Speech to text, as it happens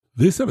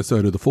This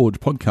episode of the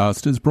Forge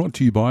podcast is brought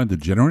to you by the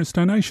generous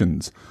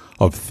donations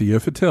of Theo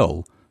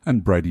Fattel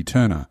and Brady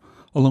Turner,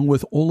 along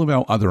with all of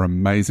our other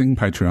amazing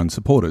Patreon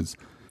supporters.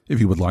 If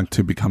you would like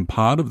to become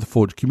part of the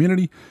Forge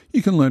community,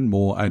 you can learn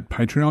more at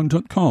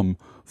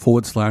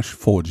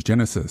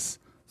patreon.com/ForgeGenesis.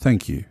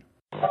 Thank you.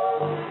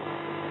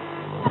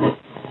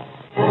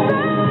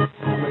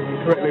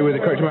 Correctly with the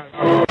correct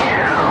amount.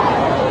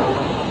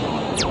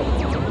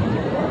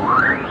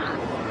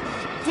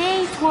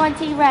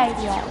 D20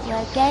 Radio,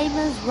 where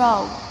gamers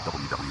roll.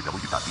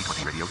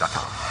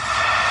 www.d20radio.com.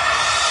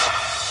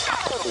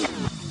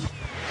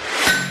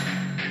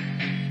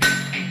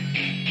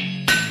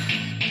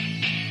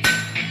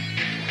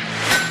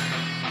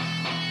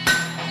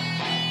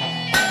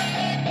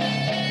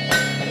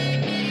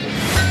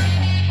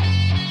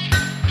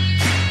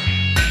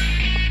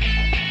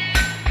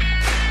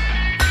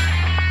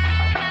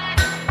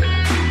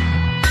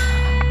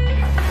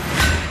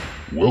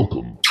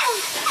 Welcome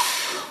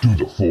to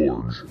The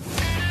Forge.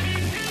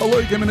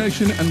 Hello, Gamer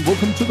Nation, and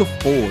welcome to The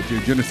Forge, a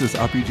Genesis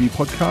RPG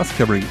podcast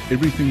covering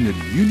everything that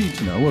you need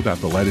to know about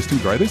the latest and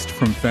greatest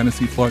from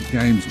Fantasy Flight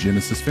Games'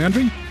 Genesis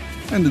Foundry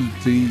and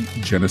the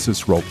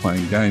Genesis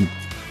role-playing game.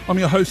 I'm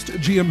your host,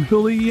 GM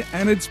Hurley,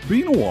 and it's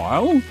been a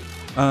while,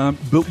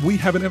 but we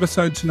have an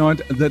episode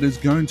tonight that is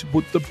going to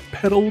put the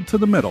pedal to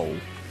the metal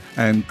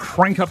and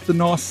crank up the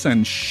NOS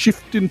and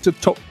shift into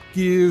top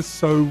gear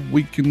so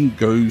we can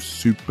go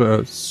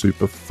super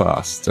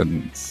fast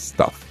and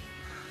stuff.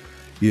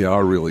 Yeah, I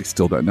really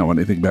still don't know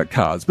anything about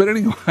cars. But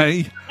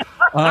anyway,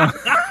 I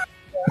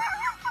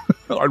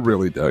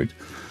really don't.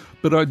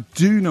 But I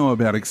do know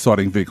about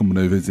exciting vehicle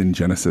maneuvers in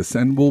Genesis,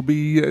 and we'll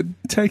be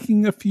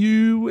taking a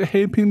few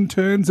hairpin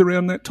turns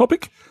around that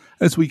topic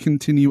as we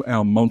continue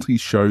our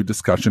multi-show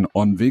discussion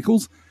on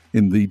vehicles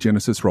in the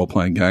Genesis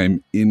role-playing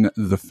game In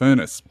the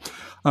Furnace.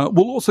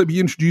 We'll also be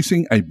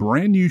introducing a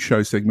brand new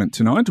show segment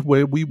tonight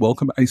where we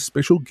welcome a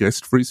special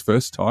guest for his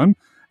first time,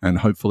 and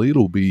hopefully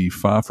it'll be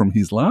far from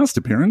his last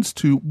appearance,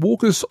 to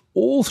walk us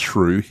all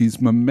through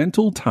his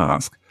monumental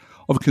task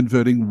of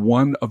converting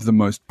one of the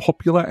most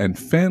popular and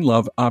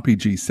fan-loved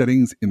RPG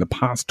settings in the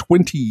past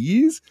 20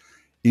 years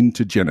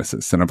into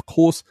Genesis. And of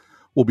course,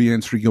 we'll be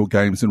answering your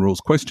games and rules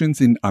questions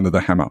in Under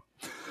the Hammer.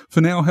 For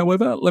now,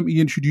 however, let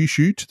me introduce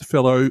you to the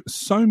fellow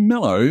so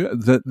mellow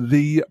that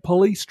the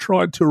police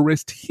tried to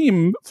arrest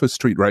him for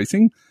street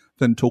racing,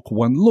 then took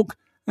one look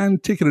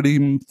and ticketed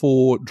him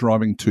for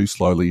driving too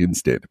slowly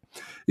instead.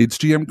 It's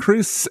GM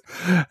Chris.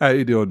 How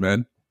you doing,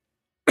 man?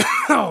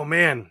 Oh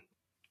man,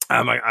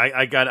 I'm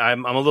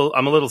a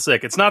little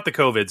sick. It's not the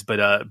COVIDs, but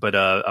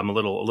I'm a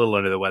little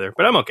under the weather,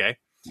 but I'm okay.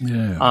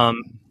 Yeah.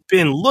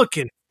 Been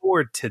looking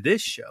forward to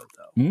this show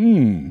though.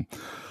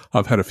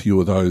 I've had a few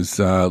of those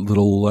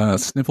little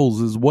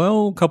sniffles as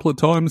well, a couple of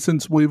times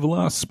since we've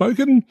last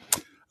spoken,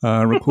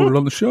 recorded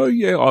on the show.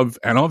 Yeah,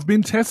 I've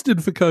been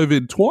tested for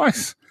COVID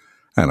twice,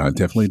 and I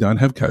definitely don't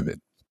have COVID.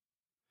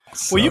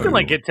 So, Well, you can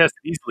get tested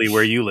easily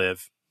where you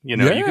live. You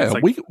know, you yeah,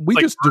 can, we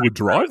just do a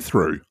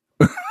drive-through.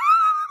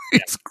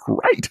 It's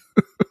great.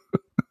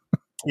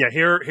 Yeah,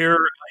 here,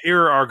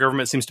 our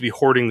government seems to be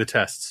hoarding the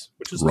tests,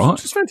 which is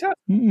fantastic.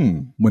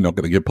 We're not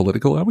going to get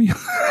political, are we?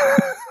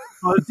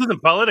 Well, this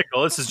isn't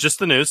political. This is just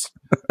the news,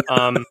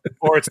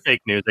 or it's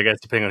fake news, I guess,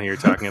 depending on who you're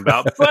talking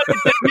about. But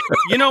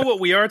you know what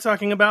we are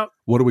talking about?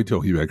 What are we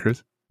talking about,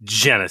 Chris?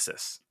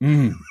 Genesis.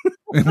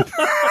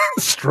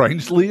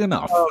 Strangely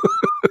enough.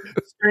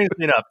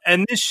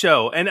 And this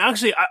show, and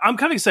actually, I'm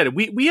kind of excited.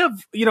 We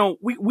have,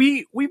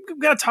 we've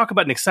got to talk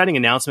about an exciting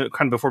announcement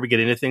kind of before we get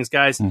into things,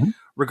 guys,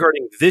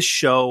 regarding this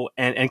show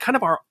and kind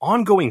of our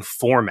ongoing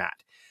format.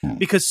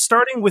 Because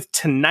starting with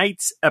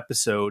tonight's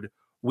episode,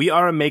 we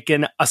are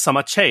making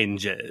some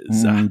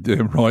changes.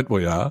 Damn right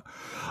we are.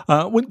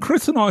 When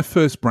Chris and I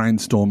first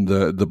brainstormed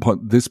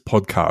this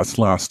podcast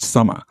last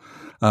summer,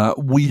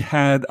 we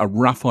had a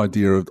rough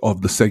idea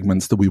of the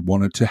segments that we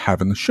wanted to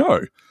have in the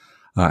show,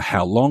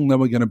 how long they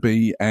were going to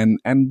be, and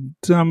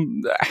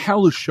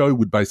how the show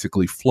would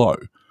basically flow.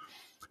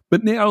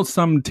 But now,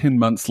 some 10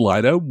 months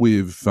later,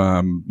 we've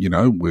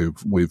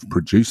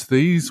produced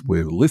these,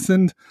 we've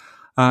listened,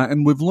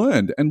 and we've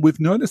learned, and we've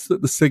noticed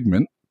that the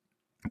segment,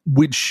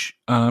 which,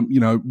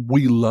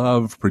 we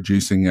love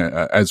producing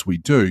as we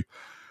do,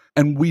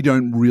 and we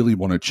don't really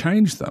want to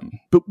change them.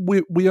 But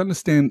we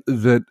understand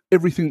that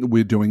everything that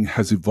we're doing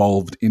has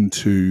evolved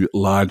into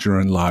larger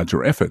and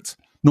larger efforts.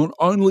 Not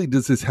only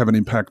does this have an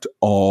impact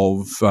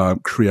of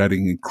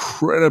creating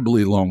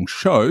incredibly long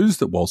shows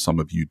that, while some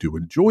of you do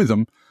enjoy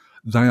them,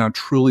 they are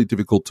truly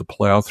difficult to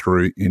plow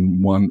through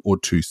in one or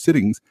two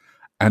sittings.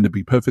 And to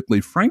be perfectly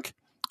frank,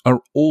 are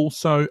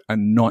also a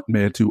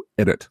nightmare to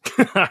edit.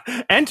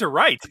 And to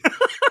write.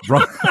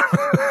 Right.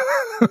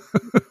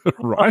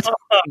 Right.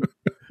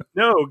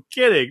 No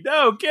kidding.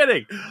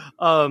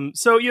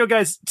 So,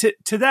 guys,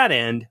 to that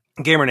end,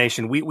 Gamer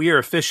Nation, we are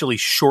officially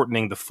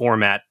shortening the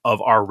format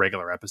of our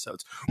regular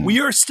episodes. We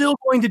are still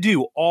going to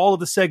do all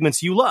of the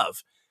segments you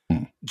love,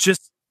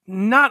 just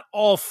not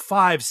all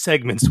 5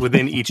 segments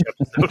within each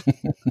episode.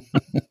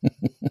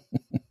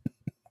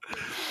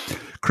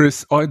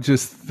 Chris, I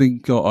just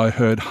think I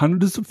heard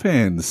hundreds of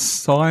fans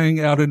sighing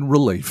out in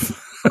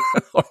relief.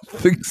 I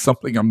think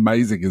something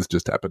amazing has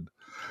just happened.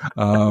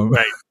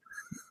 Right.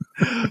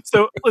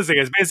 So listen,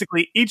 guys,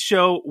 basically each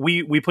show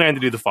we plan to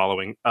do the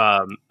following,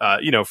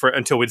 for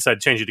until we decide to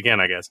change it again,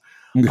 I guess.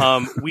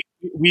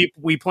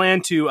 We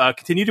plan to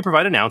continue to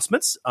provide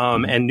announcements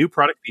and new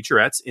product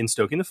featurettes in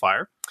Stoking the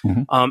Fire,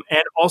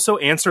 and also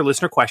answer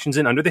listener questions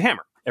in Under the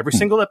Hammer every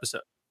single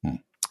episode.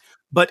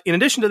 But in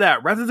addition to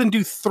that, rather than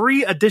do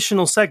 3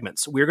 additional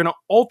segments, we're going to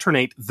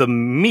alternate the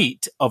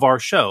meat of our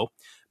show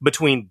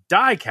between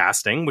die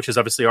casting, which is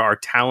obviously our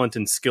talent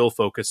and skill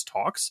focused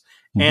talks,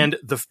 and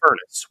the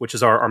furnace, which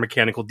is our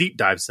mechanical deep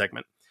dive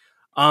segment.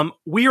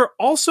 We are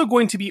also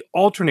going to be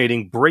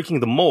alternating Breaking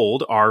the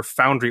Mold, our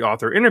Foundry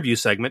author interview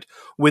segment,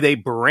 with a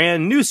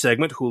brand new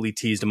segment Hooli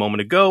teased a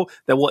moment ago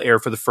that will air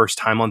for the first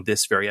time on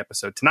this very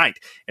episode tonight.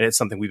 And it's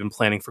something we've been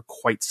planning for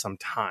quite some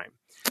time.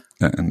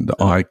 And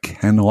I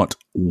cannot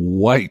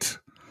wait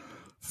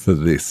for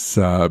this.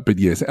 But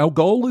yes, our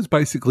goal is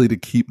basically to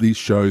keep these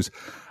shows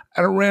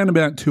at around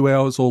about 2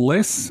 hours or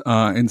less,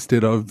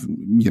 instead of,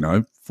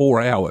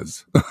 4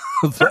 hours,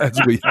 as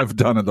we have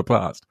done in the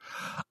past.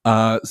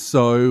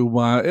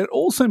 So it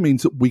also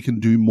means that we can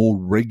do more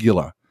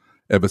regular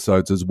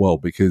episodes as well,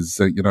 because,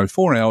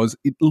 4 hours,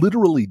 it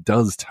literally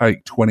does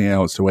take 20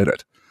 hours to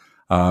edit.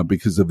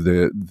 Because of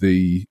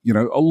the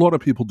a lot of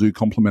people do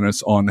compliment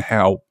us on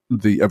how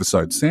the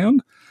episodes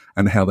sound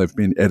and how they've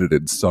been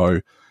edited.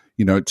 So,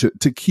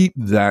 to keep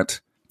that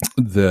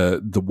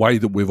the way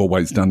that we've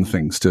always done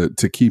things,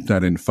 to keep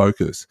that in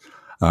focus,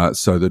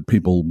 so that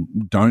people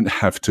don't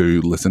have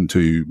to listen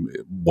to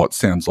what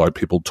sounds like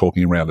people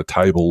talking around a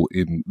table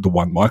in the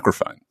one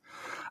microphone.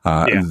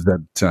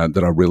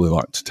 That I really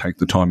like to take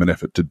the time and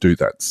effort to do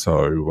that.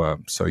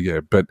 So yeah,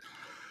 but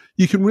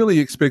you can really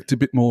expect a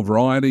bit more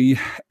variety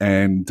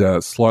and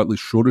slightly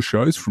shorter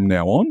shows from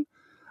now on.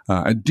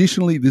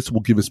 Additionally, this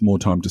will give us more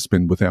time to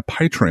spend with our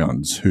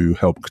Patreons who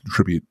help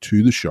contribute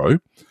to the show,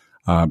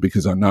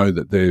 because I know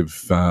that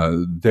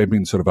they've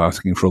been sort of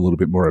asking for a little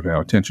bit more of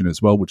our attention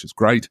as well, which is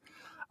great.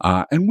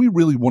 And we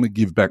really want to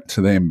give back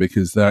to them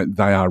because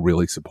they are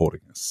really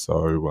supporting us.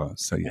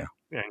 So yeah.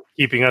 And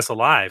keeping us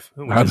alive,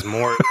 which is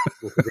more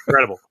which is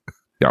incredible.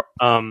 Yeah.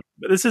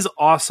 But this is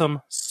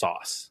awesome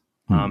sauce.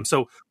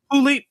 So,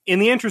 Hooli, in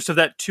the interest of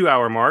that 2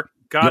 hour mark,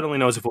 God only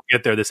knows if we'll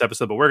get there this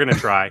episode, but we're going to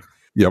try.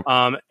 Yep.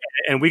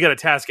 And we got a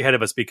task ahead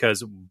of us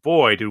because,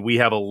 boy, do we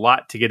have a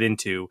lot to get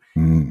into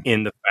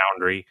in the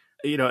Foundry,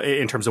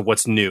 in terms of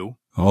what's new.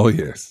 Oh,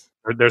 yes.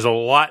 There's a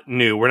lot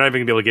new. We're not even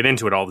going to be able to get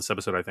into it all this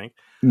episode, I think.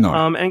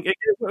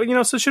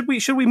 No. So should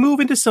we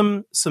move into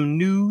some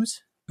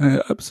news?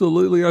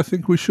 Absolutely, I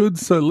think we should.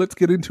 So let's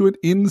get into it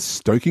in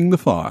Stoking the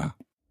Fire.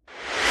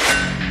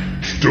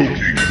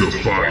 Stoking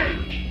the Fire.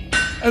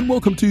 And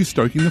welcome to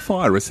Stoking the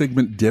Fire, a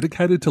segment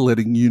dedicated to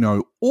letting you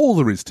know all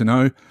there is to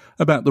know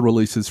about the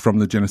releases from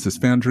the Genesis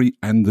Foundry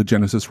and the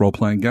Genesis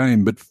role-playing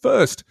game. But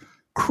first,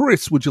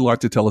 Chris, would you like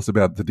to tell us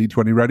about the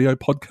D20 Radio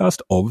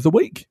podcast of the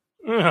week?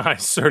 I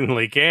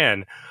certainly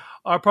can.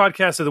 Our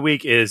podcast of the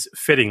week is,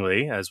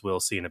 fittingly, as we'll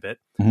see in a bit,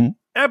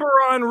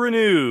 Eberron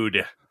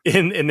Renewed.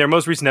 In their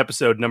most recent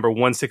episode, number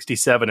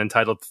 167,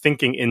 entitled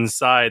Thinking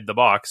Inside the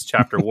Box,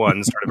 Chapter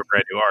 1, start of a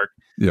brand new arc,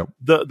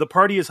 the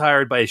party is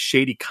hired by a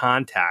shady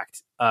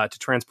contact to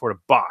transport a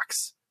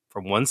box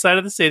from one side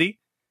of the city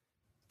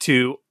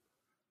to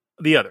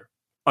the other,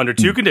 under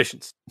 2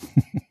 conditions.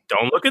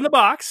 Don't look in the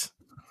box,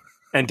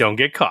 and don't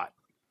get caught.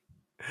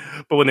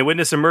 But when they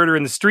witness a murder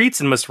in the streets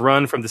and must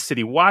run from the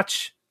city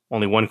watch,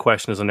 only one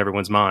question is on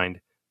everyone's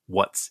mind.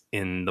 What's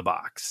in the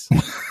box?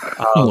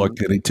 Like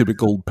any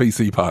typical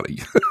PC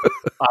party.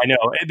 I know.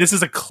 This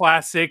is a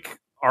classic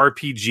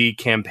RPG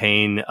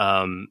campaign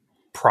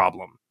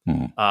problem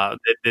that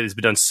has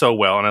been done so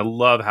well. And I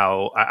love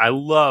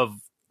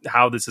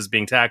how this is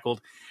being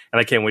tackled. And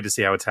I can't wait to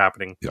see how it's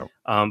happening. Yeah.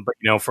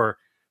 But,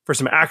 for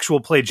some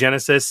actual play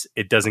Genesis,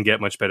 it doesn't get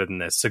much better than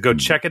this. So go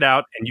check it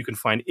out. And you can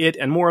find it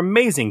and more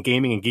amazing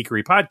gaming and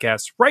geekery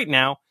podcasts right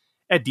now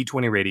at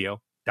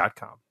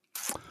d20radio.com.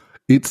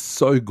 It's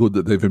so good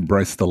that they've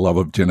embraced the love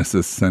of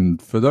Genesis.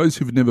 And for those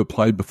who've never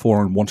played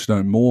before and want to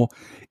know more,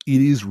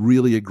 it is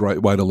really a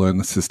great way to learn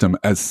the system,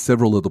 as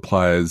several of the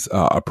players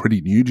are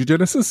pretty new to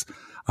Genesis.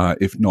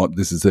 If not,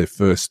 this is their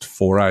first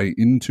foray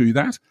into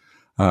that.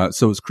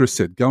 So as Chris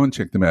said, go and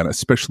check them out,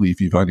 especially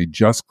if you've only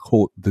just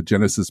caught the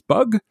Genesis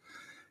bug.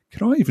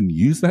 Can I even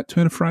use that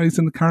turn of phrase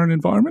in the current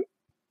environment?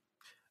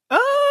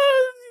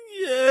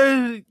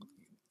 Yeah.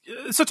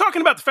 So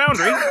talking about the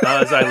Foundry,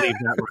 as I leave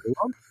that right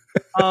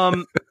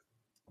alone,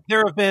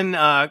 there have been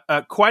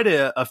quite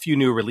a few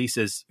new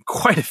releases,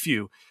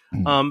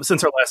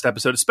 since our last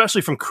episode,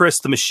 especially from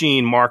Chris the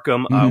Machine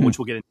Markham, which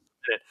we'll get into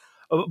in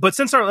a minute. But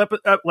since our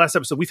last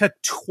episode, we've had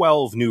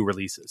 12 new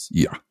releases.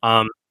 Yeah.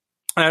 I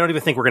don't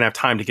even think we're going to have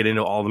time to get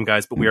into all of them,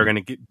 guys, but we are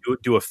going to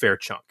do a fair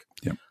chunk.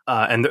 Yep.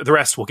 And the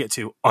rest we'll get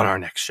to on our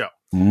next show.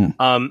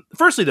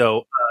 Firstly,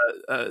 though,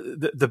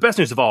 the best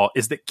news of all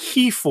is that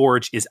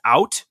Keyforge is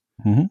out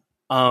and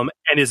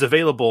is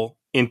available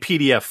in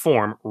PDF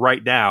form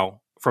right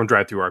now from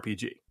DriveThru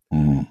RPG.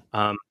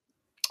 Mm.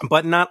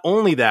 But not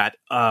only that,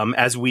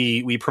 as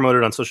we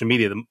promoted on social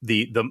media,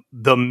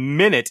 the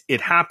minute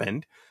it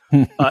happened,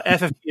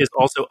 FFG has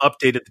also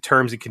updated the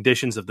terms and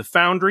conditions of the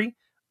Foundry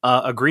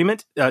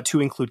agreement to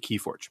include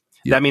Keyforge.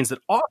 Yep. That means that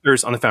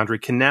authors on the Foundry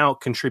can now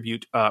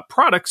contribute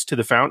products to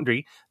the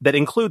Foundry that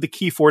include the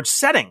Keyforge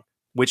setting,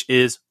 which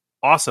is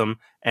awesome.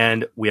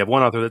 And we have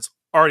one author that's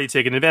already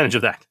taken advantage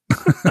of that.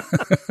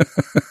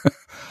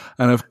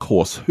 And of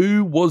course,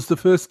 who was the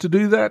first to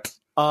do that?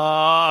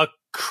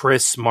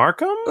 Chris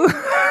Markham?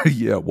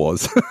 Yeah, it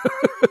was.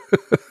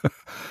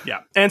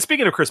 Yeah. And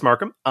speaking of Chris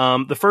Markham,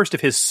 the first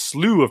of his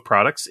slew of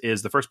products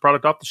is the first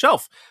product off the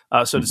shelf,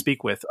 so to speak,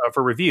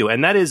 for review.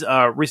 And that is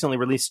recently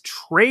released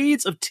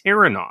Trades of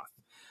Terranoth.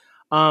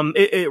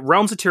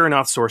 Realms of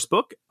Terranoth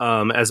sourcebook,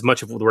 as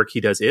much of the work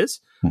he does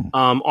is,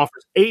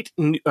 offers 8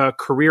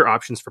 career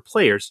options for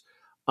players.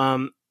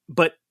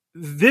 But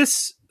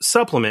this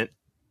supplement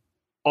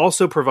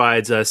also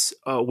provides us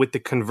with the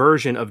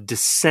conversion of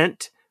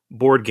Descent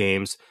board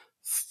games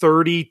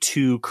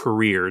 32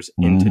 careers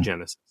into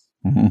Genesis,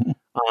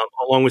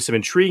 along with some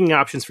intriguing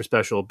options for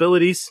special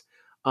abilities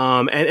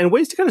and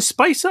ways to kind of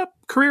spice up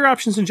career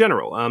options in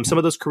general. Some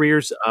of those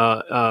careers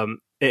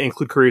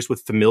include careers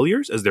with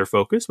familiars as their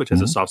focus, which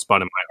has a soft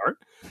spot in my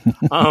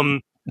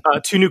heart.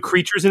 2 new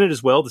creatures in it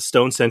as well, the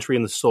Stone Sentry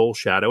and the Soul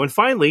Shadow. And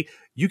finally,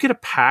 you get a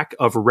pack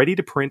of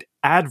ready-to-print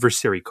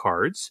adversary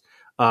cards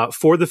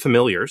for the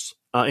familiars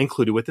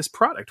included with this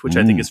product, which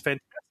I think is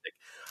fantastic.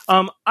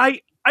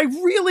 I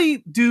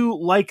really do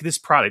like this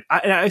product.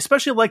 I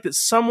especially like that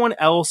someone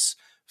else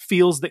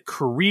feels that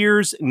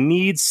careers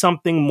need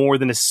something more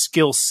than a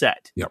skill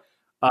set. Yep.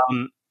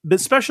 The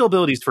special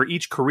abilities for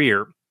each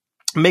career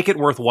make it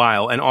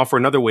worthwhile and offer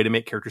another way to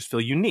make characters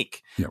feel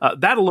unique. Yep.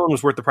 That alone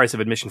was worth the price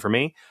of admission for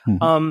me. There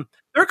are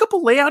a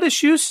couple layout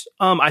issues.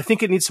 I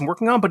think it needs some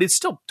working on, but it's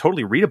still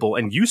totally readable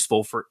and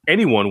useful for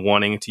anyone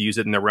wanting to use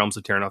it in their Realms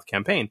of Terranoth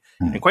campaign.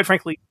 And quite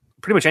frankly,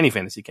 pretty much any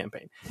fantasy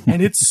campaign.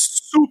 And it's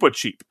super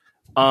cheap.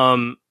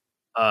 $2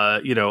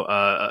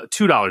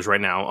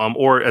 right now,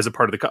 or as a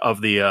part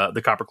of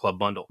the Copper Club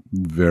bundle.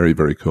 Very,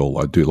 very cool.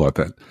 I do like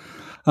that.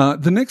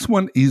 The next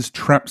one is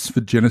Traps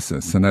for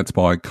Genesis, and that's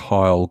by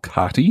Kyle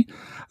Carty.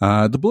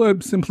 The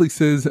blurb simply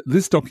says,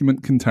 this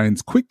document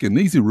contains quick and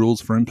easy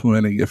rules for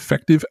implementing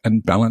effective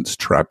and balanced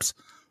traps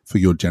for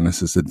your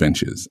Genesis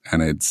adventures.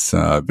 And it's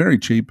very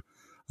cheap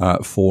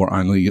for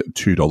only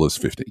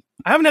 $2.50.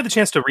 I haven't had the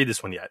chance to read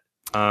this one yet,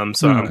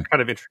 so I'm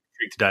kind of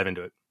intrigued to dive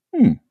into it.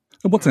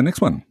 And what's the next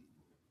one?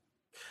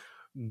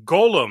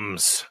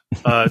 Golems,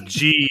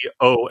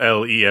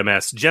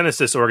 GOLEMS,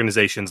 Genesis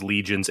Organizations,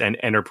 Legions, and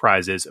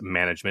Enterprises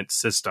Management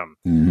System.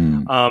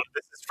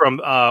 This is from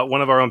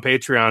one of our own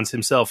Patreons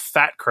himself,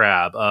 Fat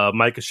Crab,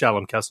 Micah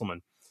Shalom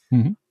Kesselman.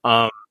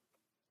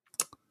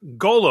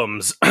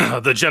 Golems,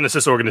 the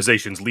Genesis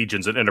Organizations,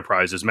 Legions, and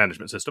Enterprises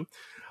Management System,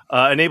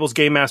 enables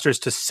game masters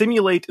to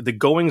simulate the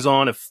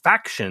goings-on of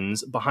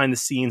factions behind the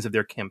scenes of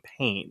their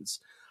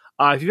campaigns.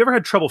 If you've ever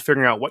had trouble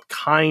figuring out what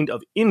kind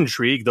of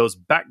intrigue those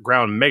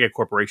background mega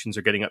corporations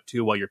are getting up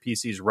to while your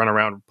PCs run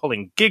around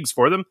pulling gigs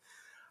for them,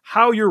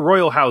 how your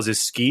royal houses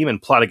scheme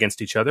and plot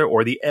against each other,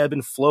 or the ebb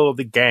and flow of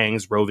the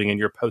gangs roving in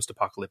your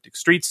post-apocalyptic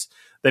streets,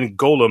 then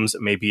Golems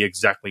may be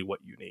exactly what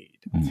you need.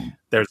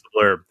 There's the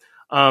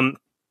blurb.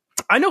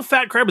 I know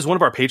Fat Crab is one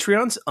of our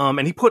Patreons,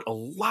 and he put a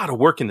lot of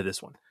work into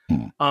this one.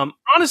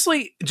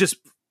 Honestly,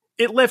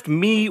 it left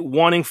me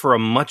wanting for a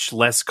much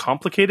less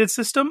complicated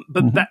system,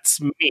 but that's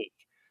me.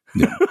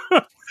 Yeah.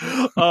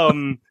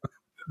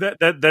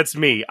 That's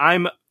me.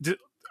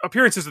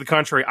 Appearances to the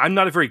contrary, I'm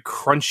not a very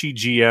crunchy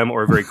GM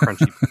or a very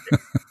crunchy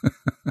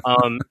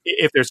player.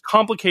 If there's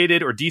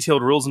complicated or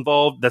detailed rules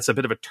involved, that's a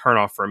bit of a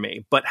turnoff for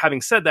me. But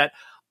having said that,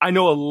 I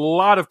know a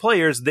lot of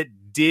players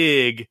that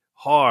dig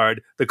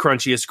hard the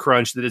crunchiest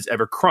crunch that is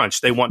ever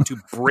crunched. They want to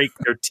break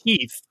their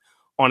teeth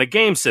on a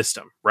game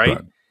system, right?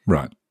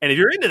 Right. And if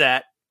you're into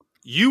that,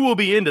 you will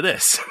be into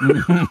this.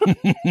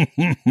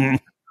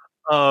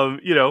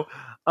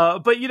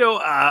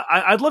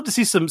 I'd love to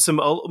see some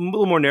a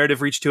little more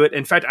narrative reach to it.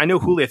 In fact, I know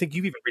Huli, I think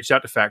you've even reached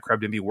out to Fat Crab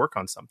to maybe work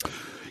on something.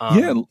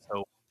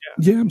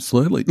 Yeah,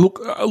 absolutely.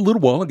 Look, a little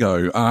while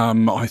ago,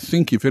 I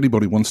think if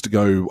anybody wants to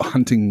go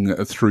hunting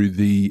through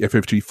the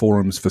FFG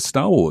forums for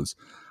Star Wars,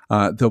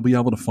 they'll be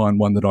able to find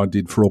one that I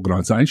did for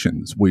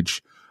organizations,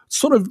 which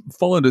sort of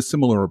followed a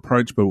similar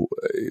approach, but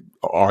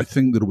I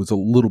think that it was a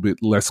little bit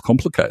less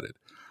complicated.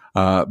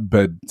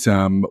 But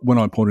when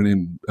I pointed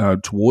in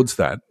towards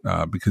that,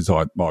 because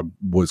I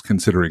was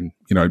considering,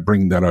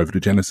 bringing that over to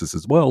Genesis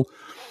as well,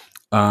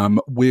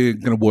 we're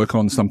going to work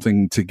on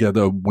something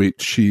together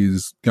which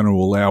is going to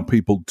allow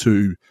people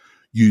to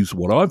use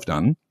what I've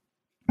done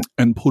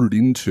and put it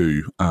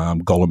into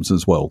Golems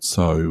as well.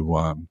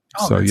 So,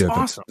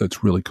 awesome.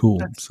 that's really cool.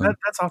 That's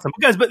awesome,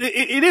 guys. But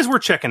it is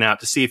worth checking out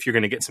to see if you're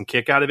going to get some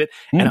kick out of it.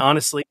 And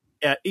honestly,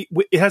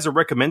 it has a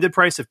recommended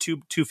price of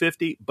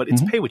 $250, but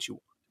it's pay what you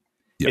want.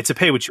 Yep. It's a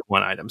pay what you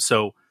want item.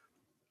 So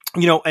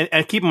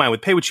and keep in mind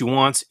with Pay What You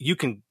Want, you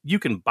can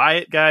buy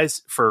it,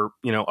 guys, for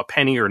a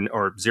penny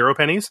or 0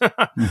 pennies.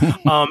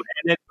 And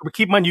then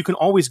keep in mind you can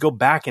always go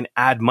back and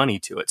add money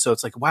to it. So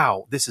it's like,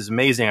 wow, this is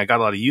amazing. I got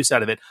a lot of use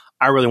out of it.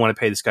 I really want to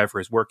pay this guy for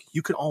his work.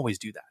 You can always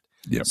do that.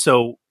 Yep.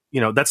 So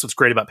that's what's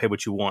great about Pay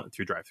What You Want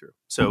through drive-through.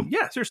 So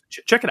yeah, seriously,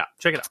 check it out.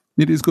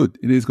 It is good.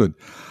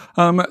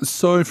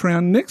 So for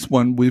our next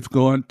one, we've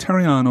got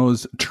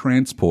Tariano's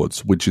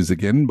Transports, which is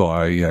again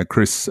by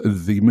Chris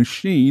the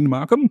Machine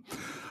Markham.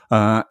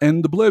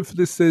 And the blurb for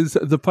this says,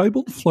 the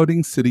fabled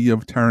floating city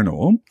of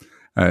Taranor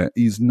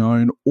is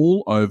known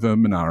all over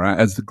Manara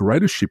as the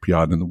greatest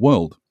shipyard in the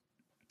world.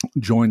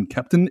 Join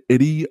Captain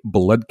Eddie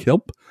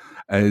Bloodkelp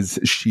as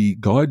she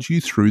guides you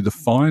through the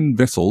fine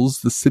vessels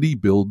the city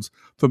builds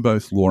for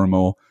both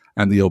Lorimor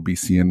and the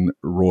Albician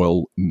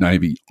Royal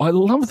Navy. I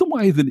love the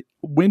way that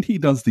when he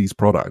does these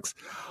products,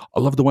 I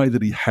love the way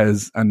that he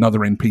has another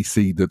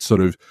NPC that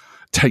sort of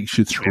takes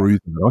you through.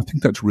 I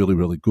think that's really,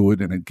 really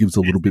good, and it gives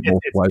a little bit more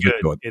flavor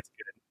to it. It's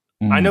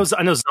good. I know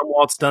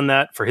Zumwalt's done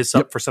that for his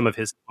for some of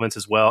his supplements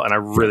as well, and I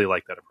really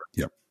like that approach.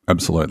 Yep,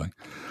 absolutely.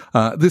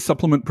 This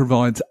supplement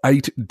provides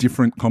 8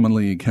 different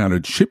commonly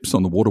encountered ships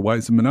on the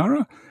waterways of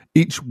Manara,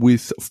 each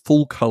with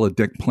full color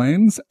deck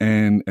plans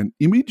and an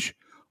image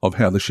of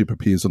how the ship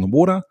appears on the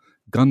water,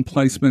 gun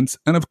placements,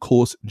 and of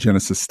course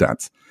Genesis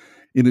stats.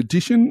 In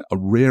addition, a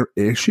rare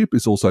airship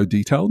is also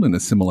detailed in a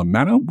similar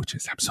manner, which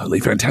is absolutely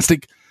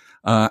fantastic.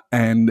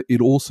 And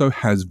it also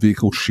has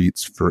vehicle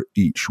sheets for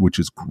each, which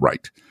is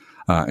great.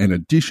 In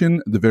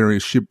addition, the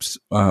various ships'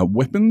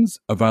 weapons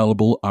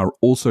available are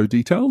also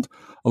detailed,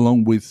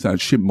 along with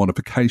ship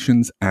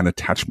modifications and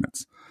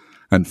attachments.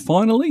 And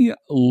finally,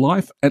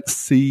 life at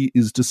sea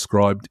is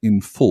described in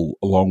full,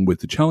 along with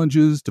the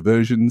challenges,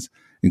 diversions,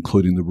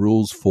 including the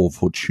rules for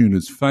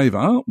Fortuna's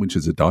Favour, which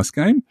is a dice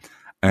game,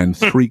 and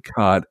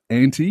 3-card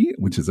Ante,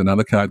 which is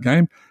another card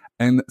game,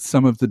 and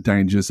some of the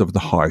dangers of the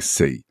high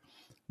sea.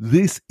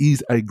 This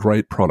is a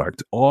great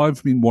product.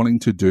 I've been wanting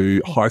to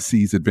do high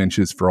seas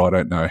adventures for I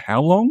don't know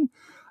how long.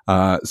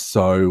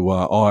 So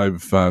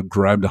I've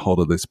grabbed a hold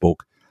of this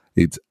book.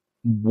 It's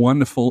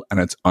wonderful, and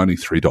it's only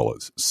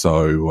 $3.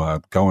 So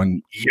go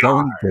and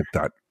get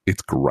that.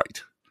 It's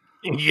great.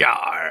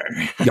 Yar.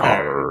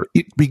 Yar.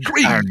 It be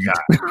great.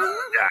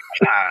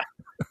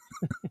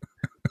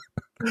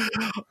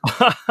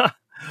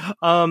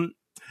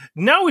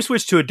 Now we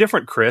switch to a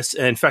different Chris,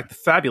 in fact, the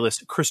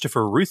fabulous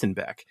Christopher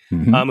Ruthenbeck,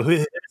 who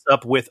hits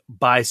up with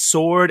By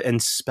Sword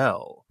and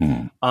Spell,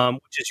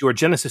 which is your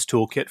Genesis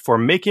toolkit for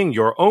making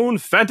your own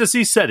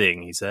fantasy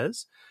setting, he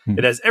says.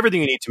 It has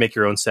everything you need to make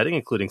your own setting,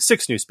 including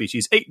 6 new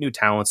species, 8 new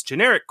talents,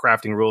 generic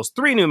crafting rules,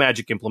 3 new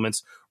magic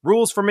implements,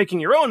 rules for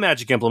making your own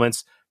magic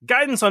implements,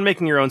 guidance on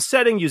making your own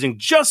setting using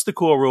just the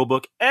cool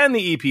rulebook and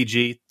the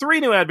EPG, 3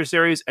 new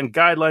adversaries, and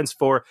guidelines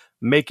for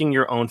making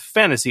your own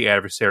fantasy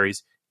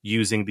adversaries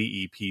using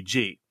the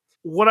EPG.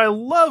 What I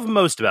love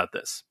most about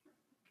this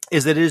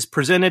is that it is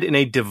presented in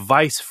a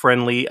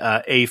device-friendly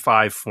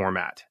A5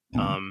 format.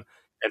 And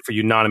for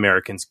you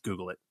non-Americans,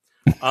 Google it.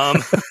 Or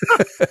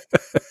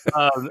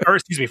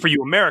excuse me, for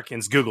you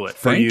Americans, Google it.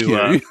 For Thank you.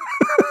 For you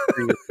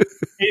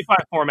A5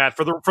 format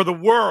for the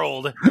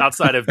world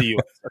outside of the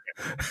US.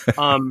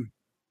 Okay.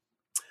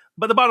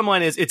 But the bottom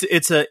line is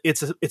it's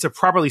a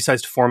properly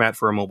sized format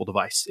for a mobile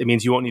device. It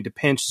means you won't need to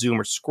pinch, zoom,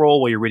 or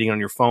scroll while you're reading on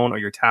your phone or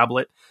your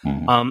tablet.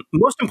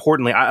 Most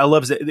importantly, I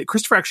love that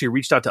Christopher actually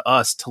reached out to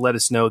us to let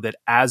us know that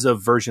as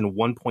of version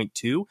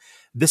 1.2,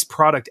 this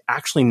product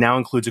actually now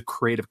includes a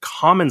Creative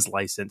Commons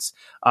license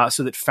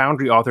so that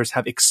Foundry authors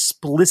have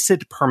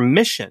explicit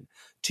permission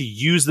to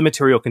use the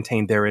material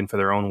contained therein for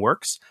their own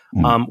works,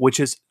 which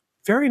is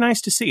very nice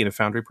to see in a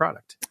Foundry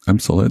product.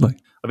 Absolutely.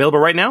 Available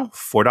right now,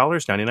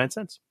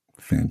 $4.99.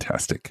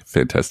 Fantastic.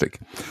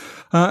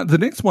 The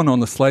next one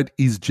on the slate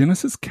is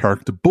Genesis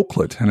Character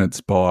Booklet, and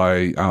it's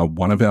by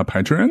one of our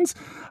patrons,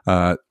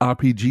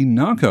 RPG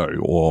Narco,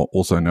 or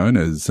also known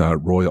as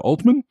Roy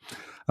Altman.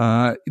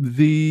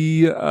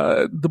 The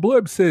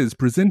blurb says,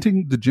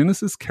 presenting the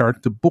Genesis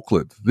Character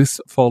Booklet.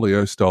 This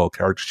folio-style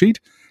character sheet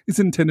is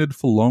intended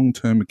for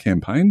long-term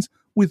campaigns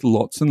with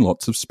lots and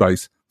lots of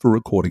space for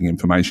recording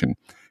information.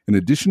 In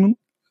addition,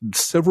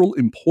 several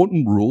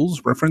important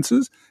rules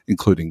references,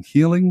 including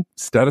healing,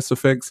 status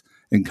effects,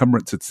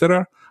 encumbrance,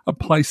 etc., are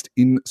placed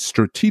in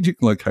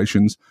strategic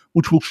locations,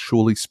 which will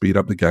surely speed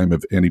up the game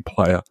of any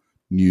player,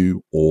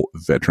 new or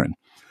veteran.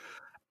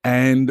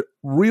 And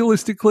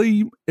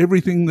realistically,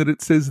 everything that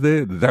it says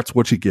there, that's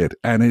what you get.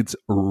 And it's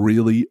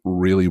really,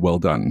 really well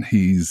done.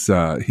 He's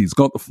got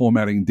the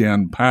formatting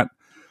down pat.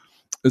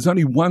 There's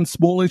only one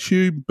small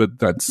issue, but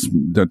that's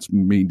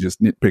me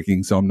just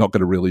nitpicking, so I'm not going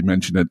to really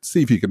mention it.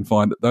 See if you can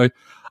find it, though.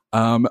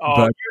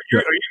 But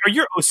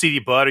you're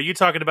OCD, bud. Are you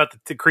talking about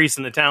the crease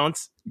in the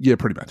talents? Yeah,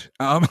 pretty much.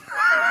 But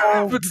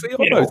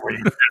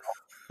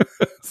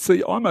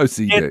see, I'm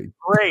OCD. It's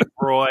great,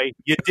 Roy.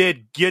 You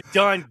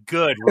done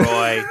good,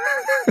 Roy.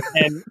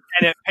 and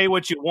pay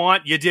what you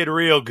want, you did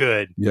real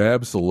good. Yeah,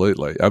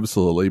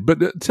 absolutely.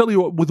 But tell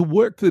you what, with the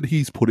work that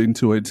he's put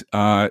into it,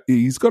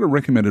 he's got a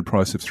recommended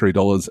price of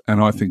 $3,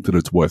 and I think that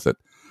it's worth it.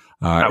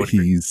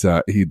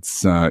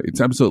 It's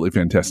absolutely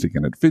fantastic,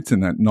 and it fits in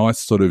that nice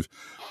sort of.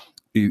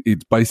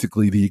 It's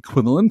basically the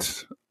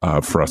equivalent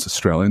for us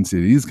Australians.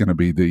 It is going to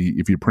be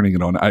if you're printing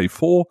it on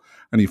A4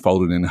 and you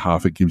fold it in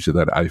half, it gives you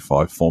that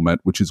A5 format,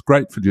 which is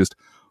great for just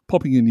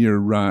popping in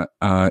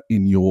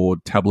your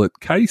tablet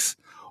case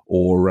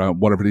or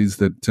whatever it is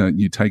that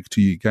you take to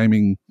your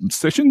gaming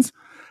sessions.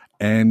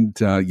 And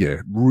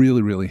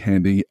really, really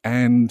handy.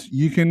 And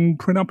you can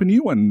print up a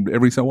new one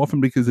every so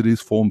often because it is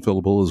form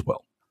fillable as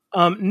well.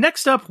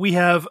 Next up, we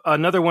have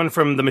another one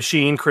from the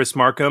machine, Chris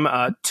Markham,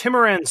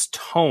 Timoran's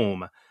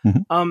Tome.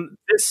 Mm-hmm.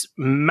 This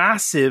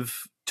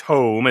massive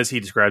tome, as he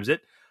describes it,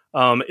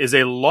 is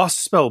a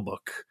lost spell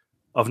book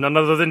of none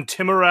other than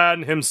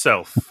Timoran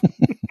himself.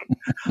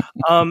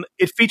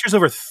 It features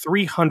over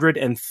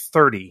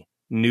 330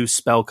 new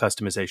spell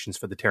customizations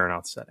for the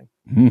Terrinoth setting.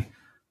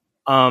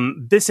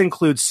 Mm. This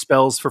includes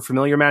spells for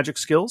familiar magic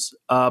skills,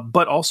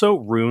 but also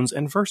runes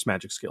and verse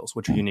magic skills,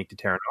 which are unique to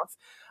Terrinoth.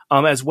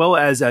 As well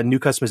as new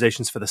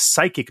customizations for the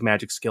psychic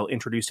magic skill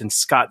introduced in by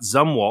Scott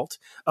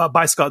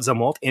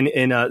Zumwalt in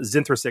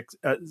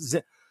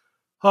Zenithrix.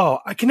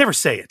 I can never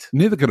say it.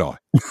 Neither could I.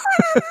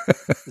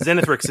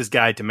 Zenithrix's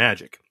Guide to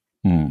Magic.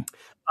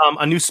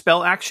 A new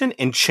spell action,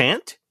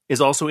 Enchant, is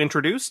also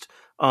introduced.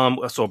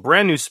 So a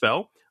brand new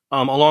spell,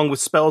 along with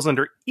spells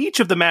under each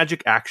of the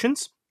magic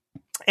actions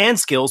and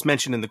skills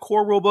mentioned in the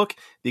core rulebook,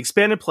 the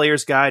Expanded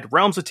Player's Guide,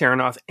 Realms of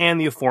Terrinoth, and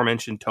the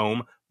aforementioned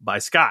tome by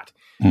Scott.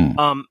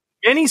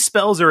 Many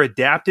spells are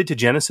adapted to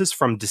Genesis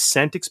from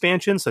Descent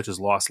expansions, such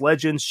as Lost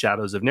Legends,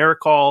 Shadows of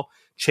Nerikal,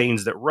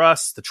 Chains That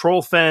Rust, the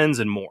Troll Fens,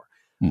 and more.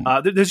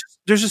 There's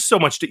just so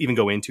much to even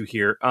go into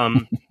here.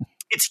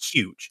 It's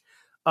huge.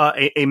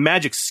 A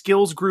magic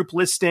skills group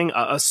listing,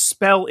 a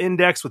spell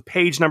index with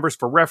page numbers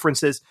for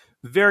references,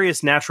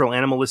 various natural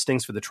animal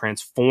listings for the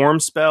transform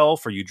spell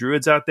for you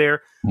druids out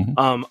there,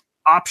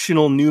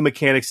 optional new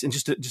mechanics, and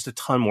just a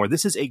ton more.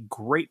 This is a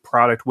great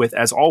product with,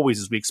 as always,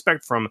 as we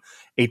expect from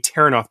a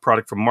Terrinoth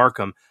product from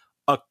Markham,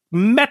 a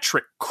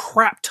metric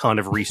crap ton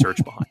of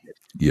research behind it.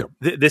 Yep.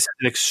 This is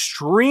an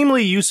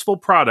extremely useful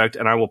product,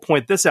 and I will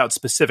point this out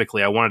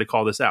specifically. I wanted to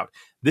call this out.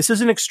 This is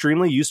an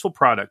extremely useful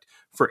product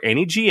for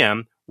any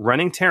GM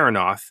running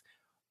Terrinoth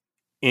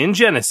in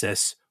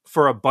Genesis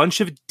for a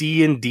bunch of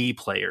D&D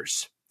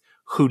players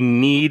who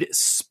need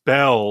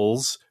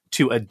spells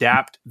to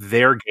adapt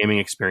their gaming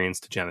experience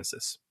to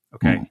Genesis.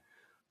 Okay.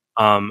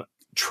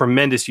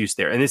 Tremendous use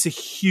there. And it's a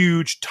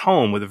huge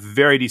tome with a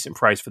very decent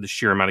price for the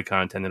sheer amount of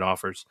content it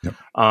offers. Yep.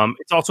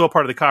 It's also a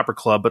part of the Copper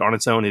Club, but on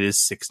its own, it is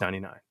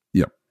 $6.99.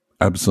 Yep.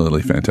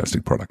 Absolutely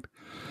fantastic product.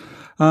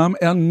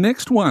 Our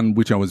next one,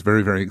 which I was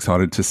very, very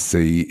excited to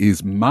see,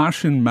 is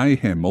Martian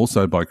Mayhem,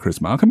 also by Chris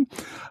Markham.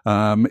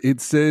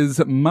 It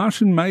says,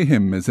 Martian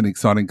Mayhem is an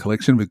exciting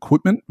collection of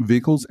equipment,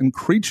 vehicles, and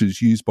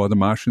creatures used by the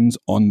Martians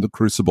on the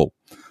Crucible,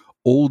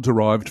 all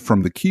derived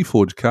from the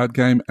Keyforge card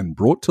game and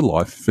brought to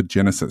life for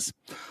Genesis.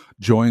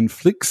 Join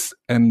Flix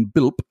and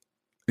Bilp.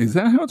 Is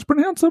that how it's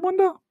pronounced, I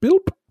wonder?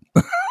 Bilp?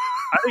 I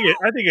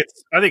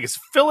think it's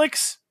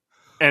Philix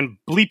and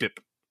Bleepip.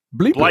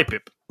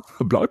 Bleepip.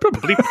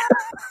 Bleepip.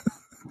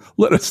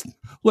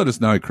 Let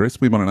us know,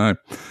 Chris. We want to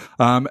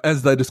know.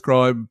 As they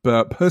describe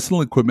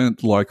personal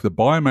equipment like the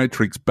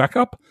Biomatrix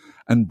Backup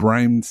and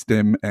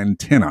Brainstem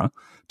Antenna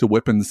to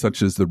weapons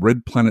such as the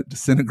Red Planet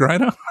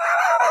Disintegrator.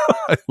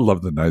 I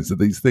love the names of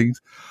these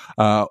things.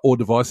 Or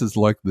devices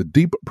like the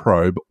Deep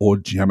Probe or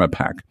Jammer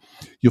Pack.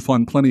 You'll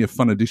find plenty of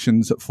fun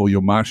additions for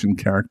your Martian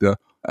character,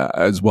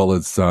 as well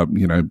as,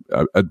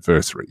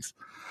 adversaries.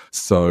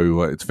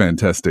 So it's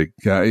fantastic.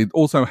 It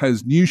also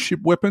has new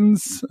ship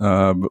weapons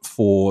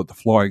for the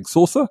Flying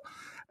Saucer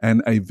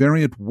and a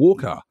variant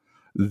walker.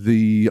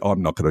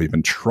 I'm not going to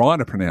even try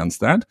to pronounce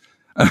that.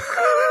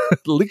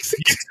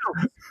 Yixilks.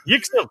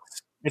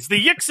 It's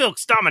the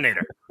Yixilks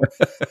Dominator.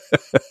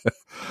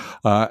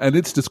 And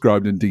it's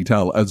described in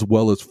detail, as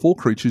well as 4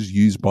 creatures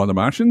used by the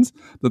Martians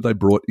that they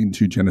brought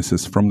into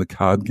Genesis from the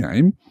card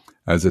game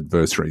as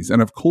adversaries.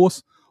 And of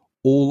course,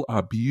 all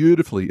are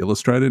beautifully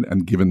illustrated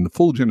and given the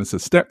full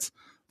Genesis stats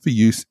for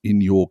use in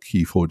your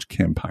Keyforge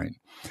campaign.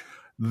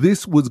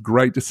 This was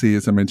great to see,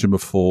 as I mentioned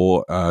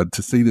before,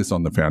 to see this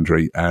on the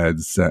Foundry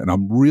ads, and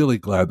I'm really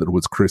glad that it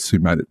was Chris who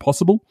made it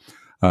possible.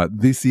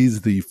 This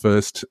is the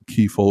first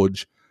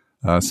Keyforge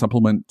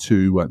supplement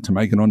to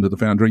make it onto the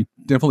Foundry.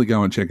 Definitely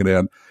go and check it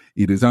out.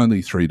 It is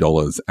only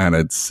 $3, and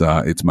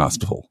it's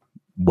masterful.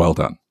 Well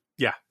done.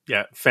 Yeah,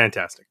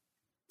 fantastic.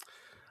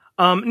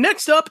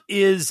 Next up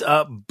is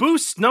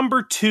Boost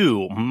number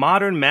 2,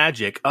 Modern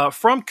Magic,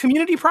 from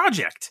Community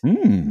Project,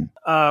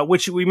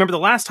 which we remember the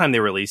last time they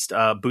released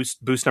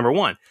Boost number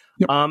 1.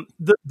 Yep.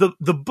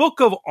 The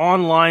Book of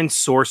Online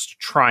Sourced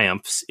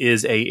Triumphs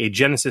is a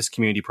Genesis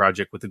community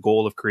project with the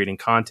goal of creating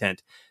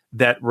content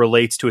that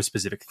relates to a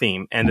specific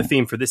theme. And the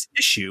theme for this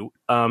issue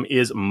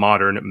is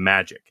modern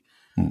magic.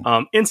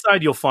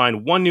 Inside, you'll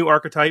find 1 new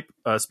archetype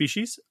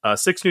species,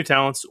 6 new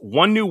talents,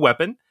 1 new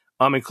weapon,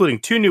 including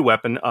 2 new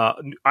weapon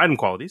item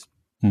qualities,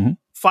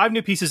 5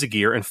 new pieces of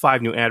gear, and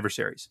 5 new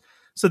adversaries.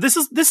 So this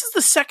is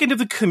the second of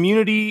the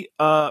community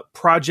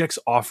project's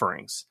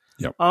offerings.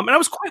 Yep. And I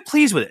was quite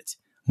pleased with it.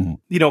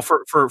 You know,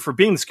 for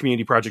being this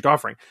community project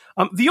offering.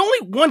 The only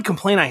one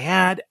complaint I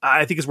had,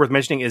 I think is worth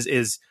mentioning,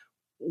 is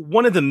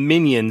one of the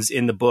minions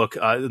in the book,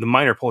 the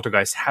minor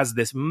poltergeist, has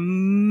this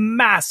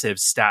massive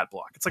stat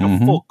block. It's like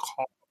a full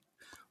column,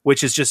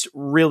 which is just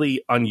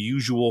really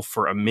unusual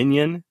for a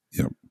minion.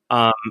 Yep.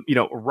 You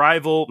know,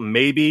 rival,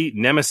 maybe.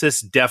 Nemesis,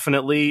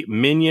 definitely.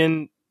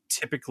 Minion,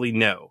 typically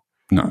no.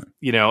 No.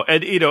 You know,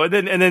 and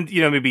then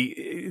you know,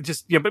 maybe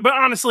just, you know, but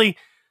honestly,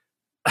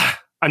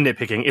 I'm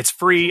nitpicking. It's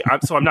free,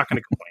 so I'm not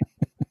going to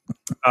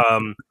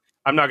complain.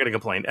 I'm not going to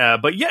complain.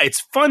 But yeah, it's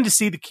fun to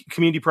see the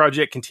community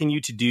project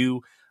continue to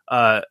do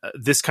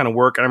this kind of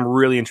work, and I'm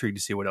really intrigued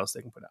to see what else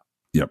they can put out.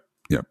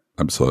 Yep,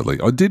 absolutely.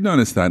 I did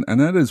notice that, and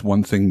that is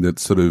one thing that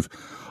sort of,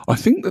 I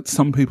think that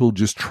some people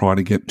just try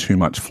to get too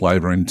much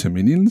flavor into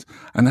minions,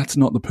 and that's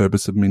not the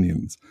purpose of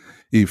minions.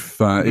 If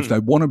they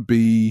want to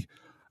be,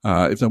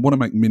 if they want to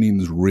make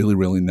minions really,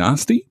 really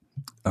nasty,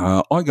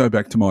 I go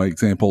back to my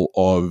example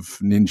of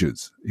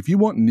ninjas. If you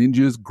want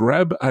ninjas,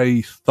 grab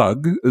a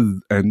thug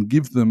and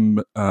give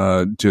them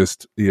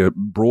just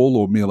brawl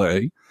or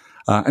melee,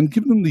 and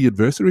give them the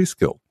adversary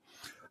skill.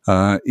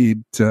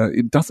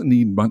 It doesn't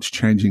need much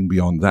changing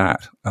beyond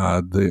that.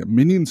 The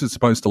minions are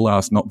supposed to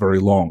last not very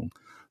long.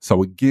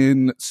 So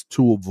again,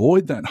 to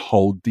avoid that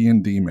whole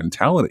D&D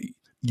mentality,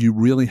 you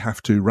really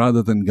have to,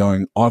 rather than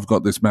going, I've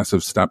got this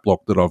massive stat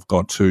block that I've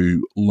got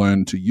to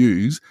learn to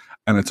use,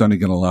 and it's only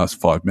going to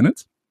last 5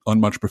 minutes, I'd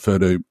much prefer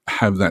to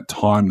have that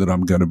time that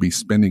I'm going to be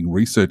spending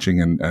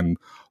researching and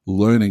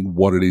learning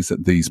what it is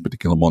that these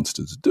particular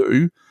monsters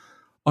do.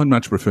 I'd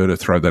much prefer to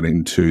throw that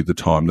into the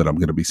time that I'm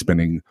going to be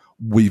spending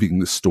weaving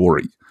the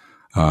story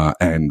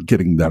and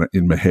getting that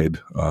in my head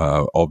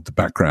of the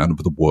background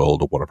of the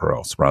world or whatever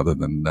else, rather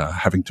than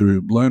having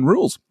to learn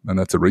rules. And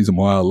that's the reason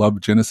why I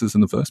love Genesis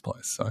in the first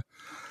place. So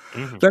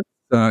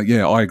that's,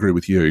 yeah, I agree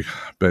with you.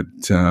 But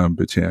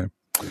yeah.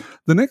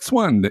 The next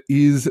one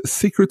is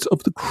Secrets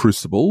of the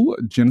Crucible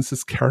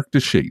Genesis character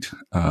sheet.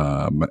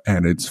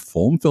 And it's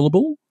form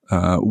fillable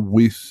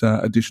with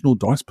additional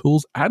dice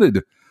pools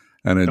added.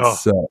 And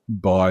it's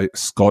by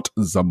Scott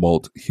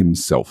Zumwalt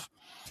himself.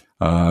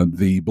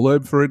 The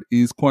blurb for it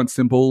is quite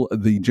simple.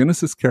 The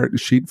Genesis character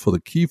sheet for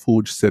the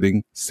Keyforge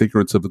setting,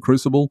 Secrets of the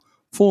Crucible,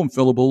 form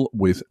fillable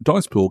with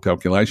dice pool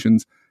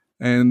calculations,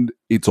 and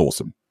it's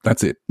awesome.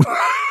 That's it.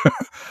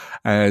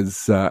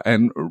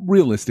 And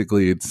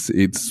realistically,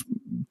 it's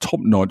top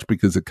notch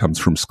because it comes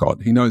from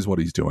Scott. He knows what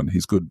he's doing.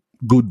 He's good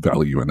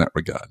value in that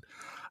regard.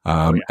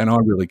 And I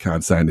really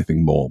can't say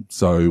anything more.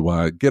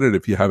 So get it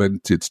if you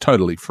haven't. It's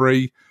totally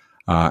free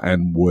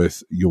and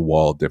worth your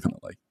while,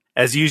 definitely.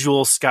 As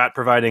usual, Scott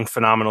providing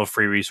phenomenal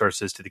free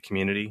resources to the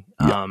community,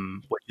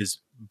 which is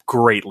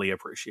greatly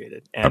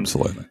appreciated. And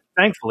absolutely.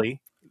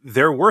 Thankfully,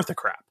 they're worth a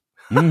crap.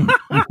 They're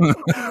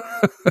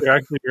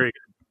actually very good.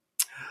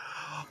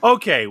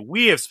 Okay,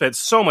 we have spent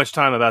so much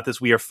time about this.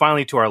 We are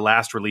finally to our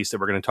last release that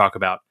we're going to talk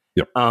about.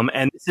 Yep.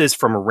 And this is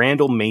from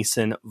Randall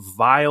Mason,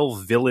 Vile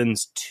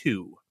Villains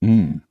 2.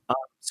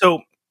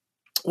 So,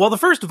 while the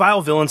first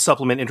Vile Villains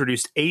supplement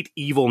introduced 8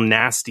 evil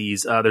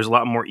nasties, there's a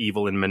lot more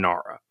evil in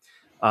Minara.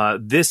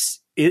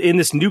 In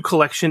this new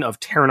collection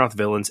of Terrinoth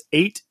villains,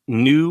 8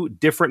 new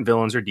different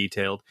villains are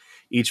detailed.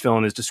 Each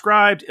villain is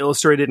described,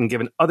 illustrated, and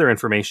given other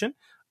information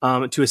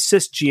to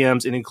assist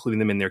GMs in including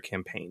them in their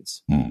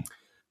campaigns.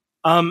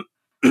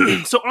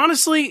 So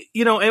honestly,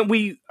 you know,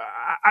 and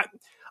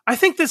I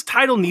think this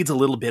title needs a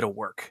little bit of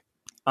work.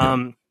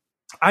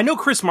 I know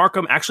Chris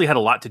Markham actually had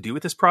a lot to do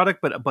with this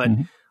product, but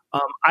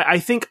I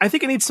think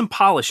it needs some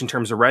polish in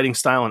terms of writing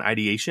style and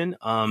ideation.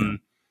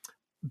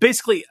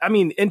 Basically, I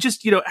mean, and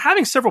just, you know,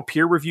 having several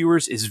peer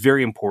reviewers is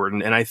very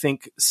important. And I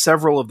think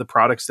several of the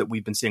products that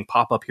we've been seeing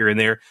pop up here and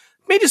there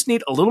may just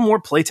need a little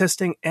more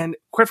playtesting and,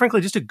 quite frankly,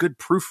 just a good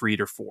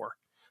proofreader for.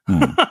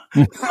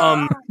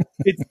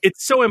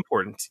 It's so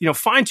important. You know,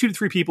 find 2 to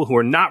 3 people who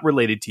are not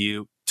related to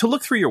you to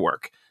look through your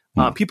work.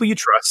 People you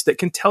trust that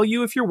can tell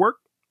you if your work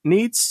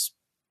needs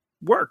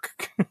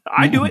work.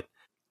 I do it.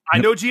 I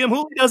know GM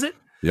Hooley does it.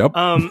 Yep.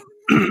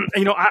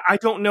 You know, I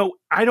don't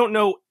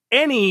know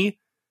any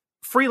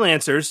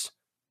freelancers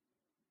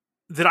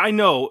that I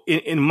know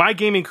in my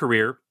gaming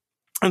career,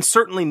 and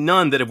certainly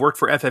none that have worked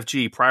for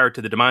FFG prior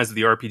to the demise of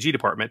the RPG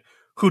department,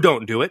 who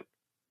don't do it.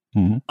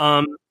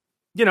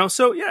 You know,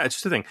 so yeah, it's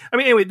just a thing. I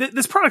mean, anyway,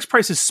 this product's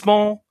price is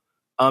small.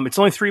 It's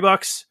only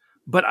 $3,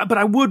 but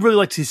I would really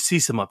like to see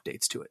some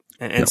updates to it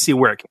and see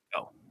where it can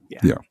go.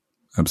 Yeah,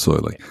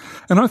 absolutely.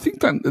 And I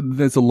think that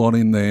there's a lot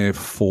in there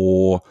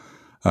for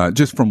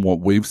just from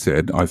what we've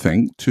said, I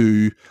think,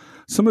 to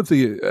some of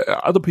the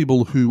other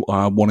people who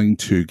are wanting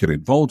to get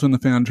involved in the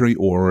Foundry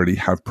or already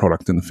have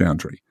product in the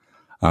Foundry.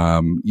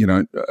 You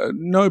know,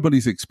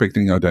 nobody's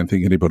expecting, I don't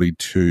think, anybody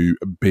to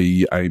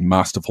be a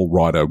masterful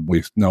writer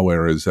with no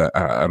errors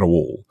at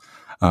all.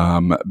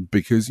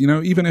 because,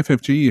 even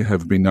FFG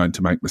have been known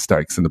to make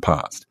mistakes in the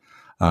past.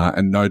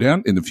 And no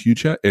doubt in the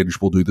future, Edge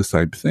will do the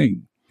same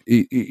thing.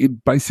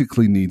 It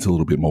basically needs a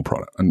little bit more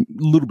product and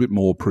a little bit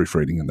more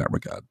proofreading in that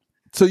regard.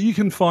 So you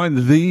can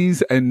find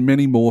these and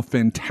many more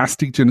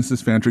fantastic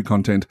Genesis Foundry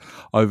content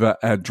over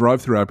at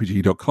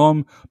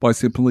drivethroughrpg.com by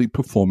simply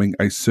performing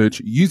a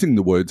search using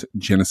the words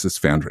Genesis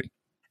Foundry.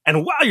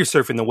 And while you're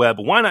surfing the web,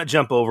 why not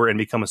jump over and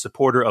become a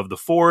supporter of The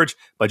Forge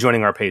by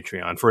joining our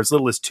Patreon? For as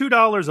little as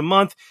 $2 a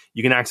month,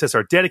 you can access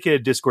our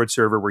dedicated Discord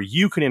server where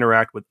you can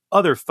interact with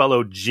other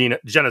fellow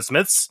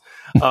Genesmiths,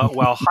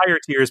 while higher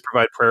tiers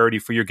provide priority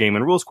for your game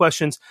and rules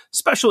questions,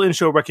 special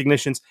in-show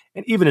recognitions,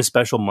 and even a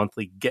special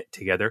monthly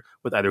get-together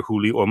with either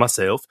Huli or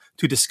myself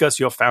to discuss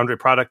your Foundry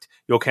product,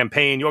 your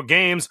campaign, your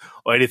games,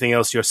 or anything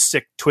else your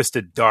sick,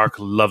 twisted, dark,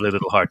 lovely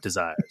little heart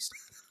desires.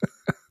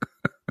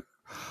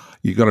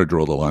 You got to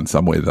draw the line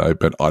somewhere, though,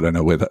 but I don't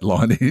know where that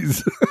line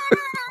is.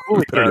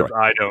 Anyway.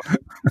 I don't.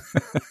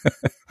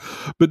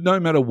 But no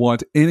matter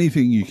what,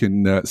 anything you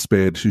can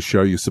spare to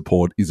show your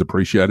support is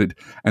appreciated,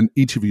 and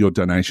each of your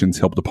donations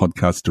help the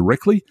podcast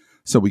directly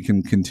so we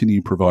can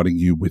continue providing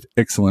you with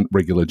excellent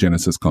regular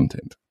Genesis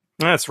content.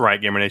 That's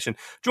right, Gamer Nation.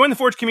 Join the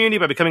Forge community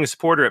by becoming a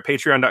supporter at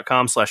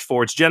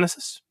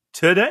patreon.com/ForgeGenesis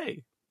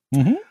today.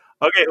 Mm-hmm.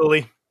 Okay,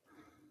 Uli,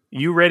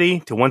 you ready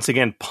to once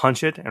again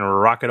punch it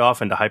and rock it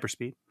off into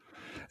hyperspeed?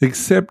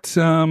 Except,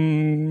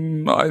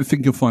 I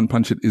think you'll find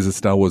Punch It is a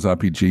Star Wars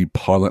RPG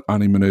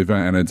pilot-only maneuver,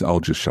 and I'll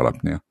just shut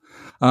up now.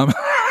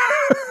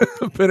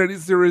 But it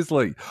is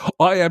seriously.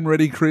 I am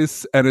ready,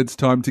 Chris, and it's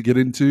time to get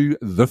into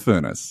The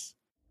Furnace.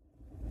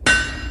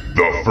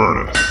 The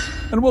Furnace.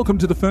 And welcome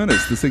to The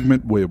Furnace, the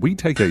segment where we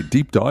take a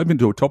deep dive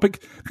into a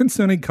topic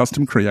concerning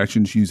custom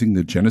creations using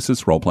the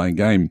Genesis role-playing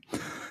game.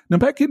 Now,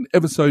 back in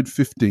episode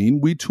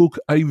 15, we took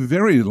a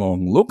very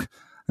long look,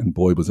 and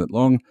boy was it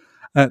long,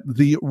 at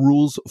the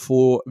rules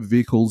for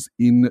vehicles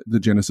in the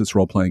Genesis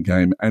role-playing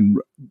game and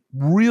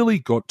really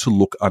got to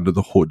look under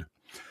the hood.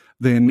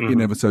 Then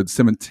in episode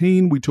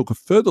 17, we took a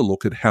further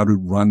look at how to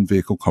run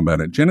vehicle combat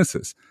at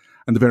Genesis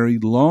and the very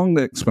long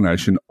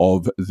explanation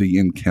of the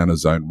encounter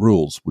zone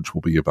rules, which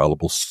will be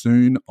available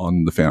soon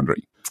on the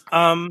Foundry.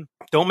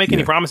 Don't make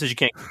any promises you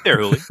can't keep there,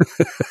 Huli.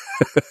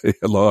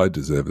 Well, I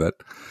deserve that.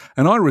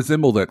 And I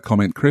resemble that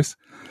comment, Chris.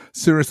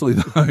 Seriously,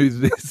 though,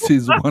 this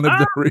is one of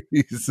the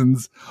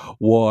reasons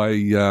why,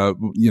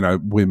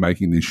 we're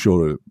making these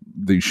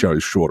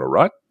shows shorter,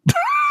 right?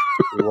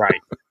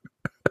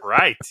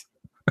 Right.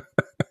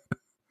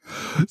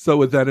 So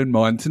with that in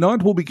mind,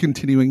 tonight we'll be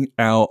continuing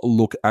our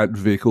look at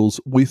vehicles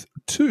with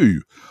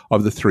two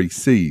of the three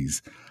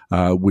C's,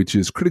 which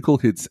is critical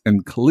hits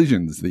and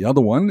collisions. The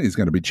other one is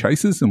going to be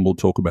chases, and we'll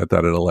talk about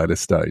that at a later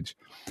stage.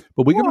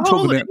 But we're going to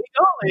talk about...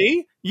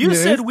 You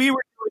said we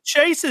were doing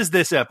chases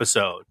this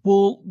episode.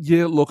 Well,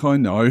 yeah, look, I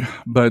know,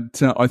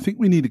 but I think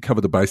we need to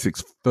cover the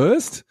basics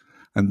first,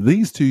 and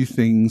these two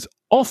things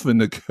often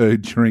occur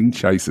during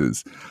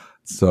chases.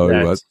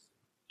 So...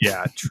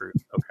 true.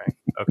 Okay.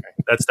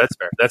 That's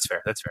fair.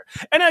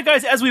 And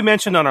guys, as we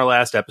mentioned on our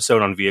last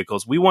episode on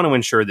vehicles, we want to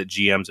ensure that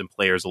GMs and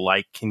players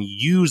alike can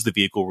use the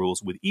vehicle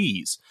rules with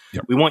ease.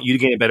 Yep. We want you to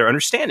gain a better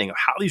understanding of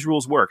how these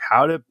rules work,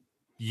 how to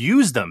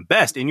use them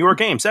best in your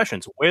game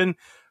sessions, where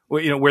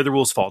the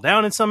rules fall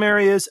down in some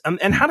areas,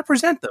 and how to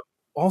present them.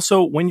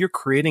 Also, when you're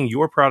creating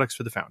your products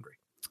for the Foundry.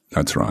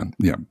 That's right.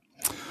 Yeah.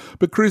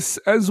 But Chris,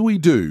 as we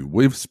do,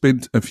 we've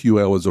spent a few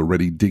hours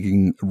already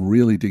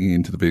really digging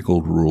into the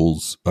vehicle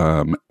rules,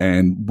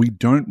 and we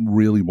don't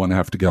really want to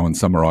have to go and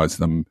summarize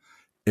them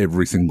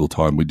every single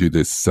time we do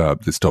this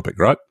topic,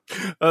 right?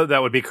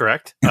 That would be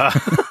correct. And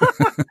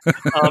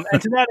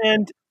to that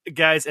end,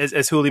 guys, as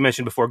Huli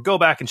mentioned before, go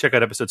back and check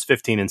out episodes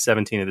 15 and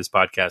 17 of this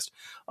podcast.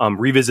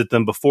 Revisit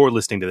them before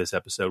listening to this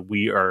episode.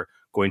 We are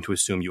going to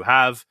assume you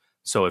have.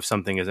 So if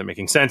something isn't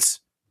making sense,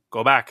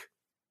 go back.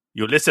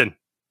 You listen.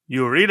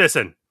 You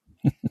re-listen.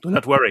 Do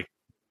not worry.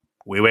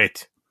 We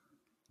wait.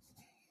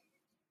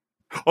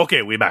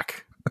 Okay, we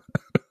back.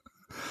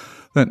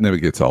 That never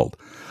gets old.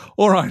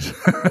 All right,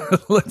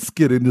 let's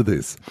get into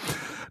this.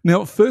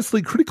 Now,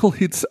 firstly, critical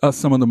hits are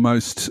some of the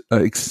most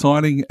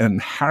exciting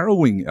and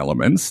harrowing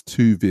elements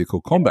to vehicle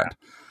combat.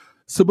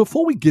 So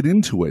before we get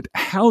into it,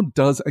 how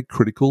does a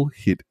critical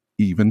hit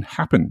even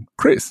happen?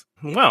 Chris?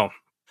 Well,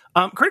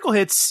 critical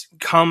hits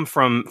come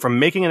from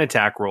making an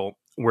attack roll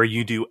where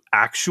you do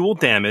actual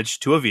damage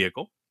to a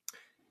vehicle,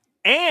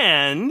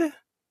 and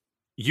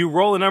you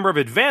roll a number of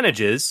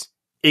advantages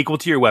equal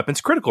to your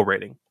weapon's critical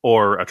rating,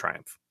 or a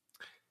triumph.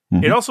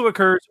 Mm-hmm. It also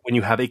occurs when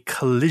you have a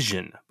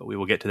collision, but we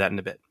will get to that in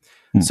a bit.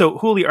 Mm. So,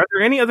 Huli, are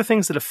there any other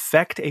things that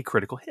affect a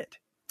critical hit?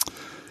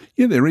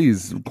 Yeah, there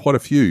is quite a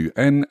few,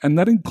 and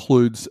that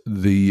includes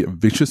the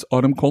vicious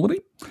item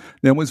quality.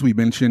 Now, as we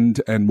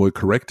mentioned and were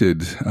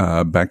corrected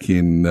back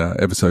in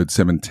episode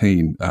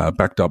 17,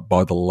 backed up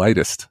by the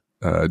latest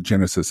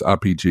Genesis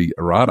RPG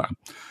errata,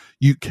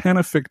 you can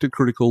affect a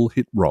critical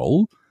hit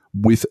roll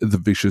with the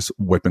vicious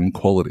weapon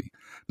quality.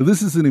 Now,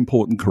 this is an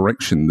important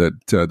correction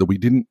that we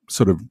didn't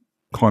sort of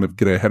kind of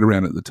get our head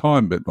around at the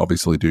time, but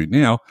obviously do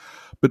now.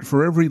 But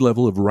for every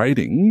level of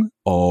rating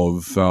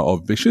of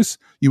vicious,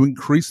 you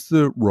increase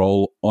the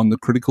roll on the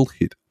critical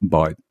hit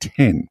by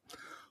 10.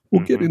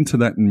 We'll get into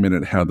that in a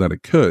minute, how that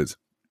occurs.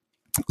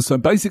 So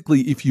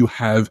basically, if you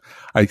have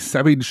a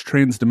savage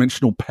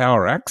transdimensional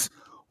power axe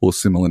or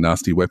similar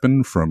nasty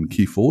weapon from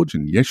Keyforge,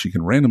 and yes, you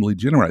can randomly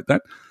generate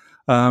that,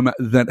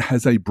 that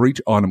has a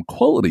breach item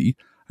quality,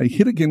 a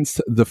hit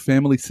against the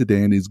family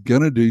sedan is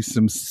going to do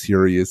some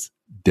serious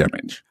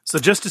damage. So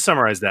just to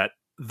summarize that,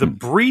 the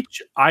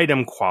breach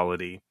item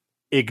quality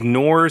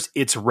ignores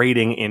its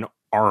rating in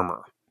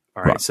armor.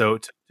 All right. So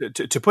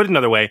to put it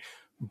another way,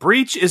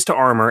 breach is to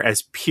armor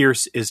as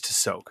pierce is to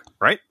soak,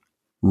 right?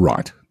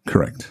 Right.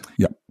 Correct.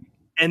 Yep.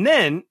 And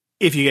then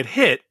if you get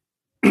hit,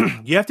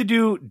 you have to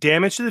do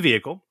damage to the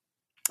vehicle.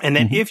 And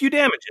then if you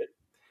damage it,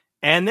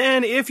 and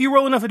then if you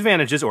roll enough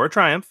advantages or a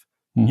triumph,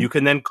 you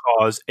can then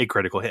cause a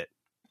critical hit.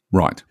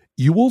 Right.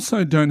 You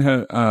also don't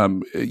have,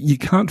 you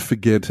can't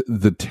forget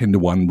the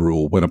 10-to-1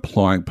 rule when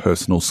applying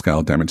personal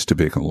scale damage to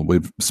vehicle.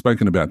 We've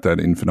spoken about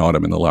that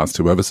infinitum in the last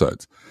 2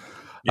 episodes.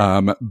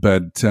 Yeah.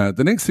 But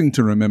the next thing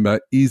to remember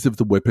is if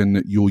the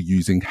weapon you're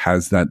using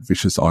has that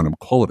vicious item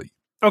quality.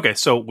 Okay,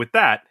 so with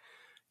that,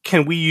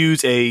 can we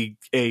use a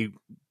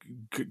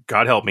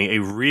God help me,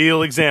 a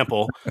real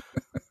example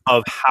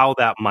of how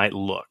that might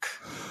look?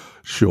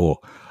 Sure.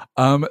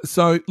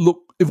 So look,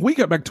 if we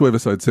go back to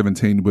episode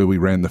 17 where we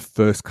ran the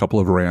first couple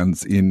of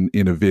rounds in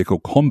a vehicle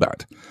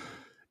combat,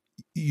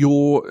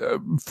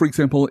 for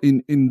example,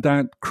 in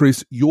that,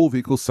 Chris, your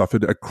vehicle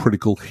suffered a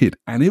critical hit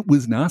and it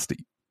was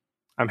nasty.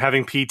 I'm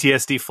having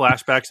PTSD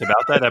flashbacks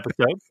about that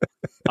episode,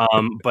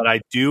 but I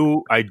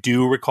do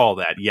recall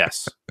that,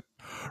 yes.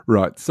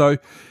 Right. So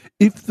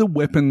if the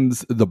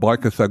weapons the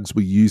biker thugs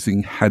were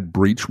using had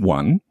breach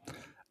 1,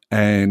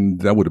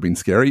 and that would have been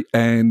scary,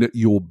 and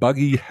your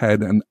buggy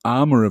had an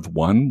armor of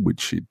 1,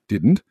 which it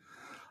didn't,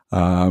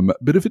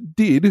 but if it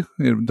did,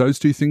 those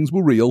 2 things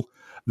were real,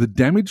 the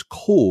damage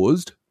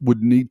caused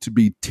would need to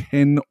be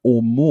 10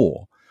 or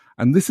more.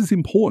 And this is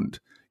important.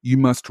 You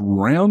must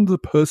round the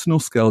personal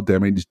scale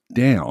damage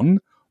down,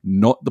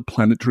 not the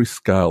planetary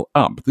scale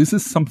up. This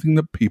is something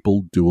that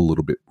people do a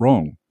little bit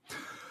wrong.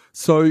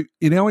 So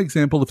in our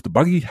example, if the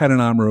buggy had an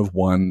armor of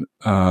 1,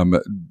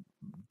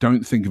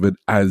 don't think of it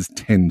as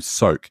 10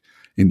 soak.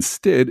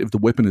 Instead, if the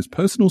weapon is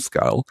personal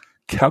scale,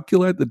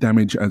 calculate the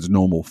damage as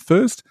normal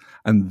first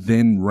and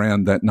then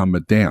round that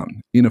number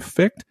down. In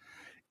effect,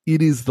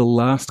 it is the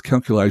last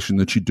calculation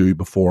that you do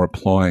before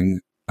applying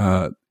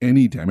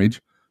any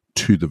damage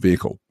to the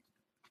vehicle.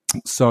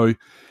 So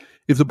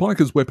if the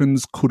biker's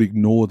weapons could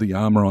ignore the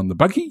armor on the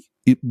buggy,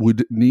 it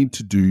would need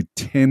to do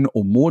 10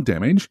 or more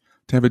damage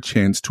to have a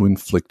chance to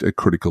inflict a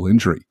critical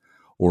injury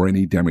or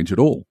any damage at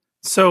all.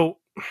 So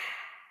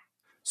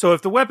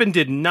if the weapon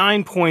did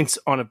 9 points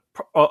on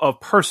a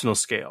personal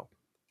scale,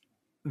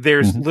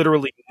 there's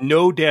literally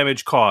no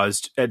damage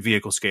caused at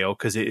vehicle scale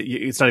because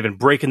it's not even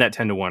breaking that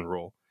 10-to-1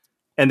 rule.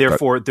 And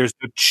therefore, there's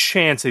no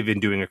chance of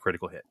even doing a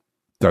critical hit.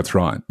 That's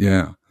right,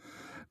 yeah.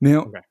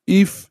 Now,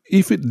 if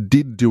it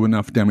did do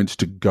enough damage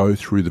to go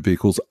through the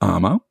vehicle's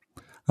armor,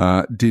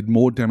 did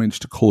more damage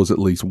to cause at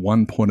least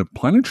 1 point of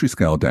planetary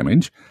scale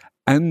damage,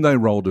 and they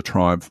rolled a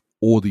triumph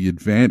or the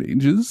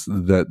advantages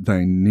that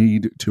they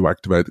need to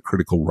activate the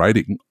critical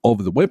rating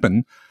of the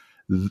weapon,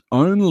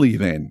 only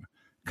then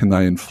can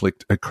they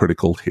inflict a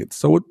critical hit.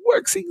 So it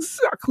works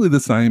exactly the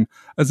same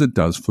as it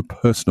does for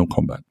personal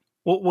combat.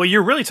 Well,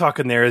 you're really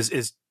talking there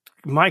is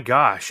my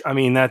gosh. I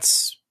mean,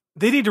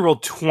 they need to roll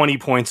 20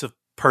 points of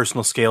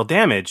personal scale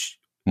damage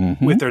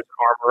with their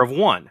armor of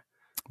 1.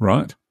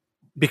 Right.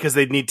 Because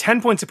they'd need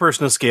 10 points of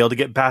personal scale to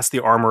get past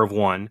the armor of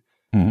 1.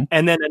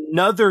 And then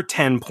another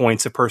 10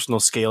 points of personal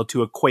scale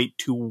to equate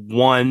to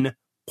 1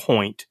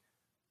 point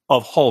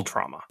of hull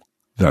trauma.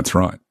 That's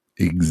right.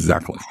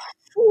 Exactly.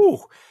 Ooh.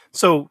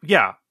 So,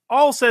 yeah,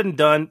 all said and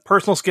done,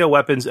 personal scale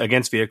weapons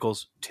against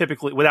vehicles,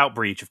 typically without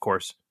breach, of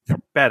course.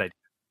 Yep. Bad idea.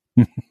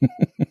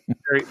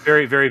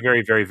 Very, very,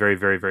 very, very, very,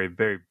 very, very,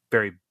 very,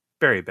 very,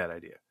 very bad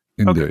idea.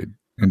 Indeed.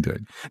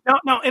 Indeed.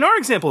 Now, in our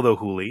example, though,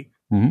 Hooli,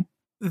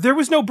 there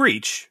was no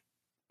breach.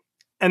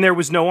 And there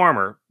was no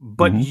armor,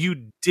 but you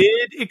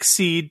did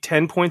exceed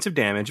 10 points of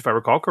damage, if I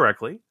recall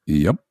correctly.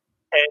 Yep.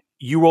 And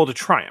you rolled a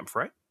triumph,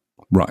 right?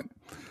 Right.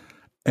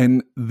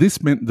 And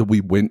this meant that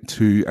we went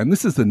to, and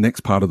this is the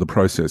next part of the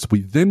process,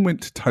 we then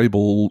went to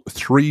table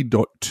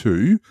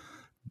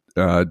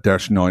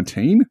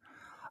 3.2-19.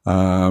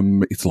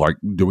 It's like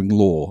doing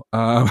law.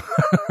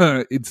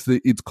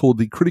 It's called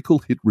the critical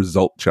hit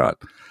result chart,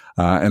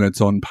 and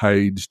it's on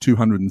page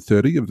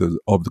 230 of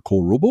the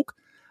core rulebook.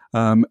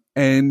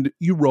 And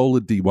you roll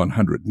a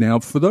D100. Now,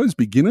 for those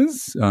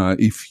beginners,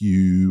 if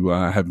you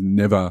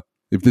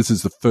if this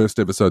is the first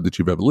episode that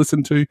you've ever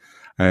listened to,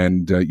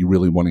 and you're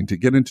really wanting to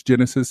get into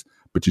Genesis,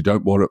 but you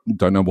don't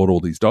know what all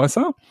these dice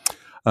are,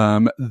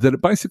 that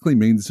it basically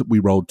means that we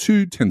roll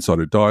 2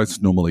 10-sided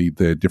dice. Normally,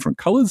 they're different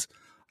colors,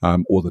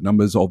 or the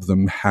numbers of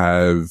them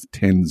have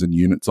tens and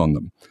units on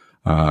them.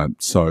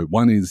 So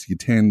one is your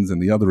tens, and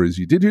the other is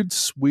your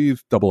digits,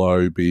 with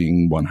 00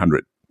 being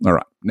 100. All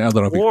right. Now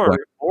that I've explained,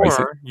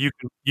 racing. Or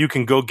you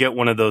can go get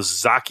one of those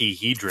Zaki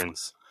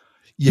Hedrons.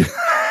 Yeah.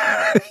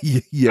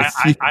 Yes,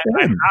 I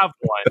have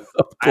one.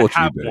 Of course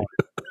I have you do. one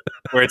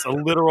where it's a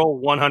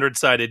literal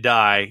 100-sided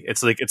die.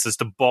 It's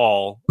just a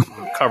ball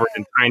covered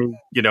in tiny,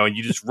 and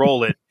you just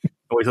roll it and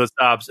wait till it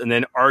stops, and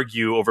then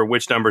argue over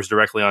which number's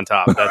directly on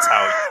top. That's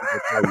how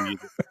you use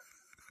it.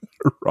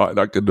 Right,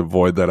 I can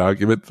avoid that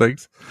argument,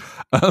 thanks.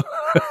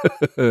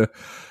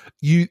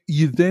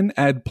 You then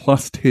add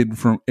plus 10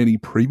 from any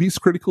previous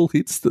critical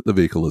hits that the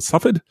vehicle has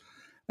suffered,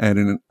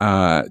 and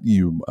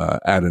you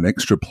add an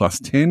extra plus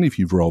 10 if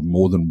you've rolled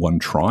more than one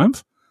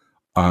triumph,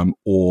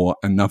 or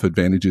enough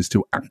advantages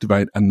to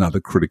activate another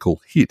critical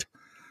hit.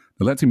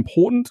 Now that's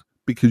important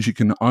because you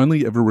can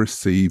only ever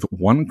receive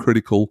one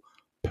critical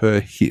per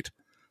hit.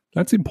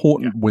 That's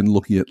important when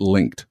looking at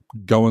linked.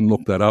 Go and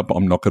look that up.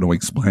 I'm not going to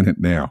explain it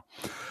now.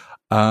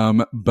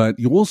 But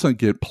you also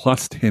get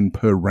plus 10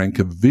 per rank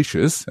of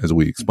vicious, as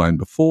we explained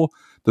before,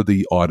 that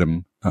the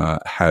item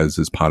has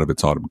as part of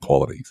its item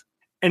qualities.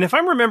 And if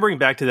I'm remembering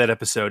back to that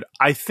episode,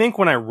 I think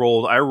when I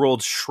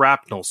rolled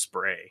shrapnel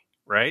spray,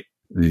 right?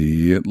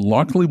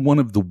 Likely one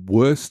of the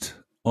worst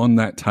on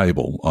that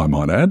table, I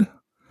might add.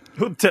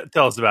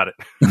 Tell us about it.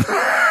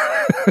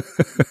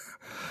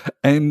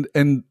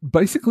 And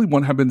basically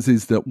what happens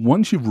is that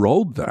once you've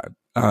rolled that,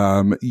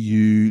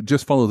 you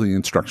just follow the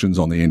instructions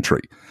on the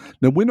entry.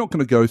 Now, we're not going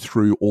to go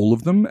through all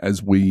of them,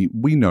 as we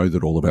know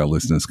that all of our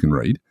listeners can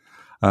read.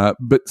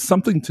 But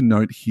something to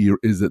note here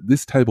is that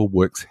this table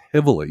works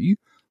heavily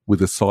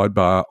with a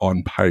sidebar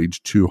on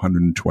page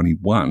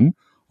 221,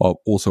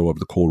 also of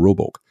the core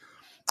rulebook.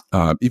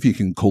 If you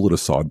can call it a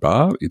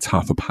sidebar, it's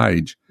half a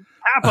page.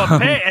 Half a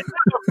page? It's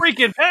half a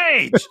freaking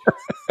page!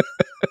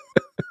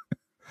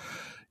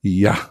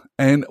 Yeah.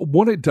 And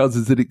what it does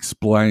is it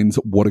explains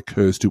what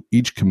occurs to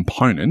each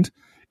component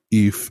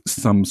if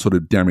some sort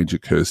of damage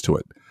occurs to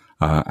it.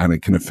 And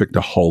it can affect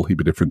a whole heap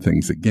of different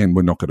things. Again,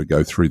 we're not going to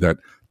go through that.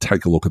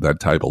 Take a look at that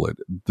table.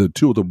 The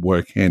two of them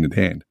work hand in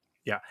hand.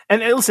 Yeah.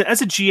 And listen,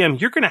 as a GM,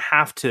 you're going to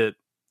have to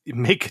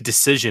make a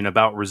decision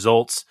about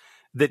results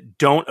that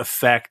don't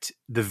affect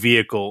the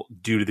vehicle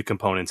due to the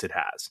components it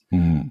has.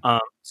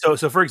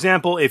 So for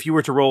example, if you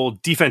were to roll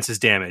defenses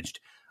damaged,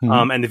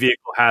 and the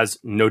vehicle has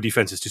no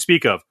defenses to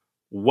speak of,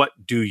 what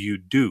do you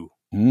do?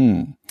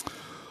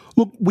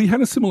 Look, we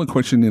had a similar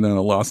question in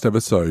our last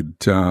episode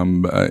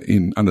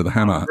in Under the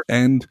Hammer.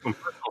 And on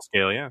personal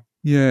scale, yeah.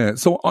 Yeah,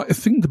 so I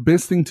think the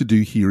best thing to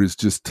do here is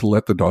just to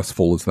let the dice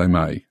fall as they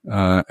may.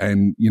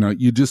 And,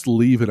 you just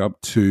leave it up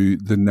to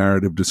the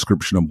narrative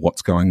description of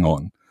what's going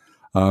on.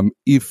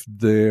 If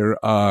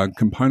there are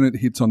component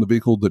hits on the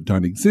vehicle that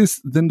don't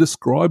exist, then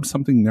describe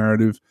something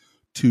narrative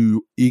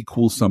to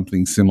equal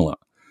something similar.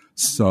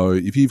 So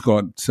if you've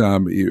got,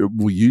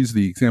 we'll use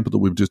the example that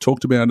we've just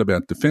talked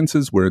about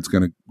defenses, where it's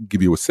going to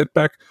give you a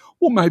setback,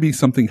 or maybe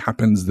something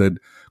happens that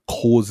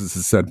causes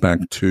a setback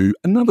to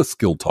another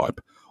skill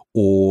type,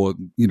 or,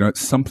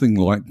 something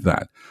like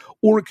that.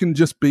 Or it can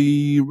just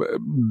be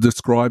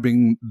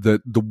describing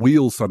that the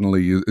wheel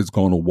suddenly is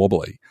gone all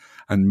wobbly,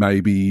 and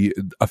maybe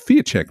a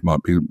fear check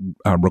might be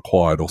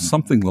required, or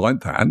something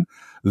like that,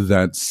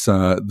 that's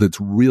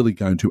really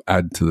going to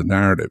add to the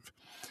narrative.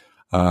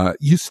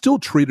 You still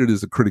treat it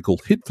as a critical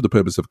hit for the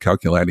purpose of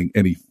calculating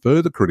any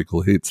further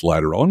critical hits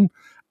later on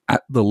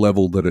at the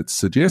level that it's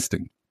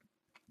suggesting.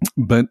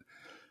 But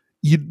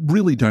you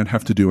really don't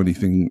have to do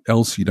anything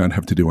else. You don't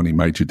have to do any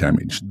major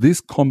damage.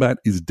 This combat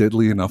is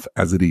deadly enough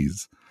as it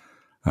is.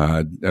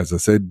 As I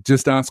said,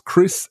 just ask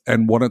Chris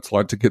and what it's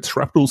like to get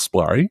shrapnel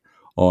spray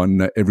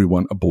on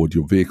everyone aboard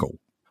your vehicle.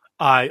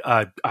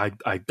 I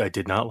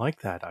did not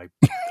like that.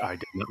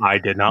 I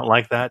did not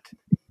like that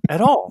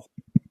at all.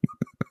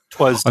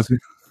 'Twas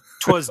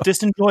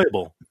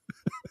disenjoyable.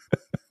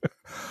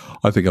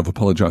 I think I've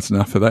apologized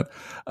enough for that.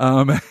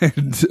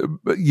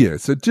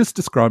 So just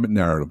describe it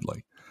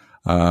narratively.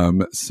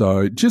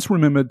 So just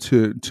remember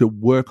to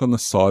work on the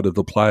side of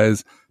the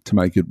players to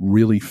make it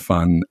really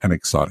fun and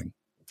exciting.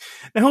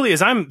 Now, Holy,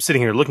 as I'm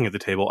sitting here looking at the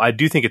table, I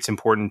do think it's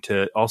important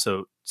to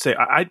also say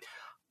I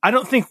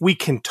don't think we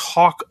can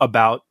talk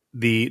about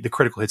the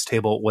critical hits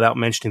table without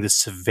mentioning the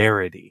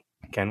severity.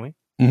 Can we?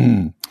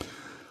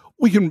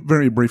 We can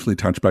very briefly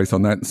touch base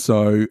on that.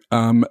 So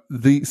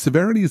the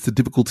severity is the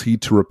difficulty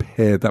to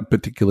repair that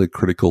particular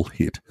critical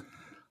hit.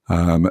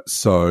 Normally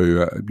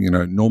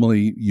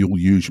you'll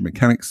use your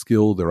mechanics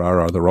skill. There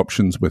are other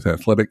options with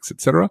athletics,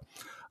 etc.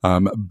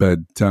 But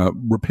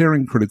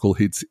repairing critical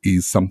hits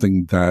is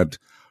something that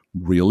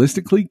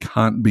realistically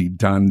can't be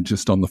done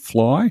just on the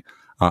fly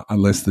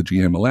unless the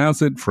GM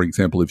allows it. For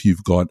example, if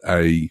you've got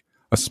a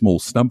small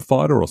snub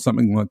fighter or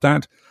something like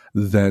that,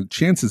 that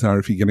chances are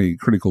if you're getting a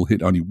critical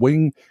hit on your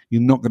wing,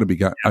 you're not going to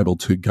be able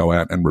to go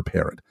out and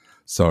repair it.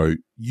 So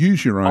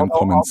use your own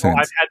common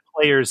sense.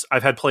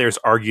 I've had players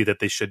argue that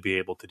they should be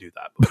able to do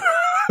that.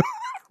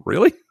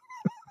 Really?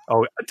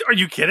 Oh, are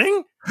you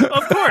kidding?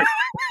 Of course.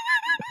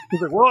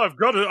 He's like, well, I've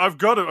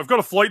got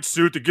a flight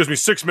suit that gives me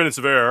 6 minutes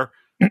of air.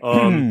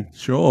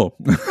 Sure.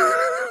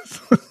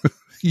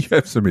 You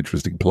have some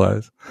interesting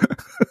players.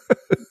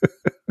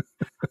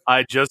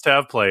 I just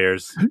have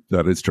players.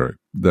 That is true.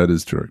 That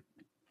is true.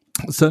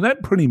 So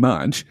that pretty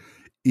much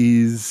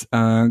is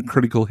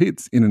critical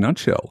hits in a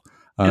nutshell.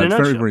 It's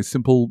very, very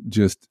simple.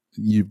 Just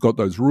you've got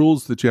those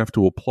rules that you have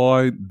to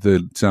apply.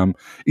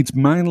 That it's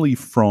mainly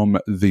from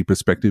the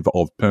perspective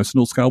of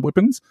personal scale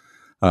weapons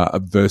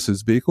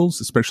versus vehicles,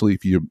 especially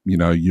if you're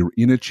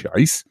in a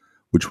chase,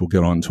 which we'll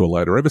get on to a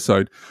later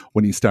episode,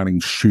 when you're starting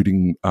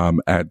shooting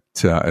at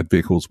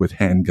vehicles with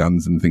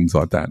handguns and things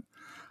like that.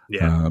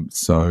 Yeah.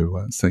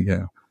 So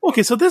yeah.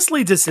 Okay, so this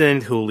leads us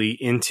in, Hooli,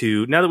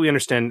 into, now that we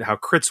understand how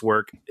crits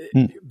work,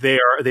 they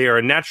are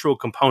a natural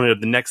component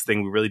of the next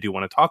thing we really do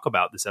want to talk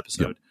about this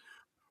episode,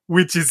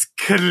 which is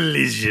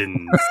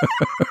collisions.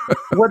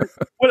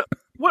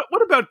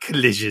 What about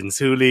collisions,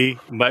 Hooli?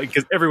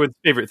 Because everyone's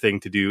favorite thing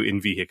to do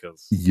in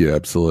vehicles. Yeah,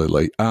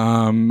 absolutely.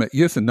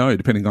 Yes and no,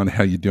 depending on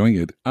how you're doing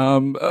it.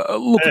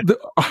 I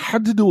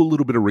had to do a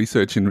little bit of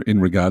research in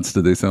regards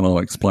to this, and I'll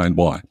explain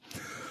why.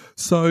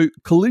 So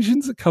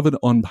collisions are covered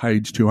on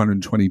page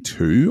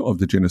 222 of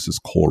the Genesis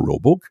core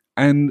rulebook,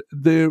 and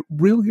there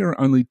really are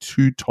only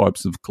two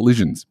types of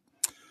collisions.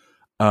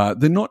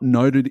 They're not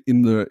noted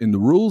in the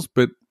rules,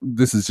 but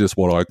this is just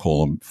what I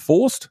call them: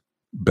 forced,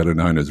 better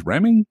known as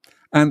ramming,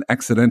 and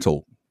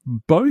accidental.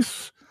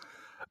 Both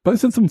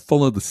of them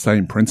follow the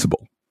same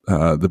principle.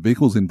 The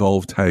vehicles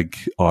involved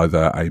take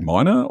either a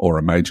minor or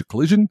a major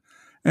collision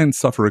and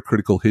suffer a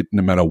critical hit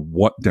no matter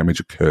what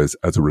damage occurs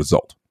as a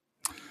result.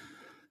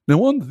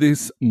 Now, on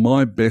this,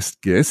 my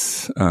best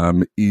guess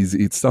is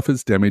it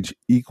suffers damage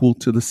equal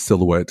to the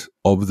silhouette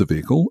of the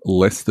vehicle,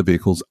 less the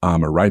vehicle's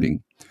armor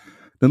rating.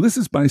 Now, this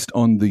is based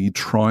on the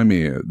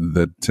Trimere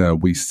that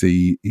we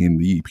see in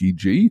the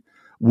EPG,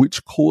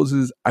 which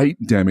causes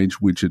 8 damage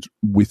with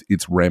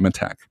its ram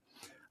attack.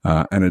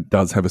 And it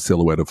does have a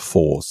silhouette of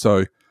 4.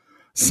 So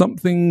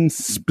something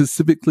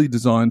specifically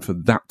designed for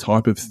that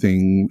type of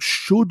thing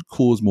should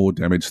cause more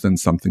damage than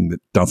something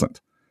that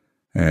doesn't.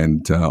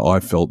 And I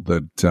felt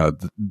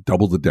that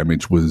double the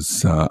damage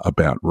was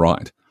about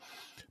right.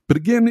 But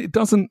again, it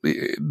doesn't.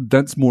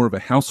 That's more of a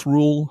house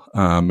rule.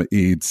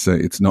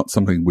 It's not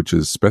something which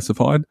is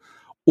specified.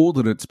 All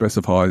that it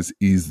specifies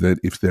is that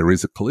if there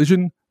is a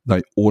collision,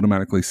 they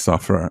automatically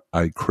suffer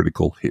a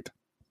critical hit.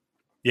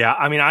 Yeah,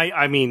 I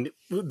mean,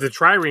 the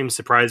Trireme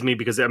surprised me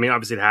because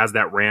obviously it has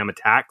that ram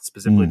attack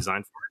specifically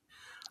designed for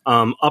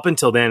it. Up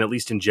until then, at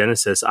least in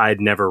Genesis, I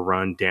had never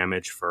run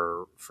damage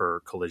for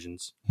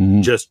collisions,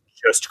 just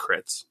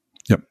crits.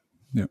 Yep.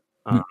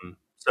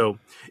 So,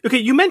 okay,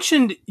 you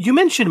mentioned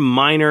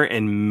minor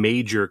and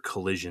major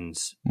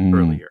collisions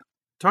earlier.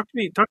 Talk to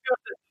me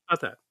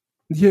about that.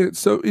 Yeah,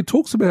 so it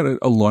talks about it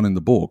a lot in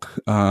the book.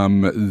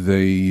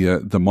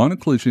 The minor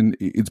collision,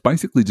 it's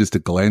basically just a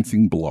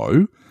glancing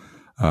blow.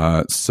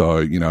 So,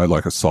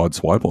 like a side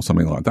swipe or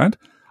something like that.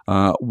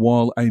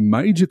 While a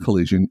major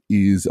collision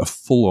is a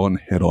full-on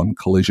head-on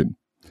collision.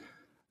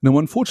 Now,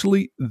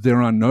 unfortunately,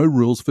 there are no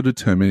rules for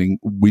determining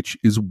which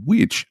is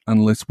which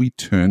unless we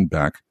turn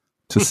back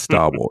to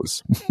Star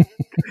Wars.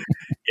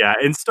 Yeah,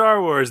 in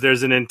Star Wars,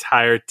 there's an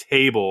entire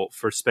table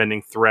for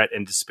spending threat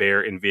and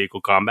despair in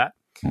vehicle combat.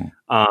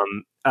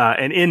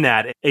 And in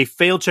that, a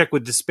fail check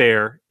with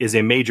despair is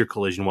a major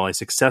collision, while a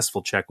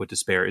successful check with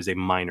despair is a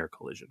minor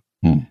collision.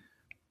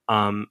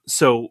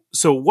 So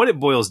what it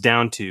boils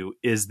down to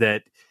is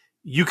that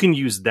you can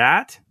use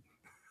that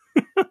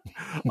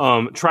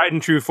tried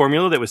and true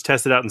formula that was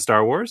tested out in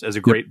Star Wars as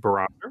a great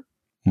barometer,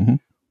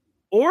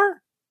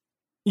 or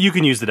you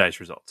can use the dice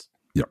results.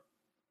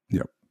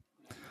 Yep.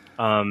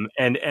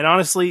 And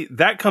honestly,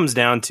 that comes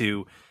down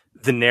to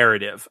the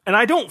narrative. And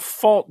I don't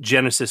fault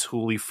Genesis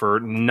Hooli for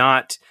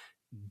not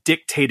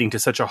dictating to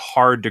such a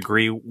hard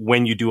degree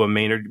when you do a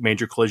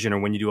major collision or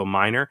when you do a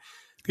minor.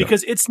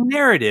 Because it's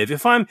narrative.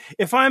 If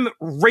I'm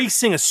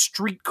racing a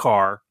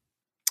streetcar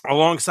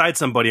alongside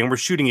somebody and we're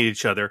shooting at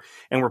each other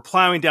and we're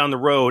plowing down the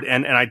road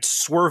and I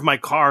swerve my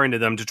car into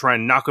them to try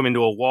and knock them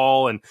into a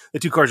wall and the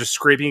two cars are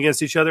scraping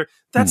against each other,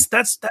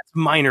 that's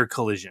minor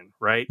collision,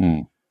 right?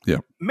 Yeah.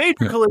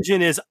 Major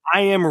collision is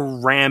I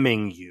am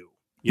ramming you.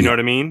 You know what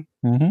I mean?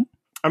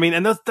 I mean,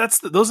 and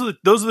those are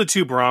the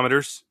two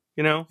barometers.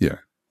 Yeah.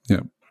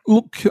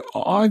 Look,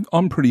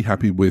 I'm pretty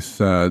happy with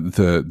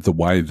the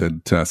way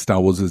that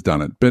Star Wars has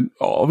done it, but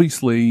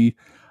obviously,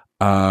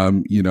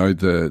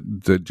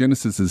 the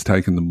Genesis has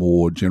taken the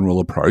more general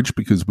approach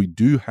because we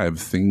do have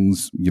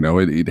things.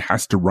 It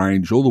has to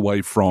range all the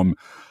way from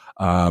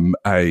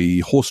a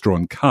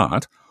horse-drawn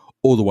cart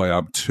all the way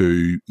up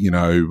to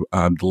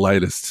the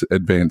latest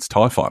advanced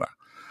TIE fighter.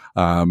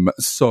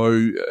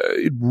 So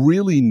it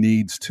really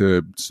needs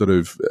to sort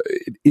of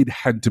it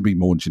had to be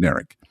more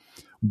generic.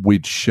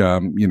 Which, Star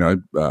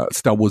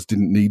Wars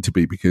didn't need to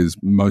be because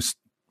most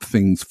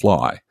things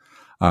fly.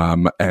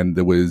 And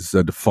there was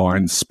a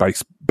defined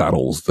space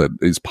battles that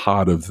is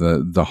part of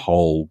the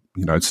whole,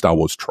 Star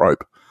Wars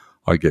trope,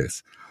 I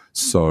guess.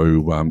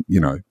 So,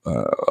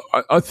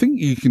 I think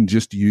you can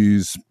just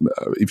use,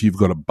 if you've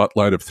got a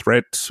buttload of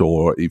threats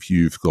or if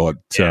you've got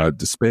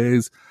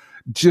despairs,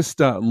 just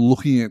start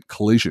looking at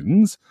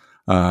collisions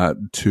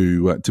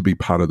to be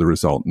part of the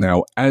result.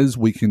 Now, as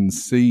we can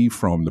see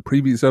from the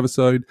previous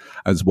episode,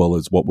 as well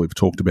as what we've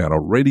talked about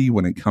already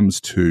when it comes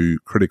to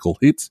critical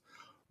hits,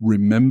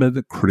 remember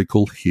that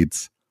critical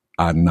hits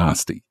are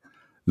nasty.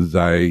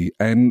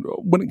 And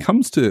when it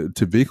comes to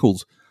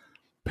vehicles,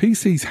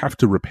 PCs have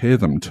to repair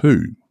them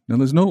too. Now,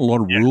 there's not a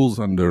lot of rules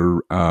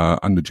under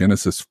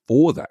Genesis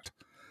for that,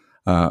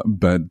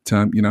 but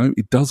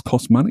it does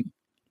cost money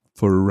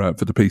for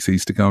the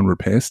PCs to go and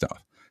repair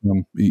stuff.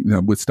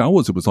 With Star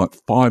Wars, it was like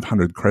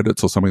 500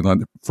 credits or something like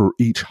that for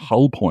each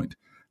hull point.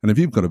 And if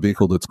you've got a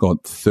vehicle that's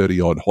got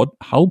 30-odd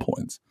hull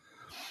points,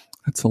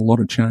 that's a lot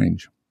of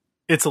change.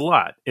 It's a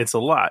lot.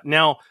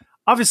 Now,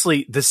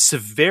 obviously, the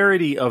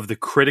severity of the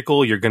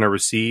critical you're going to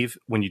receive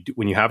when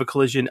you have a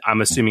collision,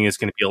 I'm assuming it's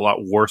going to be a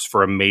lot worse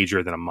for a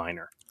major than a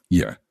minor.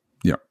 Yeah,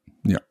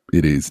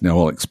 it is. Now,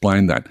 I'll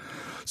explain that.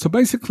 So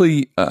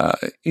basically,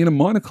 in a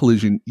minor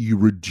collision, you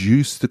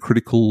reduce the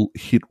critical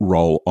hit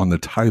roll on the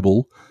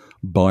table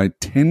by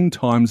 10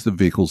 times the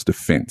vehicle's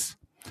defense.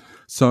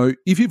 So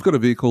if you've got a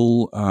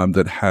vehicle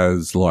that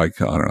has,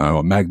 like, I don't know,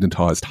 a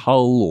magnetized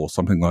hull or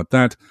something like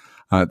that,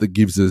 that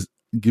gives it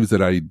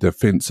a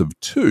defense of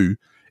 2,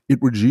 it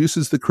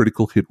reduces the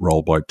critical hit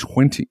roll by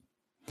 20.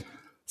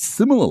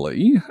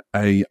 Similarly,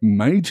 a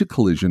major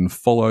collision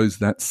follows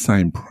that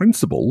same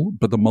principle,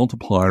 but the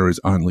multiplier is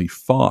only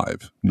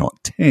 5,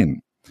 not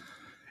 10.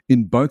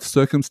 In both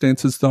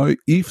circumstances, though,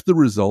 if the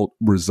result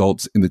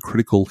results in the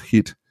critical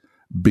hit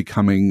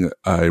becoming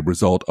a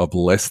result of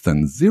less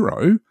than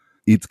 0,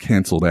 it's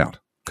cancelled out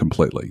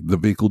completely. The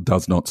vehicle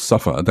does not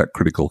suffer that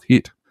critical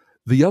hit.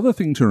 The other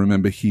thing to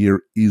remember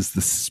here is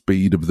the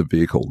speed of the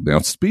vehicle. Now,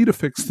 speed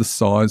affects the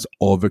size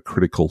of a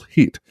critical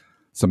hit.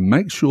 So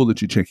make sure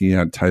that you're checking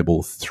out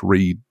table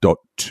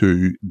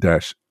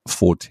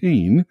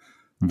 3.2-14,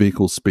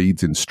 vehicle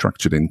speeds in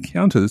structured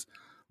encounters,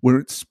 where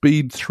at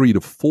speed 3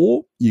 to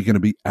 4, you're going to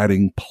be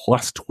adding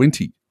plus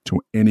 20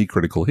 to any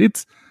critical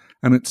hits.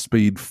 And at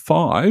speed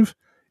 5,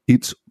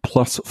 it's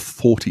plus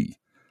 40.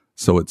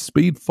 So at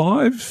speed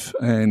 5,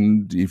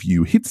 and if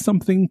you hit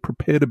something,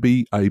 prepare to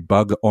be a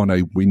bug on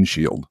a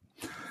windshield.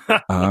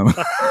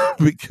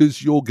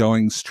 Because you're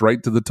going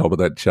straight to the top of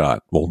that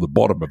chart, or the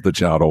bottom of the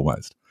chart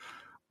almost.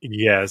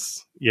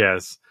 Yes.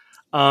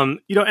 And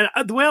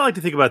the way I like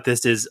to think about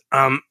this is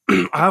I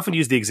often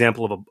use the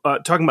example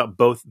of talking about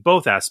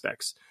both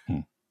aspects.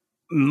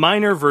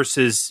 Minor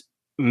versus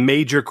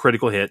major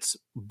critical hits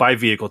by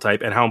vehicle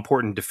type and how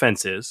important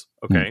defense is,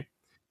 okay?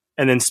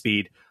 And then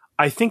speed.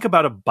 I think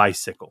about a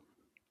bicycle.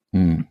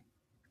 All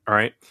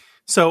right?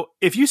 So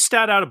if you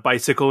stat out a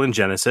bicycle in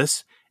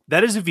Genesis,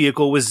 that is a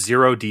vehicle with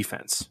 0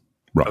 defense,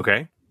 right?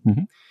 Okay?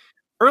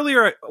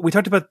 Earlier, we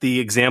talked about the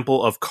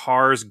example of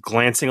cars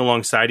glancing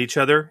alongside each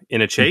other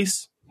in a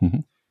chase.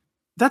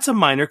 That's a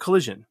minor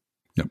collision.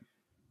 Yep.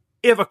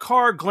 If a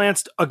car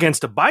glanced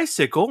against a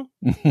bicycle,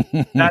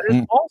 that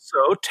is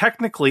also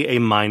technically a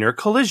minor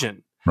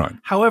collision. Right.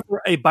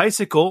 However, a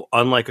bicycle,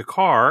 unlike a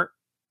car,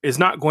 is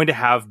not going to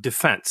have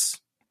defense.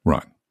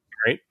 Right.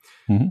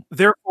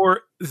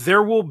 Therefore,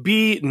 there will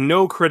be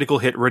no critical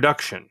hit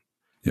reduction.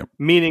 Yep.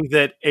 Meaning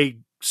that a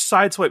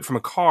sideswipe from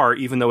a car,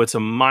 even though it's a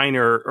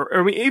minor,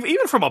 or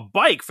even from a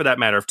bike for that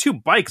matter, if 2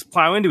 bikes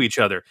plow into each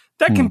other,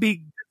 that can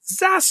be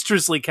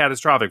disastrously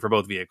catastrophic for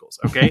both vehicles,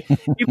 okay?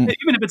 even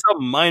if it's a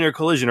minor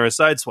collision or a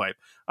sideswipe.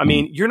 I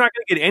mean, you're not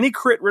going to get any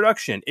crit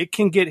reduction. It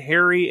can get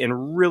hairy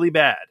and really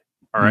bad,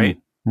 all right?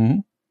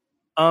 And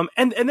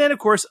then, of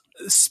course,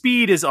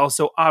 speed is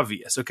also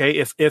obvious,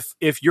 okay?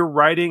 If you're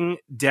riding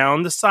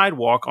down the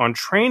sidewalk on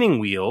training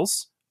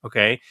wheels,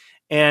 okay,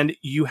 and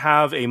you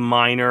have a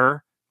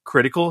minor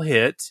critical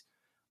hit,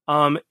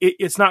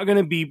 it's not going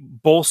to be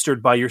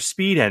bolstered by your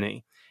speed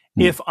any.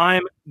 If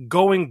I'm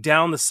going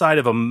down the side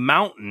of a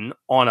mountain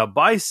on a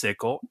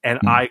bicycle and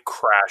I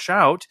crash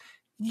out,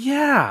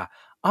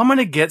 I'm going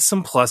to get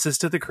some pluses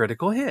to the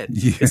critical hit.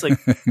 It's like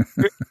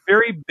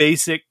very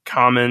basic,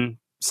 common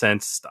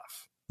sense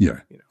stuff. Yeah,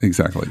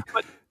 exactly.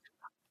 But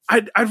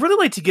I'd really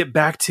like to get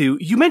back to,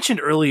 you mentioned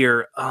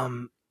earlier,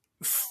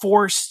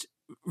 forced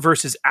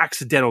versus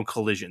accidental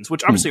collisions,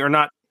 which obviously are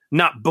not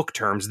book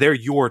terms. They're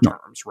your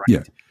terms, right?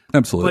 Yeah,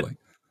 absolutely. But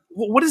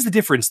what is the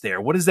difference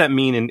there? What does that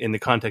mean in the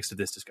context of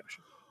this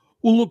discussion?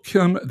 Well, look,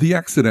 the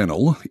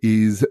accidental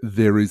is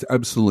there is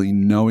absolutely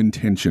no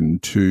intention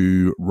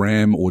to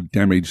ram or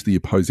damage the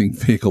opposing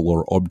vehicle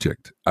or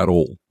object at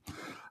all.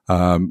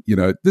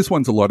 This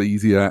one's a lot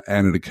easier,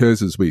 and it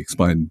occurs, as we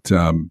explained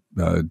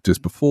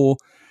just before.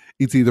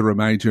 It's either a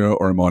major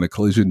or a minor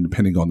collision,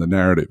 depending on the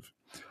narrative.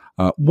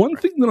 One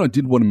thing that I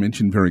did want to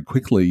mention very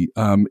quickly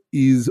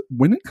is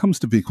when it comes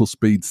to vehicle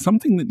speed,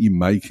 something that you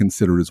may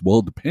consider as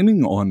well,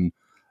 depending on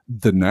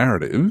the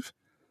narrative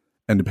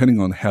and depending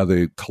on how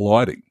they're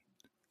colliding.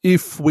 And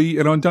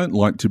I don't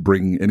like to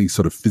bring any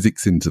sort of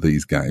physics into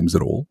these games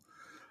at all,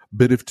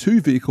 but if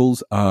 2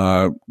 vehicles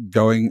are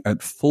going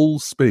at full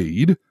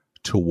speed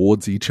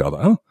towards each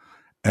other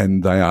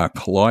and they are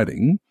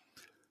colliding,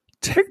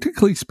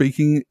 technically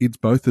speaking, it's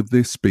both of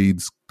their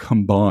speeds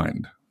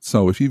combined.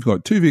 So if you've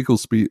got two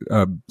vehicles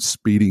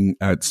speeding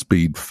at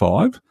speed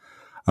 5,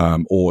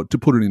 or to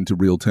put it into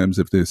real terms,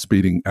 if they're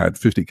speeding at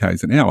 50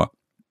 k's an hour,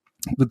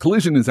 the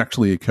collision is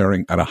actually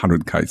occurring at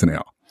 100 k's an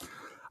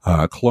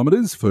hour.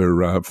 Kilometers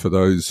for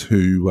those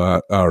who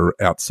are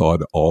outside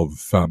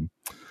of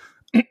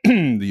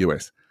the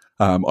US.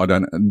 I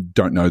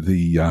don't know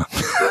the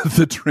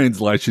the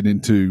translation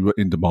into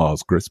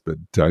miles, Chris, but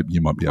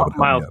you might be able to help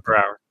miles me out. per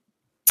hour.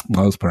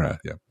 Miles per hour,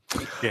 yeah.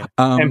 Yeah.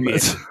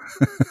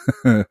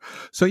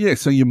 So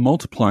you're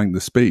multiplying the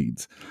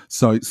speeds.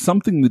 So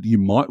something that you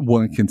might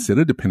want to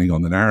consider, depending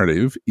on the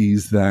narrative,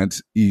 is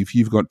that if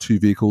you've got two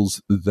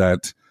vehicles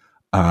that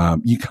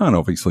you can't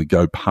obviously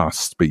go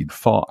past speed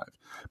 5,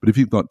 but if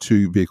you've got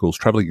two vehicles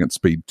traveling at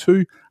speed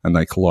 2 and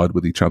they collide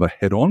with each other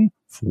head on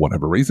for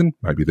whatever reason,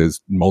 maybe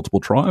there's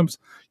multiple drives,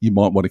 you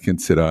might want to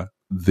consider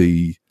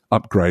the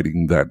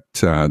upgrading that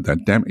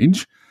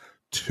damage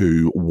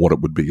to what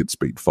it would be at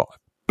speed 5.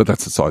 But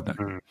that's a side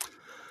note.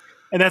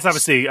 And that's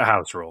obviously a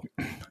house rule.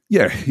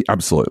 Yeah,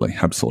 absolutely.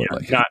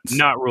 Yeah,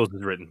 not rules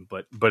as written,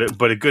 but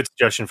a good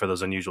suggestion for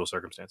those unusual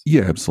circumstances.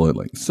 Yeah,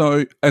 absolutely.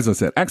 So, as I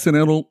said,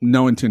 accidental,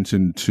 no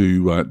intention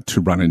to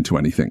run into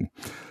anything.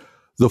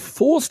 The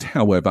forced,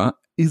 however,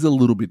 is a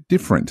little bit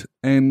different,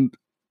 and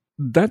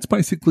that's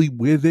basically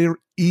where there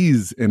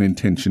is an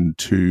intention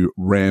to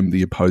ram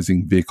the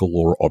opposing vehicle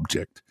or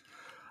object.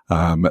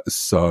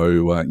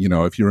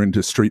 If you're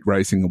into street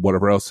racing or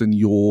whatever else, and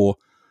you're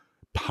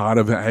part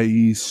of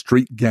a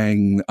street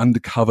gang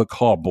undercover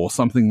cop or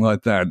something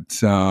like that.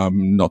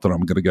 Not that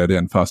I'm going to go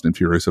down Fast and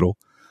Furious at all.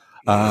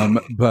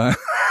 But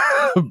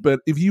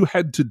if you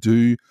had to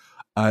do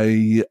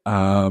you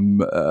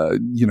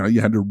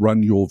had to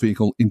run your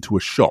vehicle into a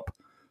shop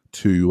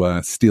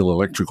to steal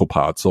electrical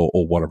parts or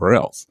whatever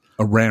else,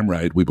 a ram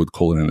raid, we would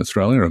call it in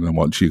Australia. I don't know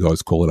what you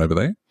guys call it over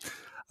there.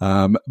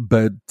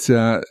 But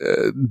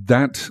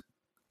that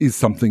is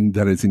something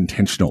that is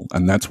intentional,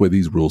 and that's where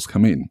these rules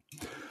come in.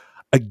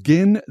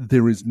 Again,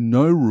 there is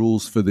no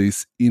rules for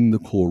this in the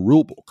core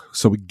rulebook.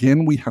 So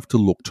again, we have to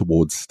look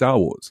towards Star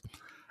Wars.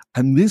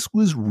 And this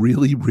was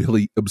really,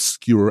 really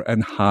obscure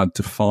and hard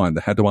to find.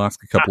 I had to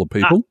ask a couple of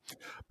people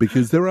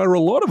because there are a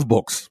lot of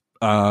books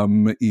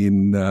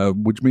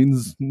which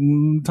means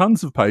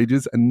tons of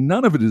pages, and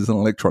none of it is in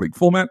electronic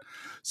format.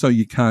 So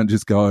you can't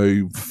just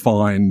go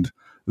find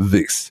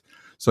this.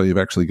 So you've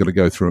actually got to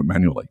go through it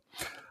manually.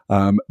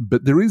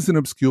 But there is an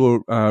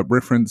obscure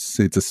reference.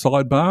 It's a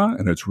sidebar,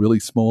 and it's really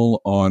small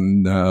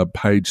on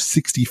page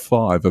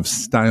 65 of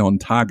Stay on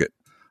Target,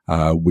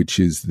 which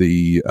is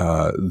the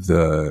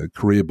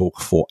career book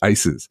for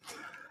aces.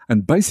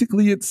 And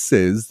basically it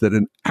says that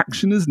an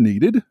action is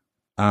needed,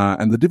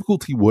 and the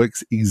difficulty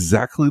works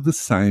exactly the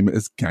same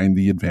as Gain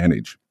the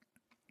Advantage,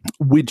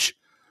 which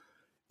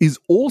is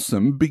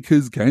awesome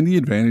because Gain the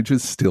Advantage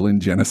is still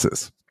in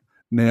Genesis.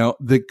 Now,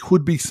 there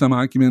could be some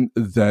argument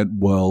that,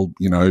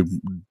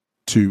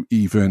 to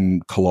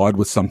even collide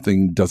with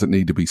something doesn't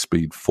need to be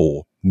speed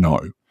 4.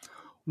 No.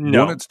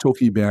 What it's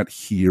talking about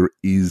here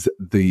is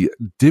the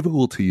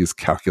difficulty is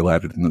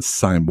calculated in the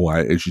same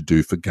way as you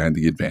do for Gain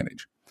the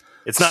Advantage.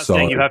 It's not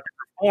saying you have to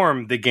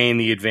perform the Gain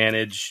the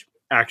Advantage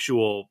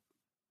actual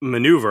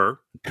maneuver.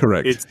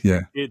 Correct.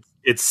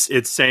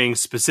 It's saying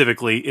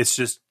specifically,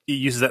 it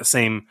uses that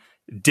same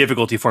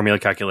difficulty formula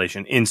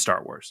calculation in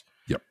Star Wars.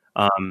 Yep.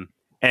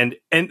 And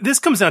this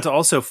comes down to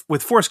also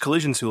with forced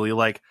collisions, Huli,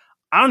 like,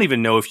 I don't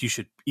even know if you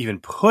should even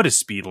put a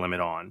speed limit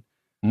on,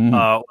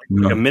 a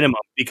minimum,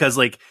 because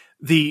like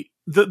the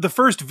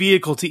first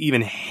vehicle to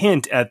even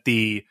hint at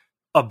the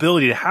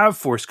ability to have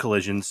forced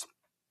collisions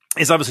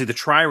is obviously the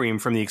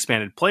Trireme from the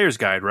Expanded Player's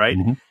Guide, right?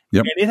 Mm-hmm.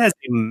 Yep. And it has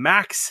a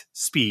max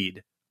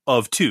speed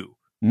of 2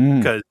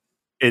 because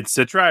it's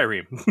a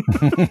Trireme.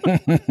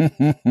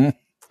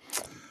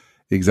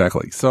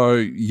 Exactly. So,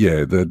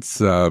 yeah, that's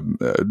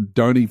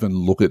don't even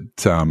look at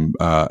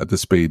the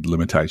speed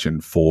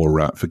limitation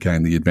for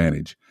Gain the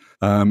Advantage.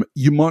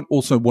 You might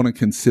also want to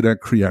consider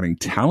creating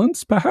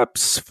talents,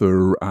 perhaps,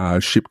 for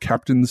ship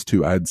captains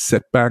to add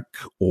setback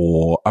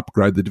or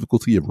upgrade the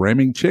difficulty of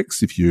ramming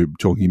checks if you're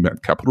talking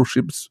about capital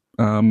ships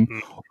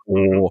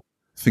or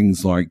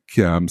things like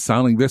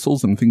sailing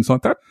vessels and things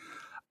like that.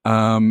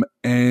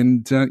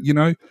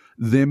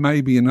 There may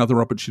be another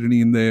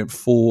opportunity in there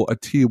for a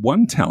tier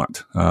 1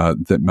 talent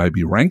that may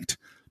be ranked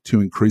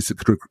to increase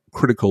the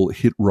critical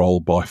hit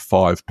roll by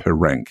 5 per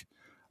rank.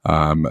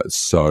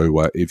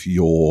 If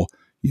you're,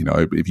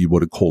 if you were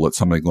to call it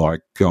something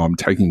like, I'm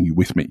taking you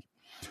with me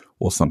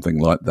or something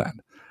like that.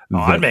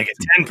 I'd make it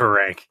 10 per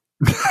rank.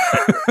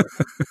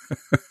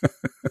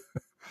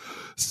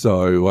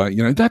 So,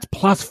 that's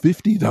plus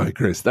 50 though,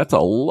 Chris. That's a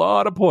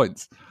lot of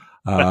points.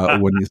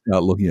 When you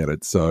start looking at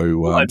it,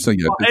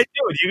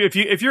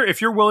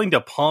 if you're willing to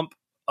pump,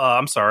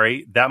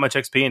 that much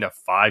XP into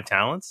 5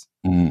 talents,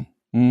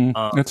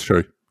 that's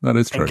true. That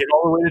is true. And get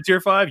all the way to tier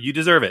 5, you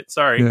deserve it.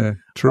 Sorry, yeah,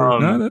 true.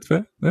 No, that's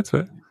fair. That's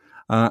fair.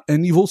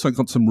 And you've also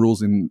got some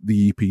rules in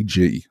the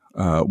EPG,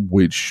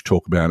 which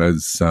talk about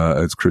as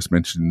Chris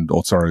mentioned,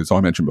 as I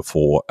mentioned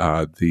before,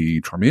 the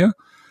Tremere.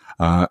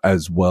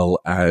 as well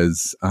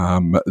as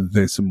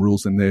there's some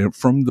rules in there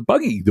from the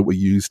buggy that were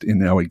used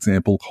in our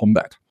example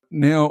combat.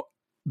 Now,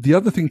 the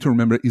other thing to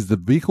remember is the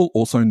vehicle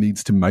also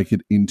needs to make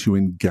it into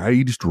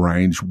engaged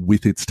range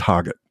with its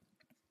target.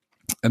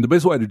 And the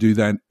best way to do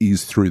that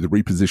is through the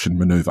reposition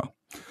maneuver.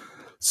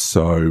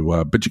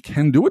 So, but you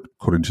can do it,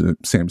 according to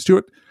Sam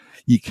Stewart,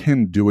 you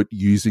can do it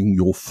using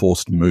your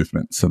forced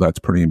movement. So that's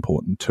pretty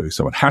important too.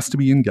 So it has to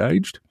be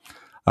engaged.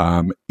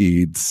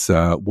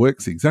 It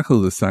works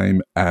exactly the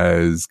same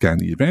as Gain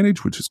the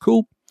Advantage, which is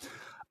cool.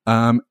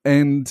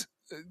 And,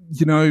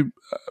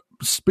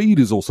 speed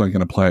is also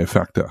going to play a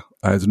factor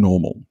as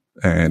normal.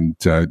 And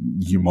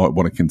you might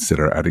want to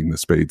consider adding the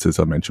speeds, as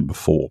I mentioned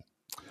before.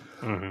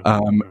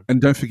 And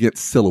don't forget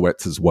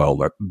silhouettes as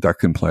well. That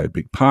can play a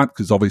big part,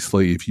 because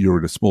obviously if you're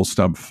in a small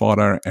stub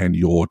fighter and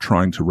you're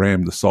trying to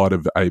ram the side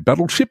of a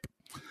battleship,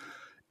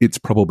 it's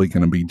probably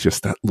going to be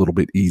just that little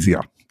bit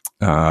easier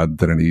than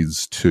it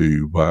is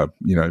to,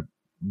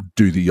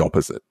 do the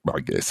opposite, I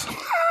guess.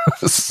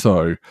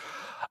 So,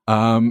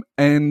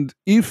 and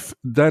if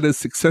that is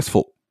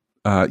successful,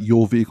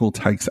 your vehicle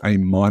takes a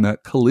minor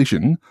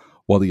collision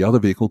while the other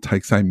vehicle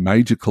takes a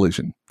major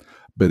collision.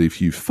 But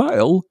if you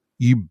fail,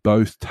 you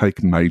both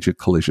take major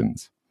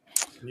collisions.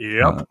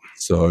 Yep.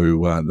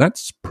 So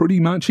that's pretty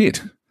much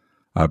it.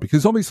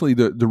 Because obviously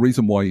the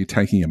reason why you're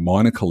taking a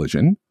minor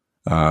collision,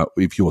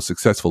 if you're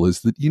successful,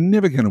 is that you're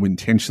never going to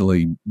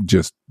intentionally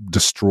just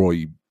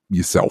destroy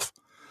yourself.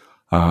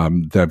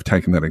 They've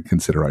taken that into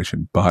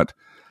consideration. But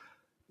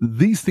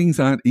these things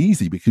aren't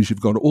easy because you've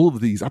got all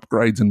of these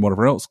upgrades and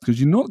whatever else, because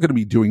you're not going to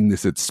be doing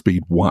this at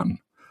speed 1.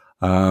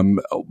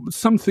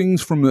 Some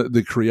things from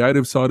the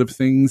creative side of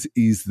things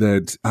is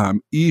that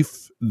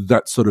if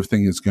that sort of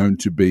thing is going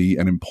to be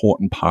an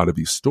important part of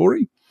your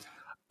story,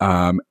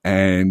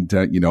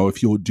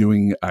 if you're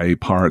doing a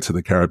Pirates of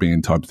the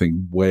Caribbean type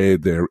thing where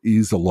there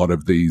is a lot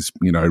of these,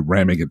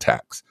 ramming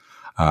attacks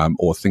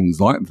or things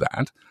like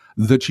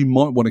that you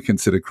might want to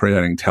consider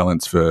creating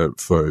talents for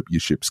your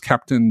ship's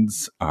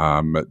captains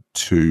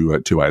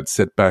to add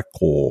setback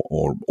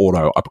or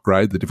auto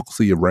upgrade the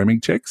difficulty of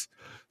ramming checks.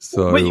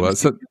 So,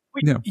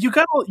 you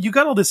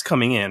got all this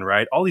coming in,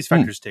 right? All these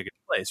factors taking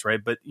place, right?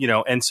 But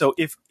and so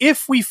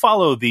if we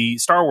follow the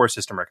Star Wars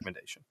system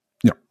recommendation,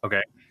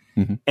 okay,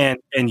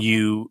 and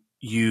you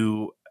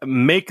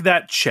make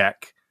that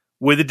check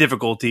with a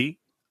difficulty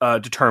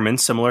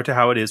determined similar to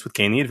how it is with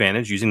Gain the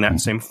Advantage using that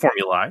same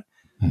formulae.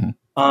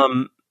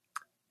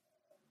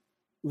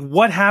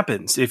 What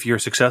happens if you're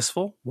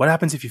successful? What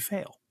happens if you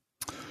fail?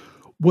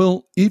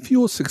 Well, if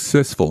you're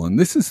successful, and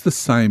this is the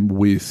same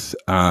with,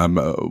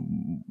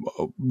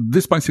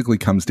 this basically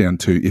comes down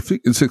to if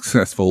it's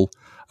successful,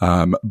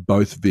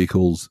 both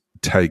vehicles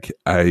take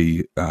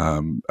a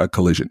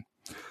collision.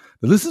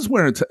 Now, this is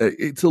where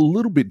it's a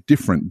little bit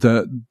different.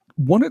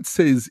 What it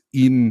says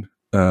in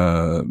Stay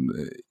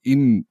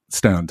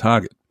on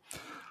Target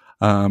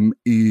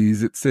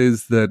is it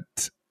says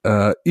that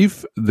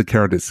if the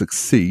character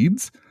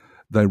succeeds,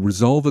 they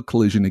resolve a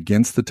collision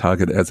against the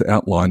target as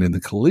outlined in the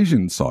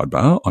collision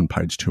sidebar on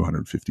page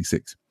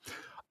 256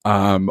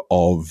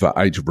 of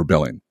Age of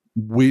Rebellion,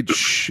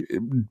 which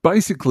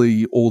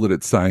basically all that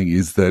it's saying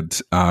is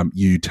that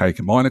you take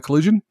a minor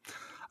collision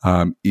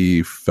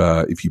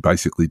if you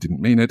basically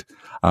didn't mean it,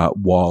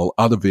 while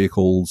other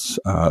vehicles,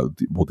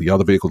 the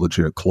other vehicle that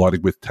you're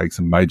colliding with takes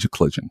a major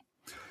collision.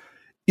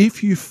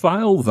 If you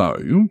fail,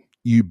 though,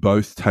 you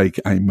both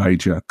take a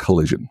major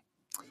collision.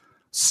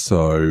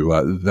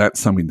 So that's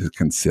something to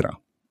consider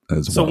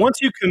as well. So once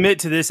you commit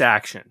to this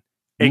action,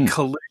 a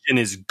collision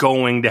is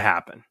going to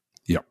happen.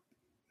 Yep.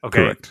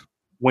 Okay. Correct.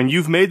 When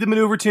you've made the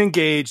maneuver to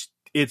engage,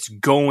 it's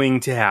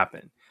going to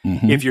happen.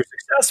 If you're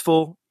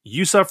successful,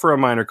 you suffer a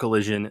minor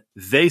collision.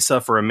 They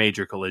suffer a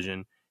major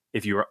collision.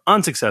 If you are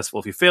unsuccessful,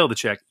 if you fail the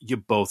check, you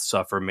both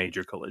suffer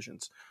major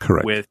collisions.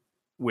 Correct.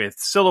 With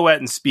silhouette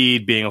and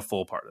speed being a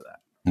full part of that.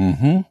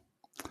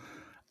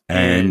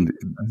 And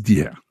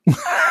yeah.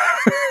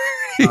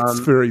 It's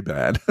very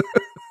bad.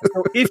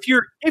 So if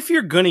you're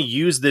going to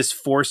use this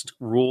forced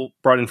rule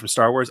brought in from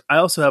Star Wars, I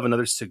also have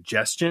another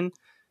suggestion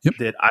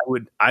that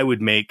I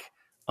would make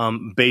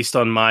based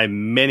on my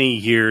many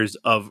years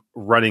of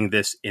running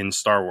this in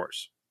Star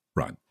Wars.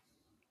 Right.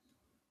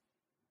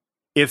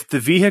 If the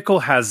vehicle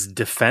has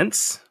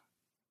defense,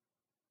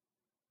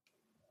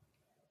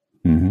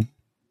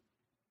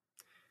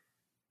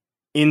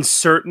 in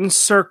certain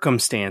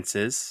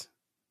circumstances,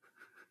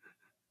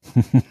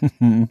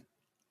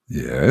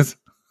 yes,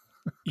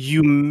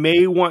 you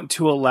may want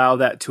to allow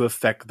that to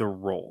affect the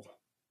roll.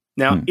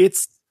 Now,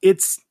 it's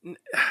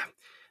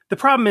the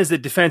problem is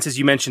that defense, as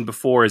you mentioned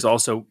before, is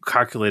also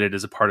calculated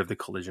as a part of the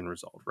collision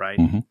result, right?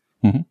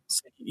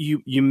 So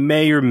you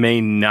may or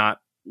may not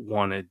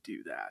want to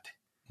do that.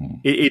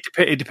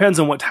 It depends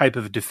on what type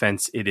of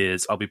defense it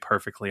is. I'll be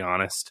perfectly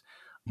honest.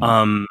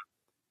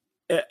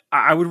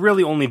 I would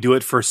really only do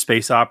it for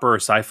space opera or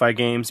sci-fi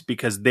games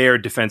because their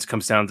defense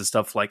comes down to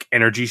stuff like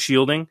energy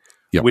shielding,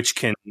 which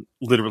can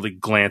literally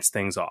glance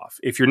things off.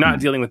 If you're not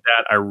dealing with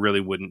that, I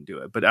really wouldn't do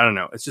it. But I don't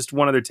know. It's just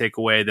one other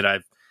takeaway that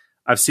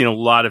I've seen a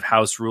lot of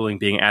house ruling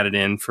being added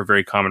in for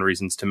very common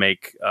reasons to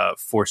make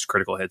forced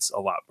critical hits a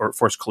lot, or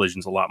forced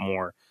collisions a lot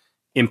more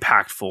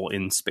impactful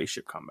in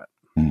spaceship combat.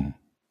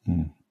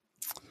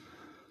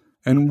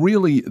 And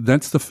really,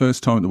 that's the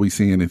first time that we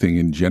see anything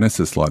in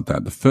Genesis like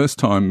that. The first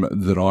time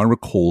that I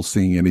recall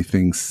seeing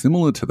anything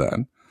similar to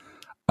that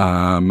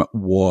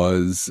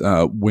was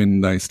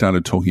when they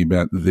started talking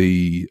about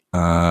the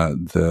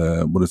Hammerhead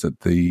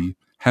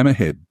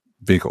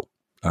vehicle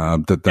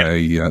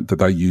that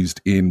they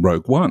used in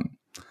Rogue One.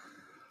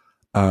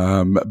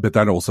 But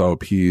that also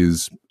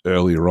appears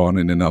earlier on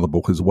in another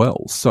book as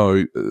well.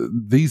 So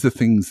these are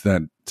things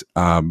that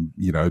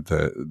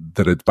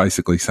that it's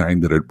basically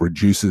saying that it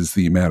reduces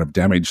the amount of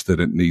damage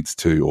that it needs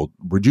to, or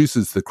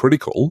reduces the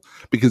critical,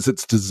 because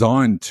it's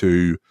designed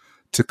to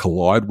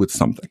collide with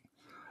something.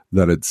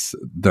 That's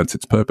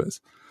its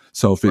purpose.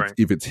 So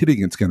if it's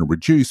hitting, it's going to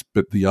reduce,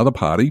 but the other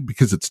party,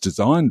 because it's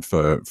designed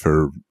for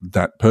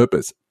that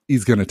purpose,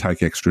 is going to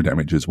take extra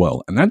damage as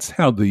well. And that's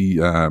how the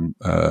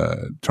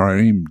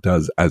Trireme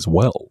does as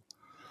well.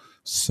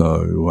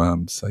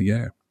 So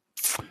yeah.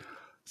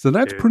 So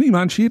that's pretty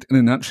much it in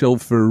a nutshell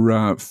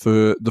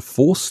for the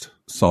forced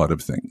side of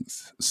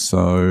things.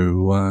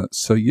 So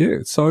yeah.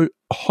 So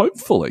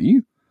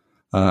hopefully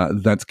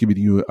that's given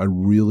you a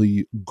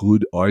really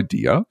good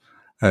idea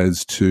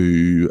as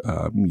to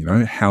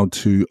how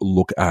to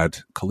look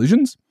at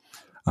collisions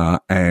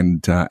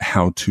and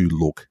how to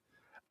look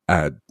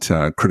at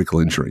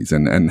critical injuries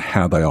and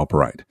how they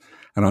operate.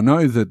 And I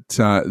know that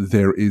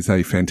there is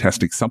a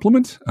fantastic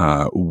supplement,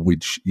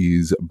 which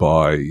is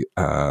by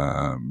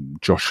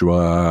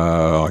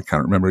Joshua, I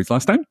can't remember his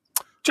last name.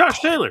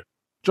 Josh Taylor,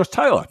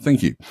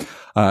 thank you,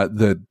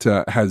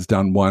 that has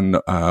done one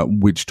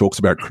which talks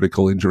about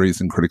critical injuries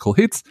and critical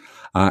hits,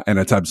 and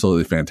it's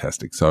absolutely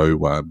fantastic.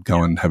 So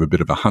go and have a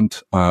bit of a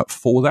hunt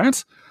for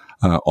that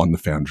on the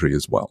Foundry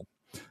as well.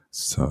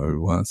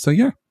 So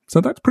yeah, so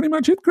that's pretty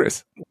much it,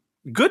 Chris.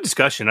 Good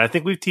discussion. I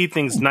think we've teed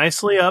things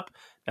nicely up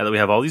now that we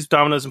have all these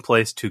dominoes in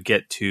place to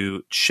get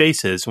to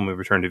chases when we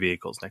return to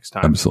vehicles next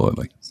time.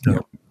 Absolutely. So,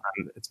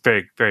 it's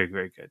very, very,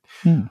 very good.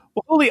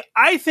 Well, Holy,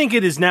 I think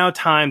it is now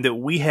time that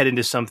we head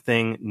into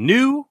something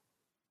new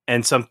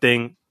and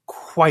something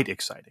quite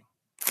exciting.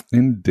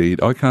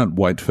 Indeed. I can't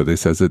wait for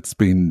this, as it's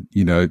been,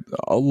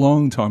 a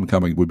long time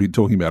coming. We've been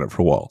talking about it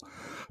for a while.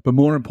 But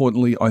more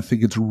importantly, I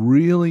think it's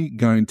really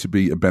going to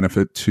be a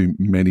benefit to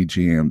many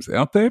GMs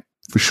out there,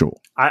 for sure.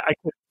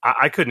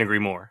 I couldn't agree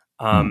more.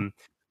 I'm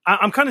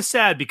kind of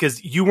sad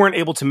because you weren't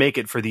able to make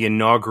it for the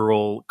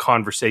inaugural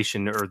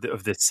conversation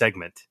of this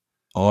segment.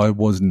 I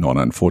was not,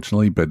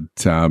 unfortunately, but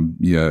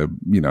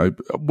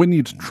when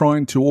you're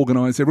trying to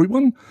organise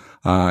everyone,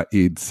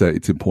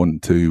 it's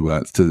important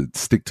to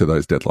stick to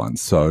those deadlines.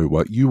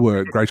 So you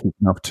were gracious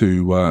enough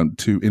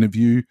to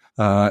interview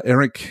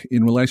Eric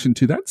in relation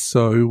to that.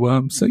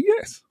 So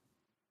yes,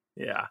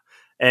 yeah.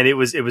 And it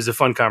was a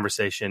fun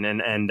conversation,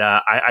 and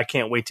I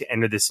can't wait to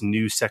enter this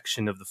new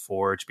section of the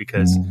Forge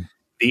because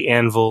the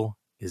anvil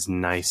is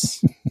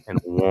nice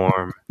and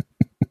warm.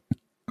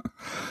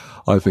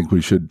 I think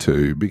we should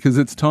too, because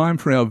it's time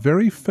for our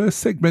very first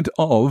segment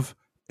of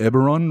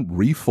Eberron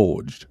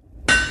Reforged.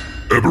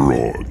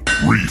 Eberron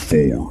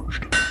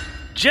Reforged.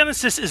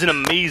 Genesis is an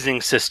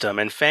amazing system,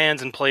 and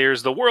fans and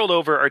players the world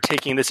over are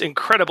taking this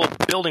incredible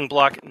building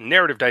block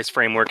narrative dice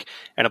framework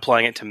and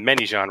applying it to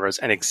many genres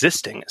and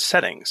existing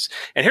settings.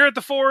 And here at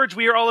The Forge,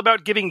 we are all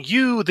about giving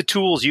you the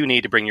tools you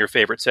need to bring your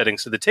favorite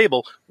settings to the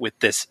table with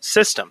this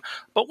system.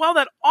 But while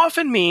that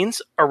often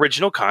means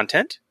original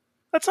content,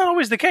 that's not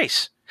always the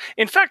case.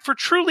 In fact, for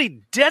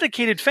truly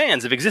dedicated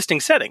fans of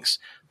existing settings,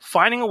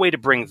 finding a way to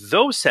bring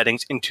those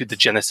settings into the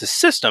Genesis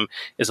system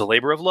is a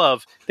labor of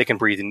love that can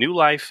breathe new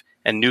life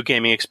and new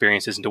gaming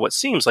experiences into what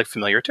seems like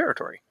familiar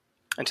territory.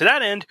 And to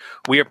that end,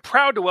 we are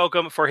proud to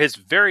welcome for his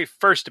very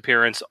first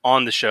appearance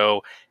on the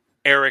show,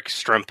 Eric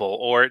Strimple,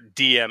 or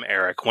DM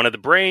Eric, one of the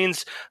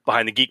brains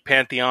behind the Geek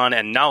Pantheon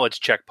and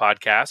Knowledge Check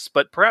podcasts,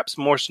 but perhaps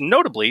most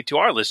notably to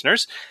our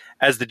listeners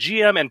as the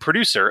GM and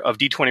producer of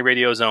D20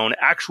 Radio's own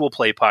actual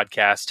play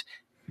podcast,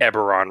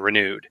 Eberron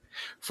Renewed.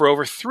 For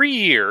over 3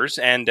 years,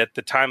 and at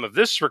the time of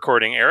this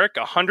recording, Eric,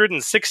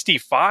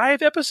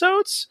 165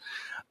 episodes?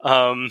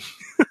 Eberron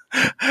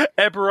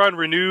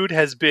Renewed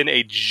has been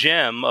a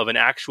gem of an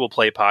actual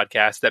play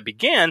podcast that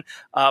began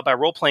by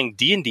role-playing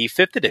D&D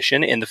 5th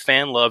edition in the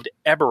fan-loved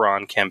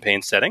Eberron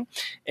campaign setting,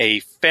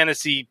 a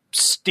fantasy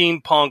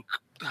steampunk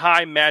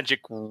high magic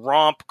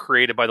romp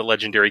created by the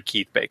legendary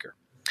Keith Baker.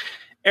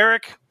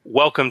 Eric,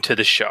 welcome to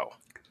the show.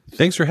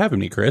 Thanks for having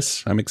me,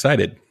 Chris. I'm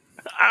excited.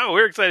 Oh,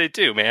 we're excited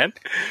too, man.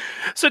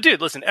 So, dude,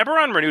 listen,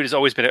 Eberron Renewed has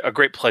always been a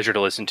great pleasure to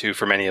listen to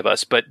for many of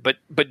us, but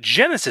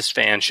Genesis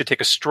fans should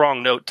take a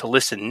strong note to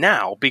listen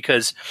now,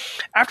 because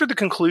after the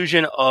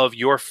conclusion of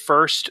your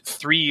first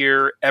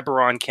 3-year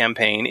Eberron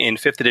campaign in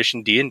 5th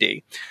edition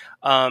D&D,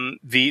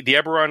 the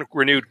Eberron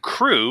Renewed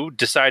crew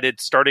decided,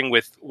 starting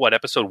with,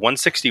 episode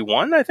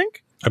 161, I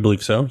think? I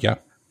believe so, yeah.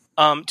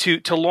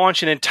 to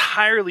launch an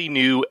entirely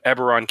new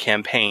Eberron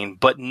campaign,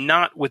 but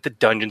not with the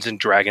Dungeons and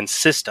Dragons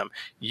system.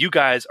 You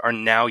guys are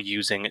now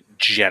using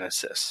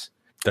Genesis.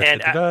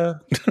 And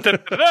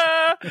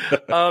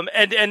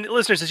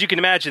listeners, as you can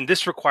imagine,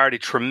 this required a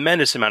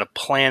tremendous amount of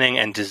planning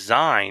and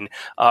design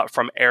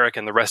from Eric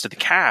and the rest of the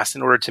cast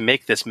in order to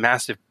make this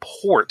massive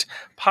port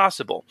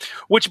possible.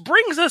 Which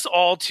brings us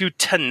all to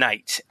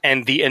tonight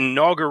and the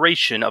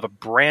inauguration of a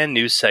brand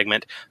new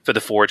segment for the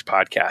Forge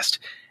podcast,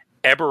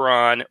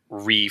 Eberron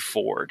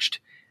Reforged.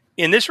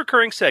 In this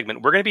recurring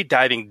segment, we're going to be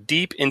diving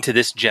deep into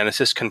this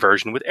Genesis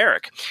conversion with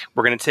Eric.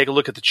 We're going to take a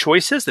look at the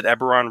choices that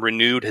Eberron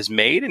Renewed has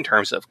made in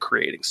terms of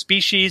creating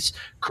species,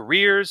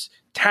 careers,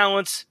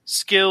 talents,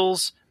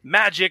 skills,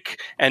 magic,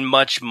 and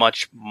much,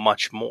 much,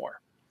 much more.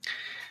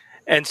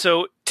 And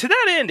so, to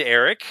that end,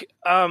 Eric,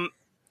 I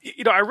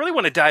really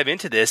want to dive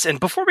into this. And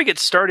before we get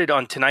started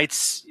on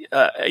tonight's,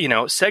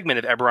 segment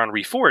of Eberron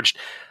Reforged,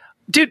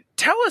 dude,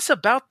 tell us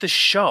about the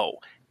show.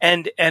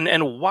 And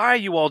why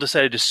you all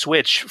decided to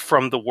switch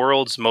from the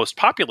world's most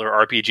popular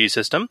RPG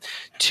system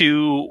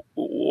to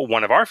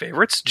one of our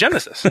favorites,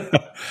 Genesis.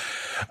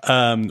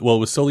 Well, it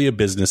was solely a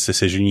business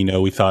decision.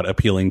 We thought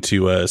appealing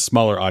to a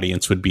smaller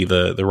audience would be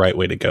the right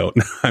way to go.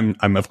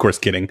 I'm of course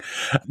kidding.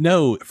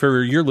 No,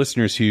 for your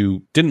listeners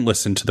who didn't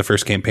listen to the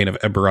first campaign of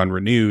Eberron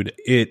Renewed,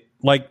 it,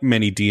 like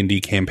many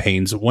D&D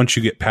campaigns, once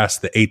you get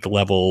past the 8th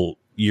level,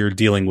 you're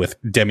dealing with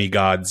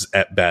demigods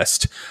at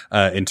best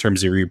in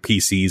terms of your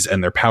PCs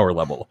and their power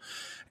level.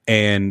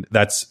 And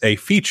that's a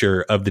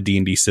feature of the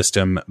D&D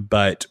system.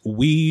 But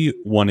we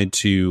wanted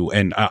to,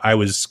 and I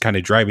was kind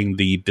of driving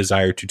the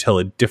desire to tell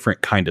a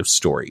different kind of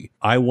story.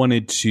 I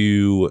wanted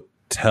to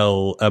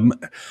tell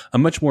a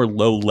much more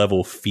low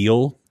level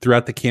feel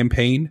throughout the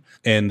campaign.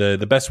 And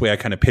the best way I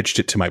kind of pitched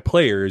it to my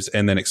players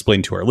and then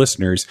explained to our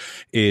listeners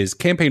is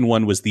campaign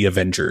 1 was the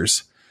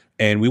Avengers.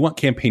 And we want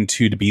campaign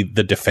 2 to be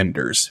the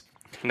Defenders.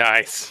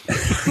 Nice.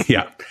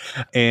 Yeah.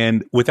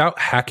 And without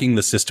hacking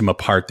the system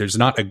apart, there's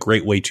not a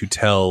great way to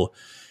tell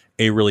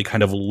a really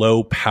kind of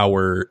low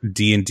power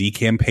D&D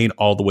campaign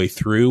all the way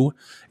through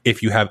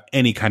if you have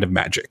any kind of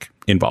magic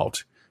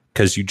involved,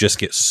 because you just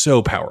get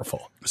so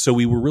powerful. So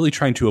we were really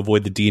trying to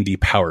avoid the D&D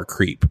power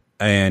creep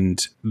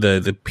and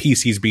the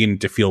PCs beginning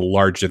to feel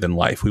larger than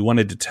life. We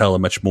wanted to tell a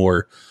much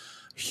more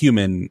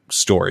human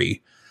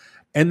story.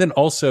 And then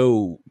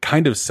also,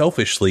 kind of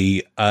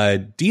selfishly,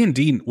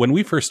 D&D, when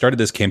we first started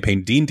this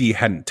campaign, D&D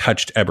hadn't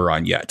touched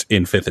Eberron yet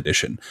in 5th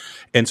edition.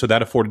 And so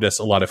that afforded us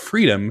a lot of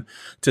freedom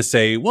to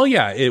say, well,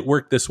 yeah, it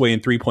worked this way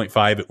in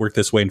 3.5, it worked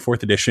this way in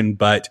 4th edition,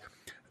 but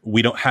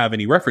we don't have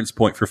any reference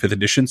point for 5th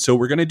edition, so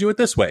we're going to do it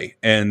this way.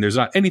 And there's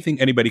not anything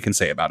anybody can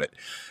say about it.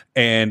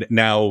 And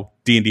now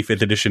D&D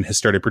 5th edition has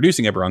started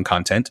producing Eberron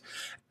content,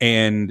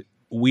 and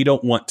we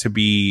don't want to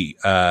be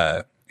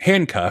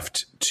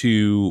handcuffed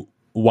to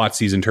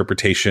WotC's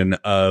interpretation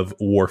of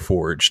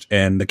Warforged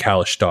and the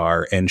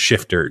Kalashtar and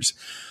Shifters.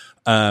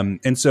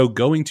 And so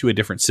going to a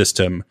different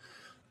system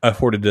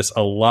afforded us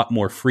a lot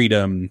more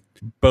freedom,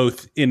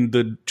 both in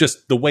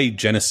the way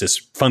Genesis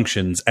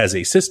functions as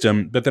a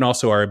system, but then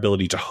also our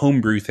ability to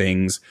homebrew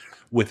things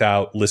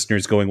without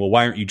listeners going, well,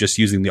 why aren't you just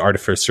using the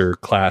Artificer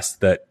class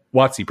that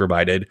WotC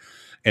provided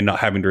and not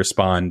having to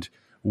respond,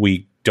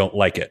 we don't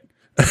like it.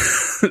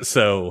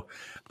 So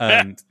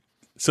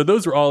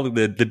those were all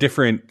the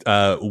different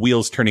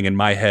wheels turning in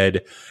my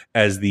head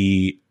as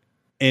the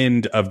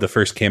end of the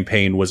first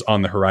campaign was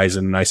on the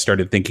horizon, and I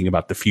started thinking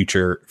about the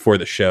future for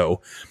the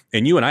show.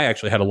 And you and I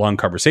actually had a long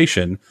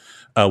conversation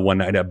one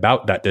night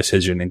about that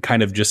decision and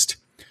kind of just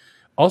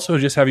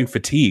having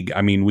fatigue.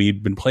 I mean,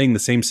 we'd been playing the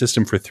same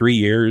system for 3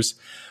 years.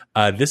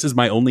 This is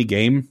my only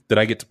game that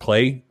I get to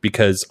play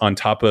because on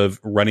top of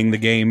running the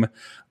game,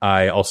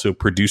 I also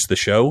produce the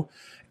show.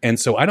 And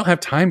so I don't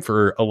have time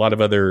for a lot of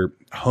other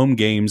home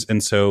games.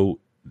 And so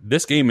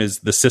this game is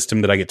the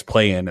system that I get to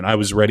play in. And I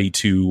was ready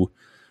to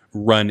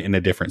run in a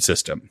different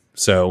system.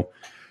 So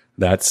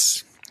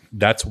that's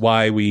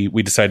why we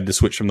decided to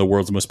switch from the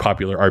world's most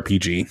popular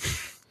RPG.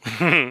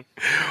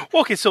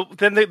 Okay, so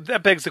then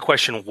that begs the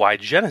question, why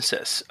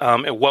Genesis?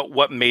 And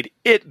what made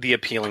it the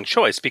appealing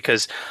choice?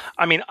 Because,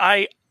 I mean,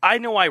 I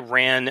know I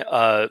ran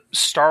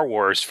Star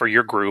Wars for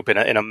your group in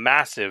a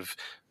massive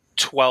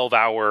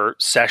 12-hour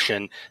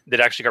session that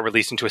actually got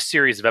released into a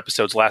series of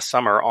episodes last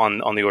summer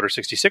on the Order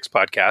 66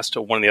 podcast,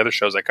 one of the other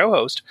shows I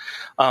co-host.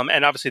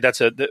 And obviously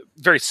that's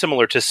very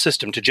similar to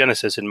system to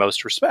Genesis in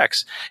most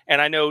respects.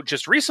 And I know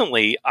just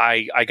recently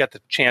I got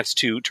the chance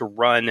to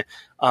run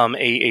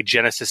a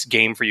Genesis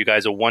game for you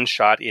guys, a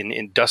one-shot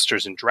in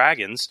Dusters and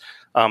Dragons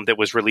that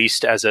was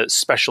released as a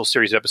special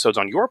series of episodes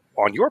on your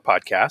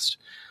podcast.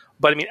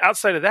 But I mean,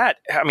 outside of that,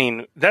 I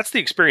mean, that's the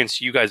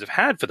experience you guys have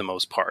had for the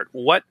most part.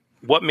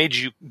 What made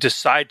you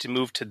decide to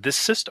move to this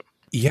system?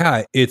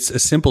 Yeah, it's a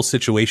simple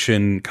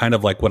situation, kind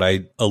of like what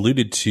I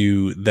alluded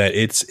to, that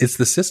it's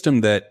the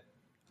system that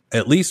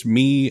at least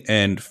me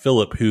and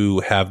Philip,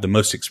 who have the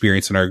most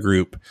experience in our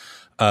group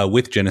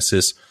with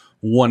Genesis,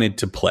 wanted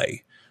to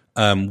play.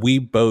 We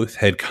both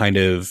had kind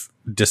of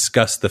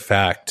discussed the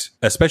fact,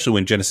 especially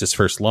when Genesis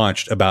first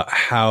launched, about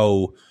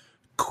how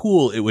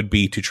cool it would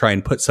be to try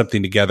and put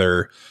something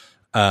together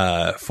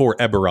for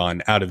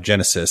Eberron out of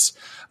Genesis.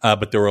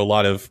 But there were a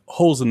lot of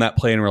holes in that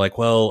plan. And we're like,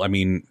 well, I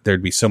mean,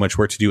 there'd be so much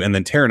work to do. And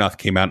then Terranoth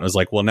came out and was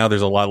like, well, now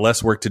there's a lot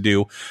less work to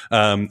do.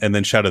 And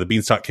then Shadow of the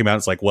Beanstalk came out.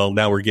 It's like, well,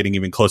 now we're getting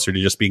even closer to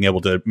just being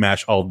able to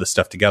mash all of this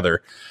stuff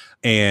together.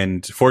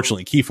 And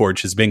fortunately,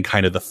 Keyforge has been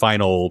kind of the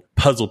final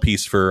puzzle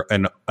piece for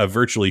a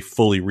virtually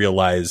fully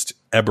realized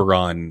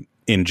Eberron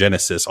in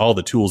Genesis. All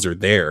the tools are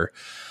there.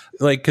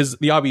 Like, because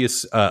the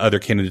obvious other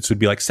candidates would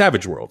be like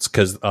Savage Worlds,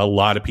 because a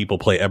lot of people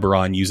play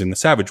Eberron using the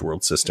Savage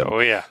World system. Oh,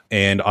 yeah.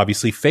 And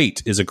obviously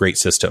Fate is a great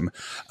system.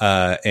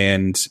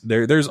 And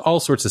there's all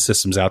sorts of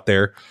systems out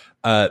there.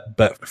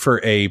 But for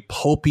a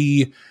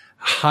pulpy,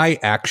 high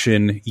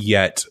action,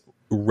 yet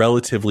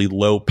relatively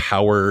low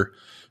power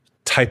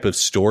type of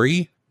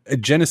story,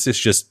 Genesis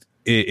just,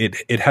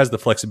 it has the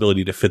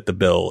flexibility to fit the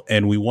bill.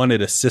 And we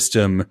wanted a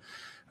system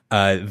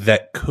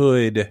that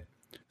could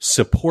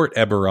support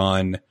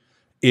Eberron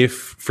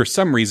if for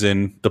some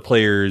reason the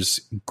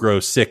players grow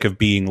sick of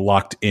being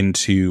locked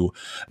into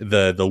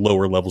the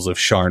lower levels of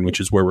Sharn, which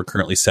is where we're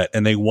currently set,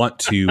 and they want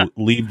to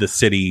leave the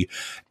city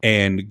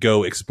and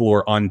go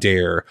explore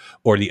Aundair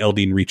or the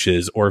Eldeen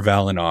Reaches or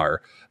Valinar.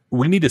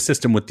 We need a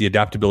system with the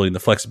adaptability and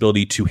the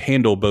flexibility to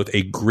handle both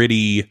a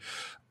gritty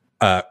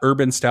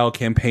urban style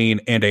campaign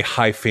and a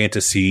high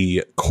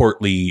fantasy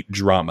courtly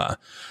drama.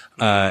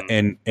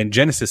 And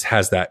Genesis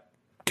has that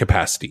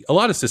capacity. A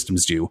lot of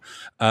systems do,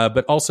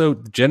 but also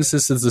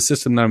Genesis is a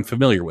system that I'm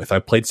familiar with. I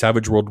played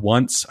Savage World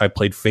once. I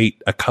played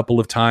Fate a couple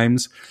of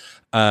times.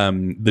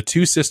 The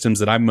two systems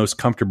that I'm most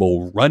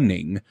comfortable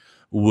running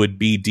would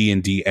be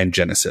D&D and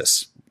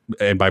Genesis,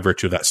 and by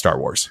virtue of that, Star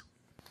Wars.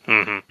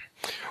 Mm-hmm.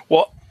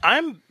 Well,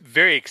 I'm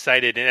very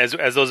excited, and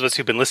as those of us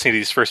who've been listening to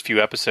these first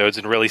few episodes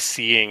and really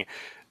seeing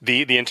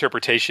the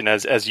interpretation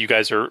as you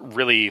guys are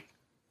really,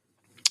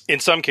 in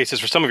some cases,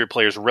 for some of your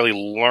players, really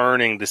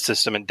learning the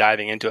system and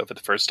diving into it for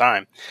the first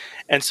time.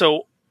 And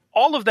so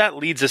all of that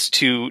leads us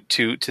to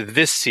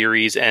this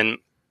series, and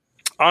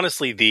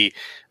honestly, the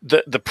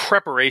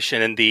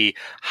preparation and the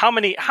how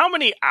many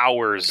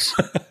hours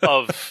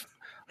of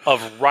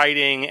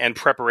writing and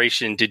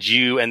preparation did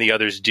you and the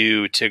others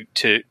do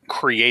to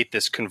create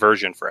this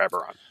conversion for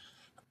Eberron?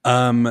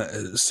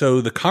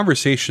 So the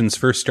conversations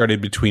first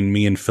started between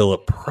me and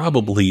Philip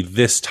probably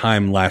this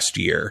time last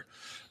year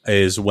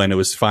is when it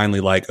was finally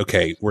like,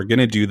 okay, we're going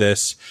to do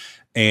this.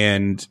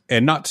 And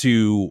not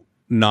to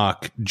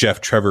knock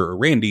Jeff, Trevor, or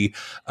Randy,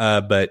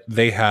 but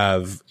they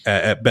have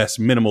at best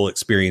minimal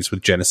experience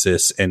with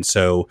Genesis. And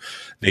so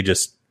they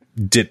just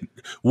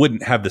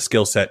wouldn't have the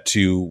skill set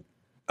to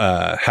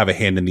have a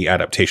hand in the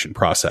adaptation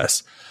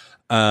process.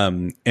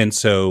 And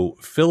so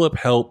Philip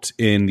helped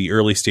in the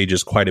early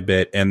stages quite a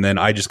bit. And then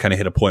I just kind of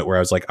hit a point where I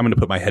was like, I'm going to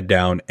put my head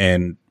down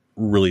and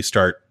really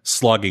start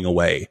slogging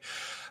away.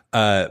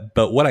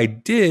 But what I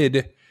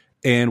did,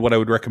 and what I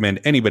would recommend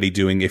anybody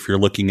doing if you're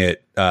looking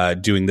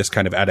at doing this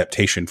kind of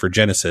adaptation for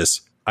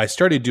Genesis, I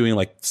started doing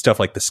like stuff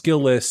like the skill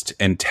list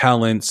and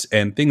talents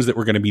and things that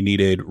were going to be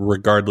needed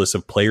regardless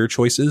of player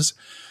choices.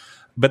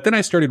 But then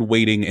I started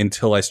waiting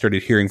until I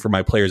started hearing from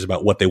my players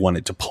about what they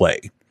wanted to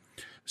play.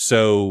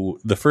 So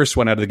the first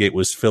one out of the gate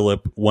was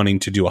Philip wanting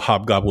to do a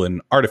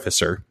Hobgoblin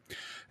Artificer.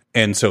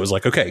 And so it was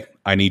like, okay,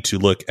 I need to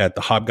look at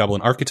the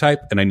Hobgoblin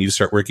archetype and I need to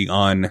start working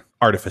on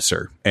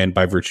Artificer. And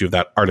by virtue of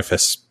that,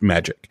 Artifice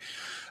magic.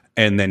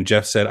 And then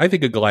Jeff said, I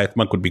think a Goliath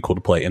Monk would be cool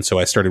to play. And so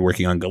I started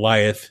working on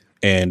Goliath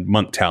and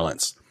Monk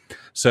talents.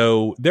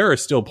 So there are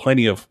still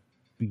plenty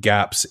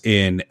gaps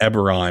in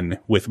Eberron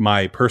with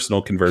my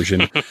personal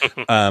conversion,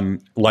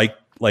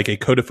 like a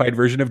codified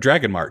version of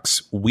Dragon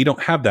Marks. We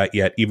don't have that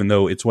yet, even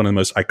though it's one of the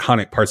most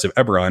iconic parts of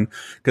Eberron,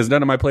 because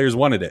none of my players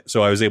wanted it.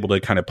 So I was able to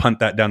kind of punt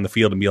that down the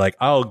field and be like,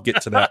 I'll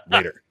get to that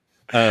later.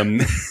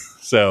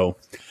 So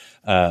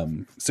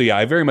yeah,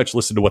 I very much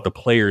listened to what the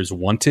players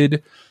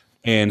wanted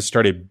and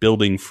started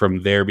building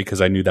from there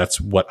because I knew that's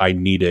what I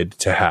needed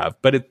to have.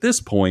 But at this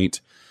point,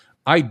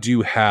 I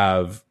do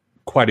have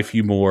quite a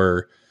few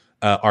more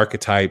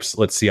archetypes.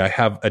 Let's see, I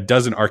have a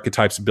dozen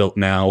archetypes built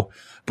now,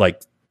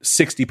 like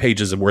 60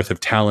 pages worth of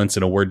talents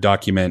in a Word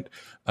document,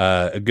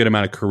 a good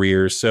amount of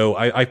careers. So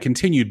I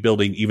continued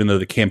building, even though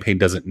the campaign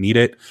doesn't need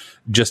it,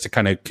 just to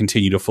kind of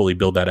continue to fully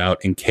build that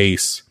out in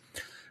case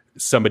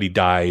somebody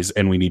dies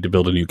and we need to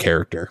build a new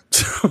character.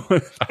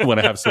 So I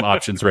want to have some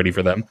options ready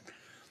for them.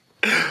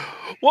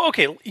 Well,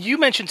 okay, you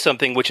mentioned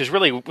something which is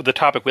really the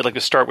topic we'd like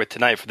to start with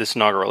tonight for this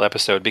inaugural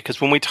episode,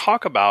 because when we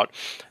talk about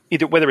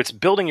either whether it's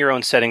building your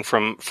own setting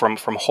from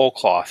whole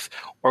cloth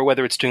or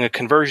whether it's doing a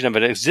conversion of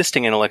an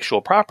existing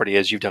intellectual property,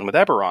 as you've done with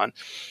Eberron,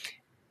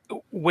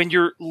 when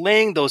you're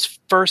laying those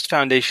first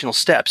foundational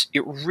steps,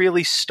 it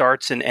really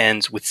starts and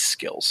ends with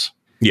skills.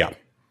 Yeah.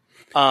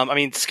 I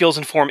mean, skills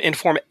inform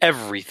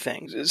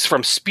everything. It's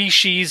from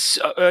species,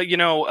 that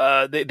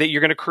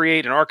you're going to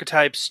create, and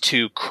archetypes,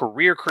 to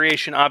career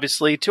creation,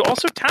 obviously, to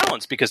also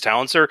talents, because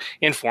talents are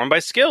informed by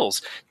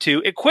skills,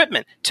 to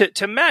equipment,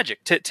 to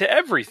magic, to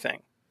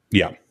everything.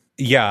 Yeah.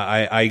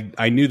 Yeah.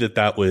 I knew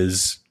that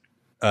was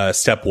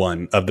step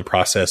one of the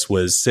process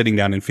was sitting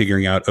down and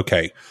figuring out,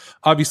 okay,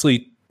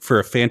 obviously for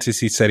a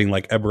fantasy setting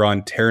like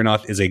Eberron,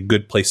 Terrinoth is a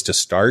good place to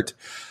start.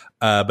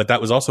 But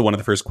that was also one of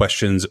the first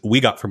questions we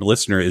got from a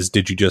listener is,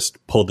 did you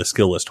just pull the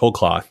skill list whole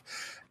cloth?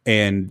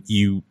 And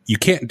you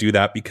can't do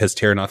that because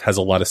Terrinoth has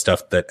a lot of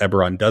stuff that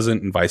Eberron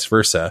doesn't and vice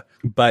versa.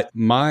 But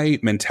my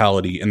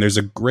mentality, and there's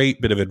a great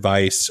bit of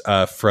advice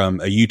from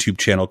a YouTube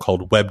channel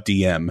called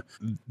WebDM.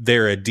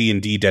 They're a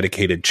D&D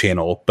dedicated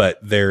channel, but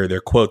their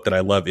quote that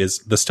I love is,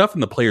 the stuff in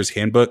the player's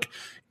handbook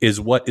is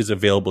what is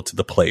available to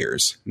the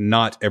players,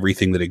 not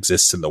everything that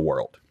exists in the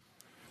world.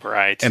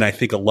 Right. And I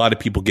think a lot of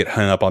people get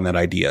hung up on that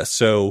idea.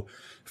 So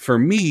for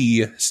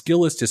me,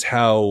 skill list is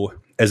how,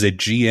 as a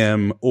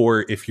GM,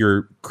 or if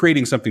you're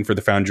creating something for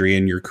the Foundry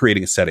and you're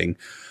creating a setting,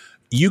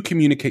 you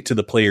communicate to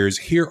the players,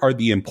 here are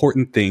the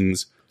important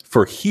things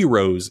for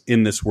heroes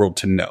in this world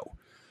to know.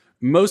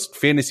 Most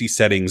fantasy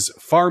settings,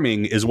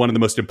 farming is one of the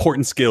most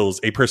important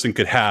skills a person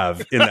could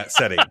have in that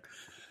setting.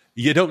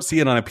 You don't see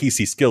it on a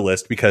PC skill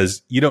list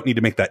because you don't need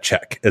to make that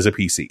check as a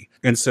PC.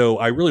 And so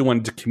I really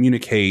wanted to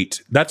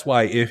communicate. That's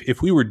why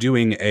if we were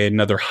doing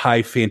another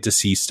high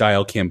fantasy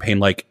style campaign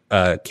like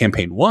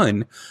campaign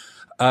 1,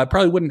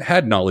 probably wouldn't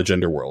had knowledge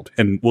underworld.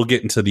 And we'll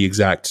get into the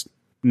exact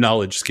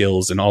knowledge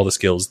skills and all the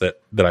skills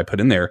that I put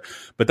in there.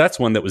 But that's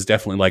one that was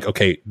definitely like,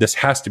 okay, this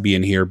has to be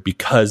in here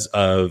because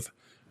of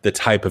the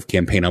type of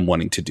campaign I'm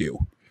wanting to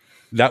do.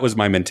 That was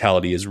my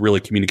mentality, is really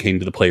communicating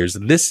to the players.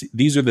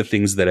 These are the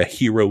things that a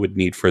hero would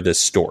need for this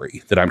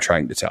story that I'm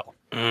trying to tell.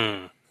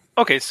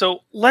 Okay,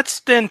 so let's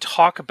then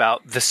talk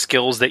about the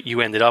skills that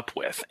you ended up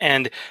with.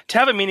 And to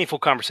have a meaningful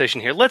conversation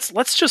here,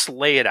 let's just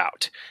lay it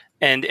out.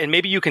 And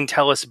maybe you can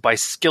tell us by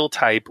skill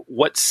type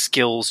what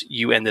skills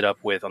you ended up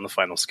with on the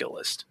final skill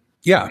list.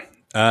 Yeah.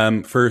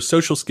 For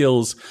social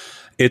skills,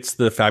 it's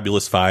the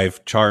Fabulous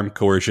 5: charm,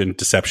 coercion,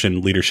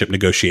 deception, leadership,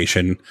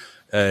 negotiation.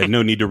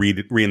 No need to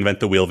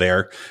reinvent the wheel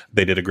there.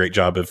 They did a great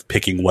job of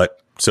picking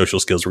what social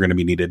skills were going to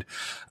be needed.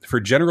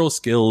 For general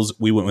skills,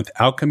 we went with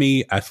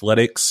alchemy,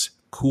 athletics,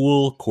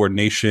 cool,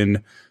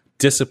 coordination,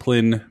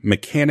 discipline,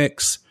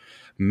 mechanics,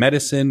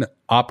 medicine,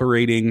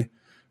 operating,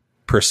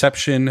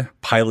 perception,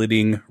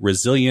 piloting,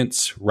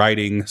 resilience,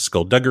 riding,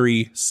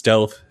 skullduggery,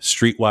 stealth,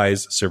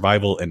 streetwise,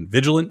 survival, and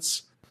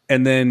vigilance.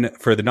 And then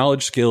for the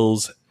knowledge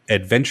skills,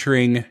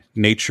 adventuring,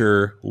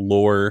 nature,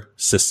 lore,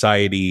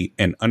 society,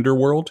 and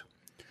underworld.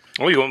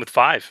 Oh, you went with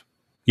 5.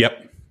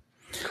 Yep.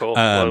 Cool.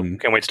 Well,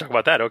 can't wait to talk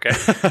about that. Okay.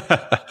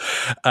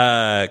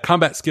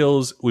 Combat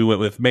skills, we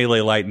went with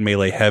melee light and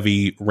melee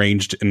heavy,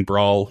 ranged and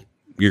brawl,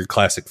 your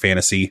classic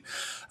fantasy.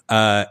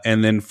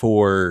 And then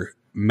for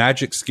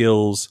magic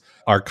skills,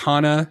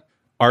 arcana,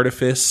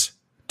 artifice,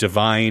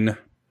 divine,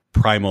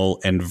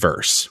 primal, and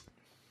verse.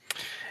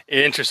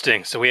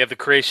 Interesting. So we have the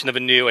creation of a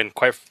new and,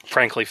 quite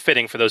frankly,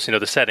 fitting for those who know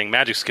the setting,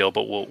 magic skill,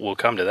 but we'll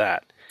come to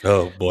that.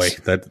 Oh boy.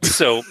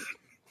 So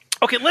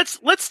okay,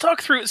 let's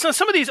talk through. So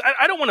some of these,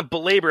 I don't want to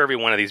belabor every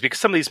one of these because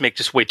some of these make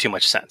just way too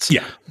much sense.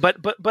 Yeah. But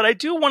I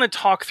do want to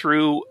talk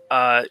through,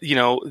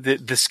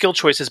 the skill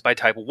choices by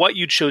type, what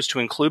you chose to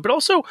include, but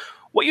also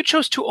what you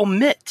chose to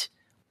omit,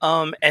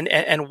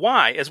 and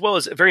why, as well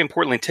as, very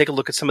importantly, take a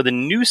look at some of the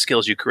new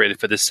skills you created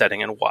for this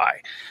setting and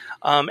why.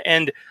 I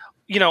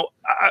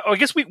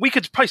guess we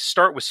could probably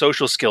start with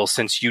social skills,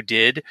 since you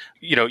did,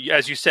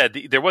 as you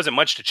said, there wasn't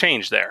much to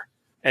change there.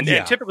 And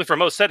typically for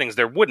most settings,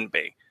 there wouldn't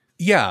be.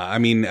 Yeah, I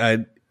mean,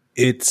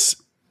 it's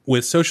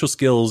with social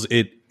skills.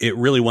 It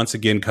really once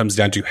again comes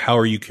down to how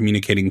are you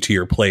communicating to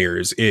your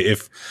players.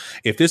 If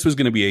this was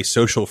going to be a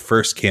social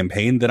first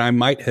campaign, then I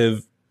might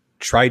have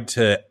tried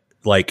to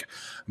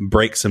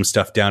break some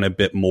stuff down a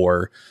bit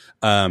more.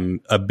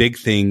 A big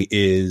thing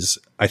is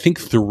I think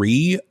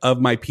 3 of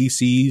my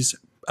PCs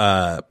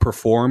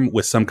perform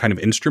with some kind of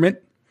instrument.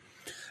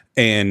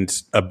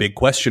 And a big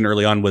question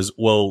early on was,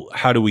 well,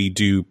 how do we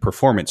do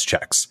performance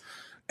checks?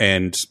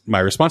 And my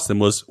response to them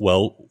was,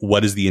 well,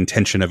 what is the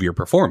intention of your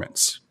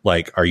performance?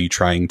 Like, are you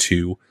trying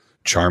to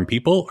charm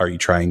people? Are you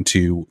trying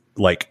to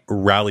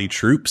rally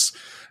troops?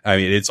 I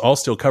mean, it's all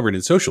still covered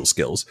in social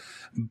skills.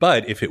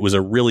 But if it was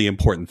a really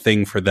important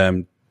thing for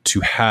them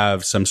to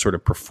have some sort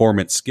of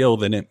performance skill,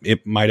 then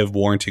it might have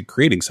warranted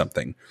creating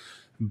something.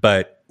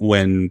 But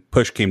when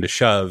push came to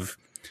shove,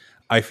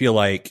 I feel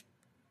like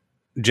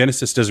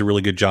Genesys does a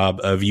really good job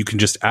of, you can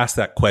just ask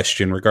that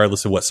question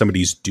regardless of what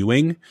somebody's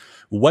doing.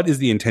 What is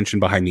the intention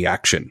behind the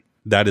action?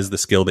 That is the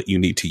skill that you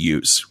need to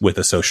use with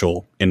a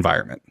social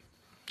environment.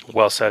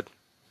 Well said.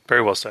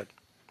 Very well said.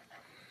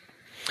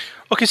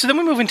 Okay, so then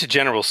we move into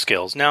general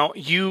skills. Now,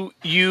 you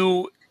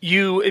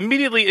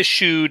immediately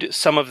eschewed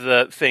some of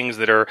the things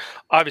that are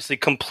obviously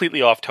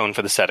completely off tone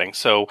for the setting.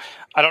 So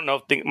I don't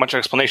know if much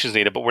explanation is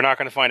needed, but we're not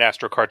going to find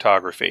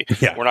astrocartography.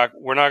 Yeah. We're not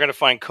going to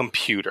find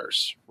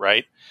computers,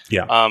 right?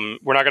 Yeah.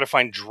 We're not going to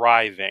find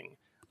driving.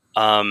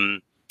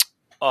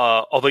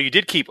 Although you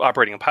did keep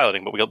operating and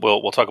piloting, but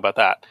we'll talk about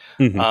that.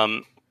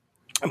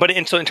 Mm-hmm. But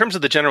in terms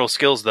of the general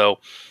skills, though,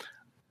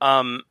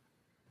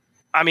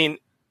 I mean,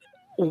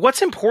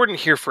 what's important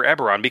here for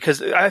Eberron?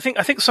 Because I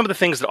think some of the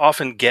things that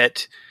often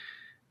get,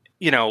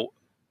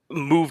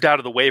 moved out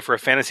of the way for a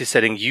fantasy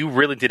setting you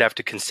really did have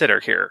to consider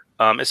here,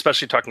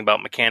 especially talking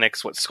about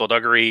mechanics,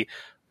 skullduggery,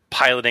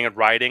 piloting and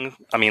riding.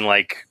 I mean,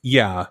 like...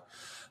 Yeah.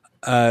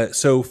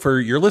 So for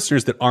your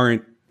listeners that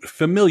aren't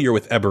familiar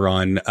with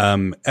Eberron,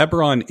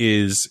 Eberron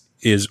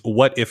is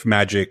what if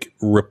magic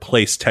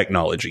replaced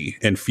technology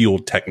and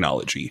fueled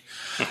technology.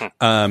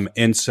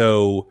 And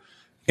so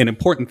an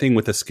important thing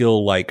with a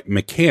skill like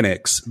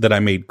mechanics that I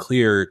made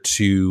clear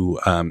to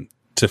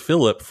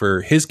Philip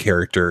for his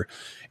character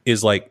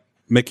is like,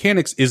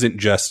 mechanics isn't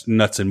just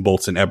nuts and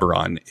bolts in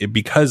Eberron.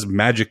 Because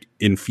magic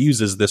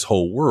infuses this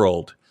whole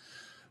world,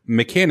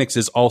 mechanics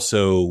is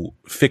also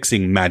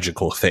fixing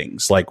magical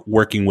things, like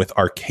working with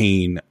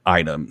arcane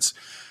items.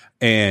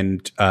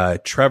 And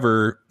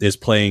Trevor is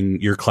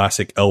playing your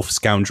classic elf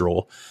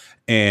scoundrel.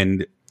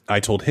 And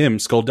I told him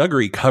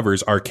skullduggery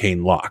covers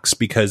arcane locks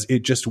because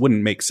it just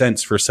wouldn't make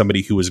sense for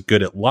somebody who was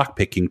good at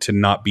lockpicking to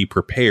not be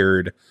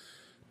prepared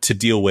to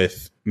deal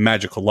with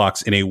magical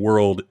locks in a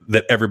world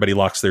that everybody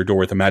locks their door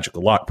with a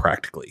magical lock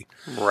practically.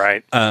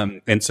 Right.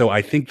 And so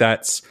I think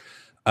that's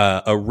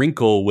a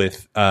wrinkle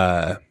with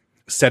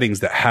settings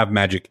that have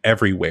magic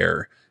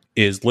everywhere,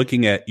 is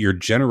looking at your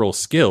general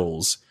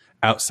skills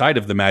outside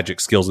of the magic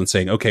skills and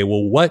saying, okay,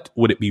 well, what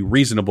would it be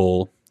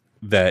reasonable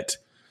that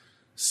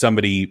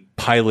somebody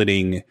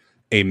piloting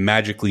a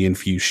magically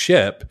infused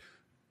ship,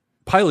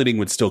 piloting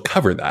would still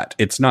cover that.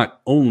 It's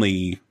not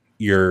only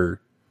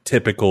your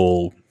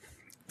typical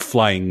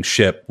flying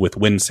ship with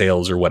wind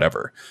sails or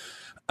whatever.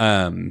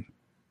 And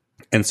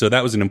so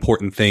that was an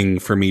important thing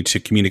for me to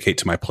communicate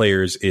to my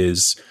players,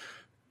 is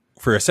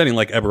for a setting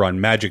like Eberron,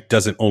 magic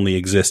doesn't only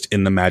exist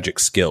in the magic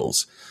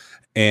skills.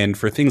 And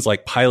for things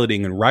like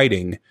piloting and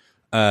riding,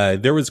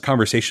 there was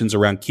conversations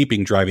around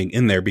keeping driving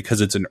in there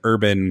because it's an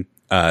urban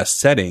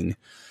setting.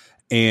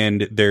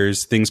 And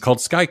there's things called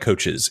sky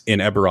coaches in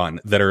Eberron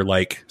that are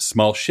like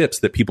small ships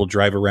that people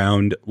drive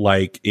around,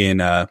 like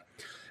in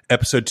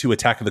episode 2,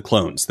 Attack of the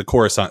Clones, the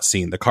Coruscant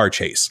scene, the car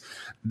chase.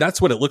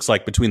 That's what it looks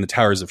like between the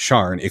Towers of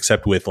Sharn,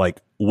 except with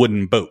like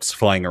wooden boats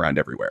flying around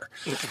everywhere.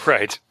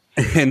 Right.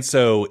 And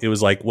so it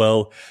was like,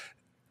 well,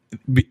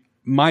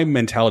 my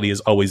mentality has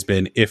always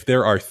been, if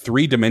there are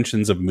 3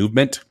 dimensions of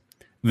movement,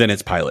 then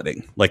it's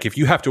piloting. Like if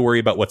you have to worry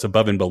about what's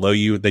above and below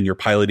you, then you're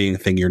piloting a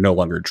thing. You're no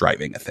longer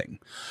driving a thing.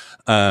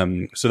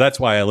 So that's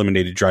why I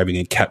eliminated driving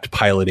and kept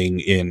piloting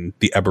in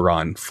the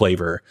Eberron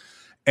flavor.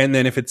 And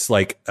then if it's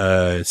like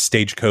a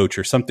stagecoach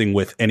or something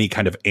with any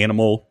kind of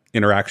animal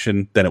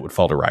interaction, then it would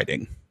fall to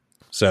riding.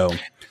 So,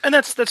 and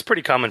that's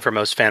pretty common for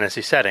most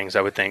fantasy settings,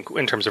 I would think,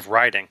 in terms of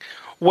riding.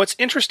 What's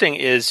interesting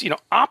is,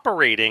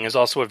 operating is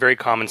also a very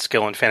common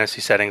skill in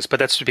fantasy settings, but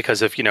that's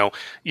because of we're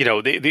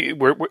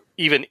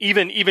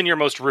even your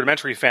most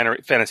rudimentary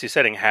fantasy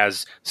setting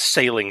has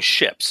sailing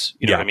ships.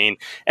 You know what I mean,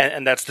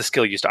 and that's the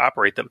skill used to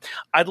operate them.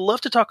 I'd love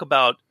to talk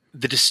about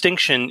the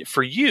distinction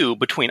for you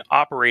between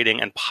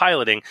operating and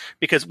piloting,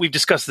 because we've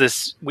discussed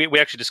this. We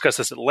actually discussed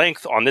this at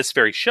length on this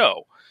very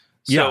show.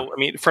 So, I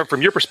mean,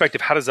 from your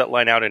perspective, how does that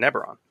line out in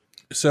Eberron?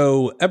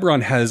 So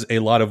Eberron has a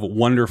lot of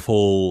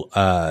wonderful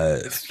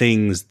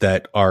things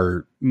that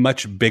are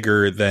much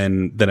bigger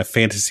than a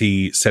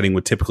fantasy setting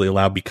would typically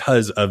allow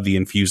because of the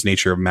infused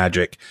nature of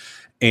magic.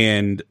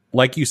 And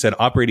like you said,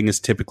 operating is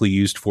typically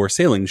used for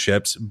sailing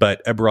ships,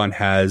 but Eberron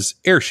has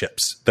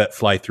airships that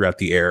fly throughout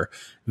the air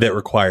that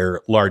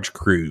require large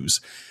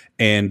crews.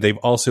 And they've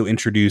also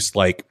introduced,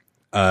 like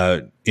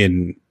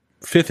in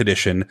 5th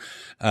edition,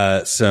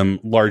 some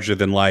larger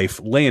than life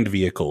land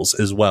vehicles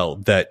as well,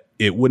 that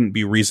it wouldn't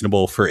be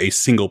reasonable for a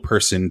single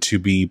person to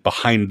be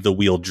behind the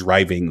wheel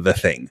driving the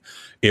thing.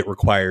 It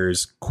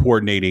requires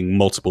coordinating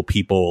multiple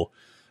people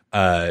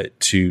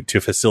to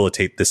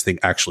facilitate this thing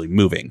actually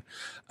moving.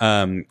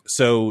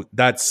 So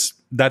that's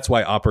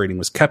why operating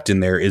was kept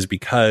in there, is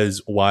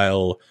because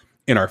while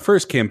in our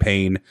first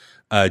campaign,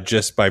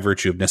 just by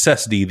virtue of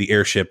necessity, the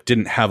airship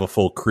didn't have a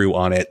full crew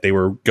on it. They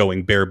were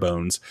going bare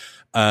bones.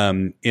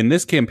 In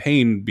this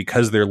campaign,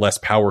 because they're less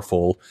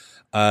powerful,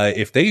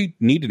 if they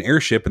need an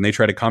airship and they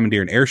try to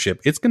commandeer an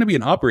airship, it's going to be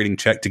an operating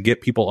check to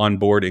get people on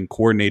board and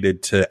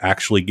coordinated to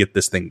actually get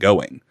this thing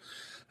going.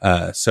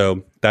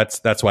 So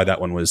that's why that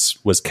one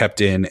was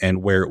kept in,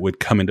 and where it would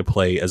come into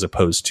play as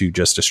opposed to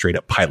just a straight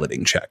up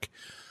piloting check.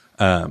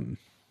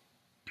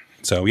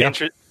 So yeah,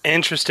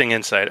 interesting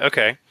insight.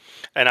 Okay,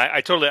 and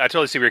I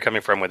totally see where you're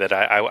coming from with it.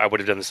 I would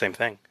have done the same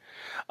thing.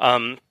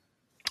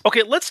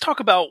 Okay, let's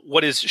talk about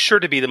what is sure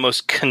to be the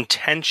most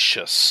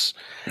contentious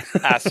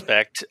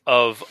aspect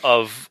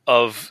of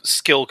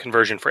skill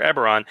conversion for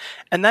Eberron,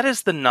 and that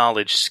is the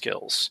knowledge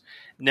skills.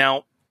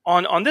 Now,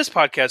 on this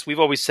podcast, we've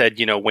always said,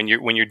 when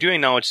you're doing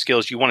knowledge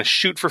skills, you want to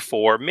shoot for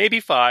 4, maybe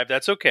 5.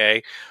 That's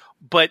okay,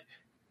 but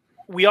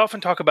we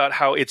often talk about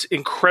how it's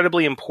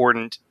incredibly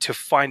important to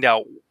find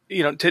out,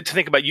 to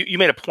think about. You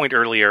made a point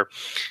earlier,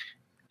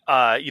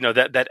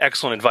 that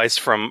excellent advice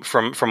from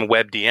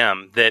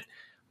WebDM, that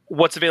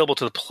what's available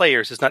to the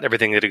players is not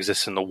everything that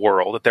exists in the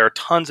world, that there are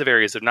tons of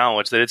areas of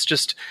knowledge that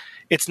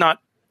it's not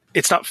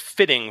it's not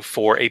fitting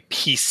for a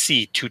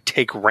PC to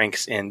take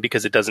ranks in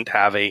because it doesn't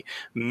have a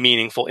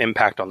meaningful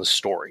impact on the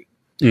story.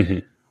 Mm-hmm.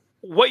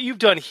 What you've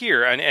done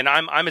here, and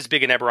I'm as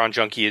big an Eberron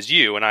junkie as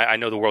you, and I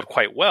know the world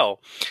quite well.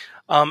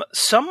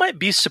 Some might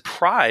be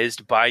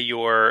surprised by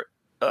your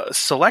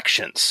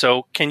selections.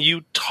 So can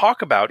you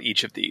talk about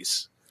each of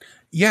these?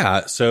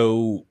 Yeah.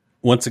 So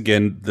once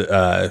again,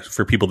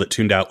 for people that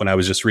tuned out when I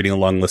was just reading a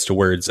long list of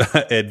words,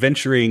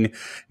 adventuring,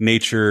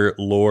 nature,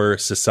 lore,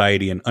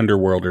 society, and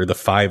underworld are the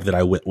 5 that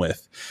I went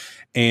with.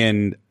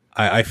 And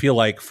I feel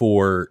like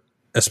for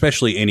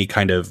especially any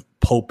kind of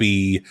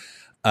pulpy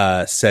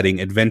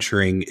setting,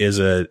 adventuring is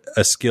a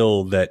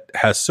skill that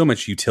has so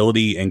much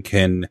utility and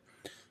can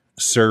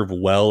serve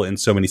well in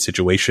so many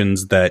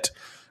situations that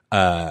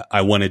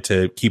I wanted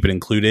to keep it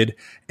included.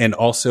 And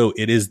also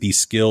it is the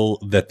skill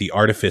that the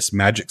artifice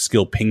magic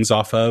skill pings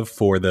off of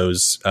for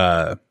those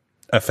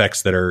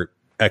effects that are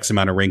X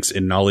amount of ranks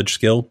in knowledge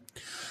skill.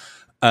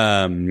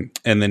 And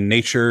then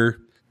nature,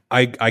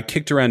 I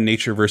kicked around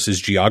nature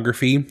versus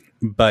geography,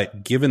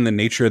 but given the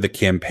nature of the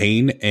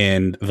campaign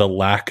and the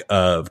lack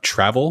of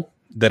travel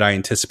that I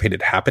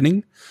anticipated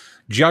happening,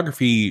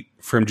 geography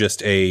from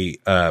just a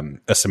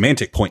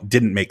semantic point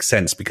didn't make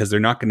sense because they're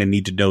not going to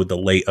need to know the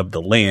lay of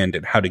the land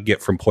and how to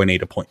get from point A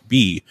to point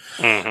B.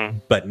 Mm-hmm.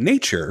 But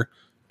nature,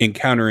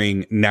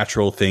 encountering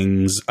natural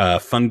things,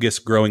 fungus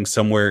growing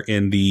somewhere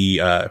in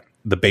the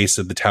base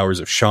of the Towers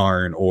of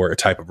Sharn or a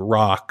type of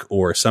rock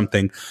or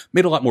something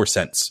made a lot more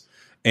sense,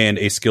 and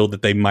a skill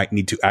that they might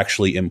need to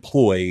actually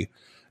employ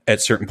at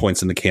certain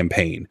points in the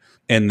campaign.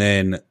 And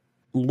then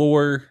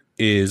lore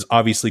is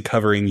obviously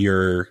covering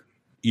your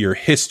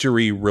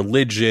history,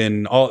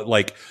 religion, all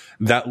like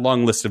that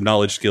long list of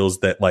knowledge skills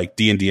that like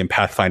D&D and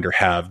Pathfinder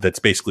have. That's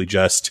basically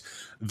just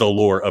the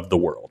lore of the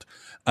world.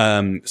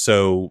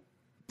 So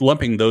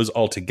lumping those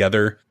all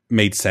together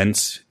made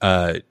sense,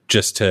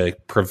 just to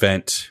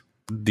prevent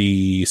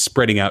the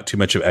spreading out too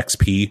much of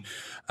XP.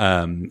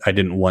 I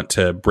didn't want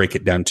to break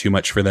it down too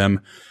much for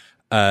them.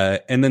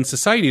 And then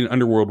society and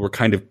underworld were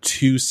kind of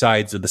 2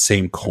 sides of the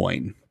same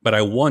coin, but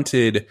I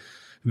wanted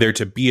there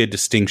to be a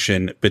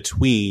distinction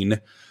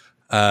between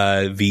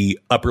the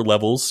upper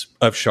levels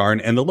of Sharn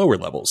and the lower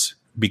levels,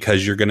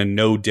 because you're going to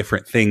know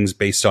different things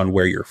based on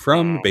where you're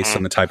from, based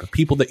on the type of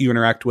people that you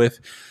interact with.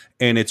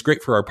 And it's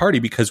great for our party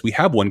because we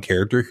have one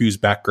character whose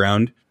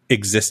background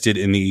existed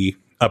in the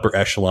upper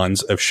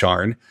echelons of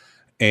Sharn,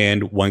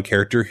 and one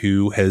character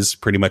who has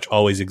pretty much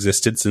always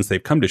existed since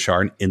they've come to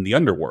Sharn in the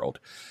underworld.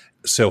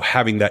 So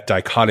having that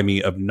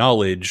dichotomy of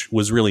knowledge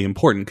was really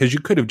important, because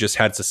you could have just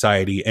had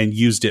society and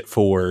used it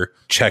for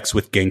checks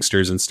with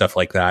gangsters and stuff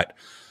like that.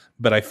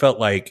 But I felt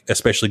like,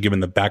 especially given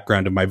the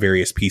background of my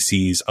various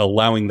PCs,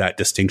 allowing that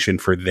distinction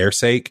for their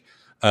sake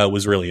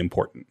was really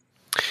important.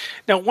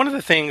 Now, one of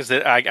the things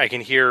that I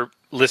can hear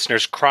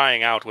listeners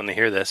crying out when they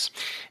hear this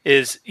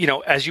is,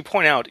 as you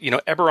point out,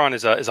 Eberron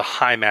is a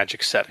high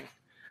magic setting.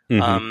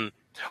 Mm-hmm.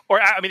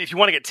 Or, I mean, if you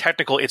want to get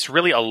technical, it's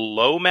really a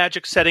low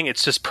magic setting.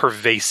 It's just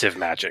pervasive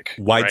magic.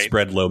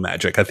 Widespread right? low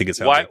magic, I think it's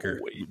how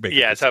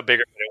it's how big.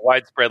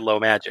 Widespread low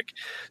magic.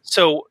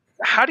 So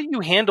how do you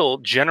handle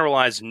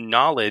generalized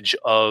knowledge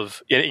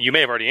of, you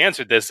may have already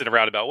answered this in a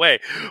roundabout way,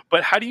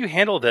 but how do you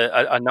handle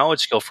a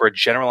knowledge skill for a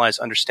generalized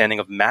understanding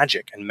of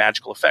magic and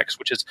magical effects,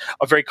 which is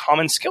a very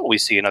common skill we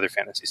see in other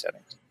fantasy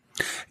settings?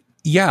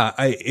 Yeah,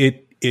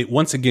 it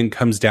once again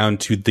comes down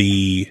to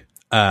the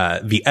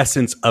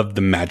essence of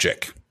the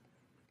magic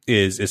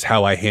is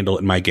how I handle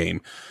it in my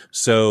game.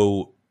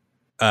 So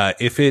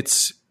if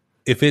it's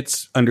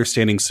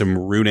understanding some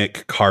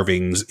runic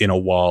carvings in a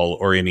wall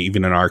or in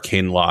even an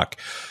arcane lock,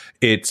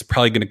 it's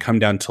probably going to come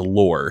down to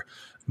lore.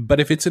 But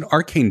if it's an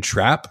arcane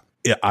trap,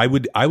 I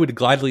would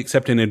gladly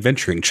accept an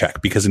adventuring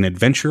check, because an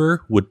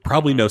adventurer would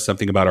probably know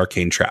something about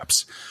arcane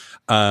traps.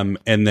 And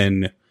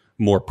then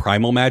more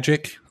primal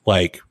magic,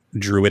 like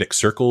druidic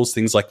circles,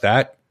 things like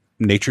that,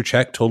 nature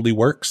check totally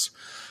works.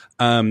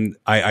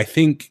 I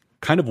think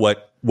kind of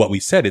what we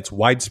said, it's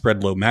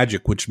widespread low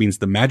magic, which means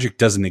the magic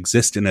doesn't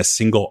exist in a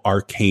single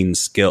arcane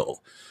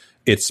skill.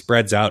 It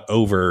spreads out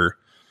over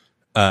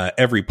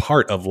every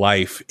part of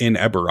life in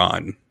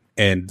Eberron,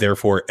 and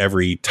therefore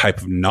every type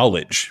of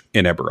knowledge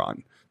in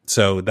Eberron.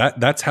 So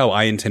that's how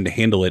I intend to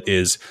handle it.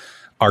 Is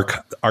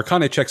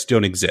Arcana checks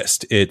don't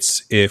exist.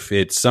 If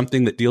it's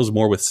something that deals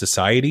more with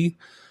society,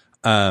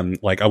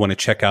 like I want to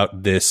check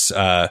out this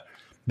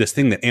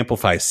thing that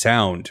amplifies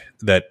sound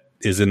that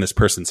is in this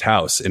person's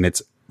house, and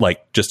it's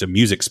like just a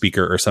music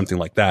speaker or something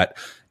like that,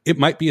 it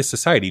might be a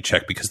society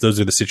check, because those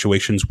are the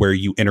situations where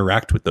you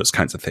interact with those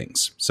kinds of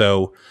things.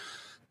 So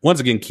once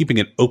again, keeping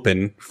it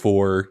open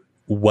for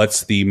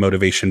what's the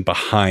motivation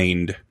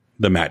behind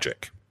the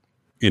magic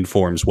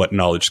informs what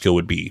knowledge skill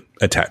would be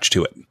attached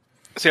to it.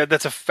 So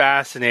that's a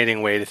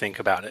fascinating way to think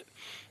about it.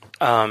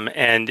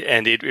 And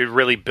it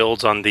really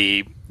builds on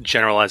the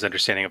generalized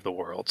understanding of the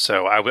world.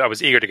 So I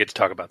was eager to get to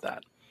talk about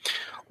that.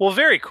 Well,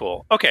 very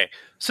cool. Okay,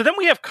 so then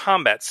we have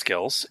combat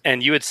skills,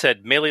 and you had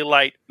said melee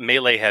light,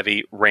 melee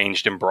heavy,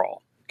 ranged, and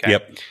brawl. Okay?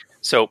 Yep.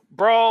 So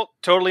brawl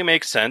totally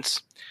makes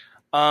sense.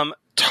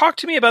 Talk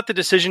to me about the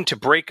decision to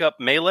break up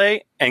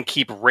melee and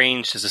keep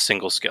ranged as a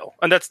single skill.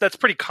 And that's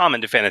pretty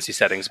common to fantasy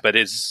settings, but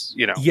is,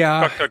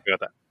 talk about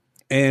that.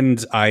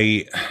 And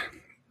I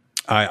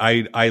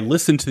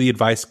listened to the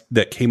advice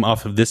that came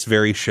off of this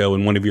very show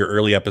in one of your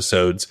early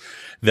episodes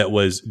that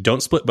was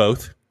don't split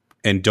both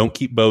and don't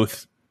keep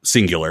both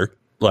singular,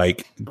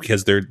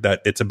 because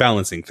it's a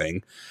balancing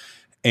thing.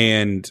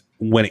 And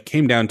when it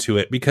came down to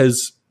it,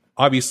 because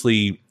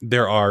obviously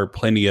there are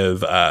plenty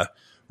of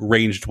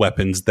ranged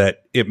weapons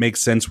that it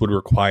makes sense would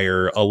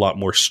require a lot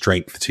more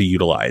strength to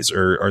utilize,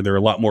 or they're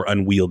a lot more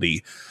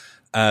unwieldy.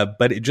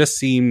 But it just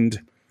seemed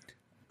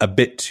a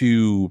bit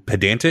too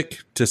pedantic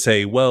to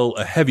say, well,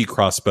 a heavy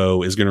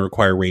crossbow is going to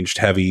require ranged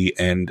heavy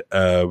and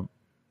a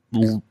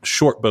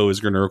short bow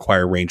is going to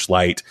require ranged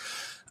light.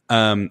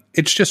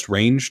 It's just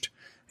ranged.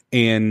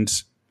 And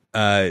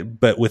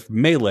but with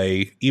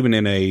melee, even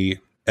in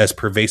as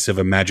pervasive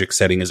a magic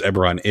setting as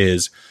Eberron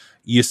is,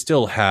 you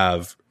still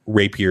have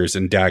rapiers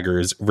and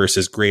daggers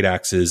versus great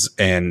axes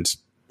and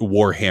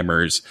war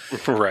hammers.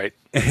 Right.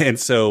 And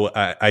so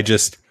I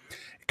just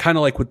kind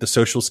of like with the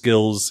social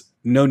skills,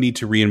 no need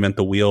to reinvent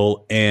the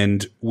wheel.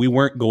 And we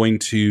weren't going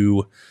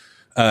to,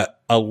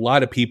 a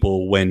lot of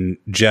people, when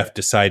Jeff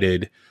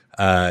decided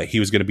he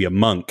was going to be a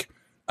monk,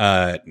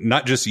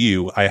 not just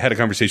you, I had a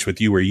conversation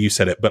with you where you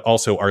said it, but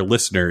also our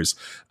listeners,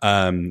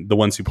 the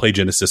ones who play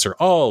Genesis are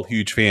all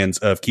huge fans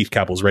of Keith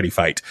Cappell's Ready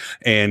Fight.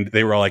 And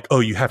they were all like, oh,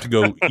 you have to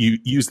go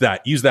use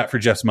that for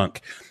Jeff's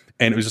monk.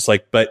 And it was just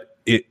like, but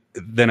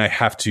then I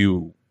have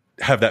to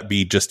have that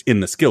be just in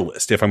the skill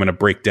list if I'm going to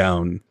break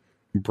down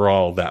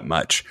Brawl that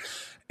much.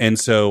 And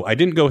so I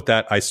didn't go with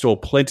that. I stole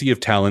plenty of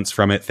talents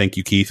from it. Thank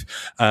you, Keith.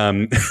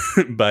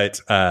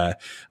 But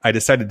I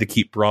decided to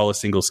keep Brawl a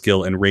single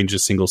skill and Range a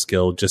single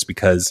skill just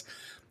because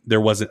there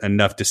wasn't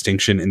enough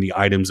distinction in the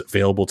items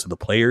available to the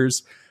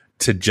players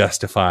to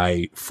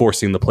justify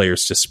forcing the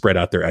players to spread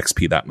out their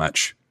XP that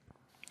much.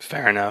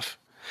 Fair enough.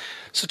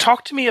 So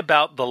talk to me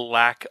about the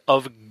lack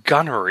of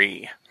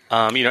gunnery.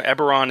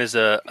 Eberron is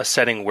a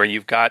setting where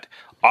you've got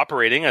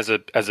operating as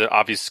an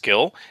obvious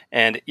skill,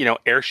 and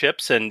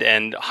airships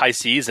and high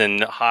seas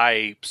and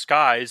high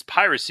skies,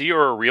 piracy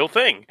are a real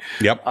thing.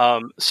 Yep.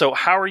 So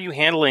how are you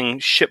handling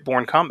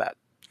shipborne combat?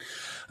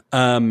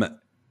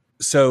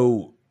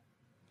 So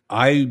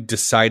I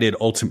decided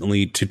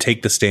ultimately to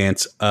take the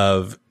stance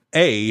of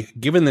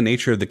given the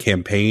nature of the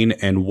campaign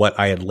and what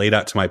I had laid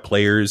out to my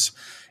players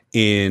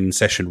in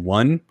session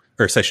 1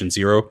 or session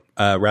 0,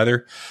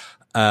 rather,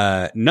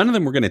 none of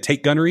them were going to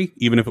take gunnery,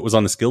 even if it was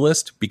on the skill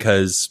list,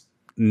 because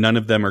none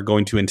of them are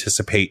going to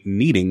anticipate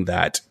needing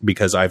that,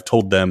 because I've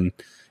told them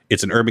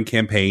it's an urban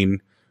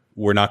campaign.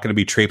 We're not going to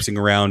be traipsing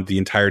around the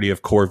entirety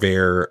of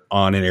Corvair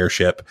on an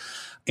airship.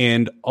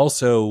 And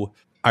also,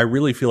 I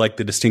really feel like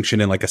the distinction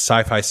in like a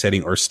sci-fi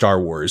setting or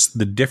Star Wars,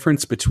 the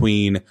difference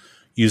between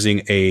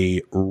using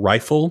a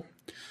rifle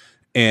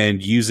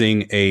and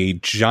using a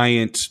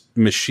giant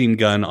machine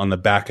gun on the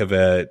back of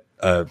a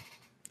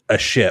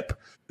ship,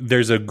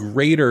 there's a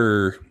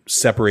greater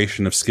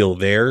separation of skill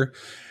there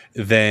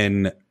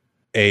than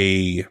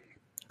a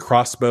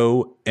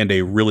crossbow and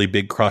a really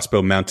big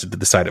crossbow mounted to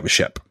the side of a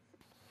ship,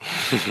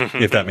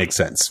 if that makes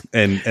sense.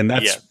 And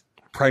that's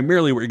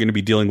primarily what you're going to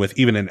be dealing with,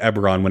 even in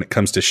Eberron, when it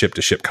comes to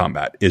ship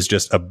combat, is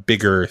just a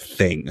bigger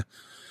thing.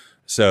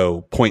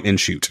 So point and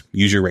shoot,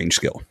 use your range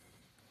skill.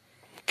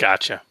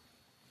 Gotcha.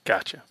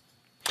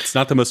 It's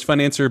not the most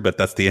fun answer, but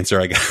that's the answer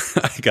I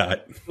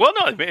got. Well,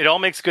 no, it all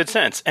makes good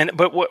sense.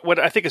 But what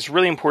I think is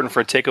really important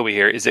for a takeaway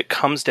here is it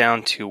comes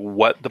down to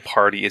what the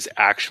party is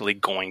actually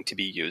going to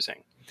be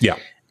using. Yeah.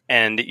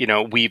 And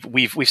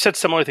we've said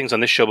similar things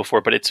on this show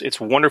before, but it's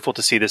wonderful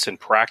to see this in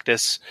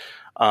practice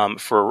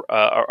for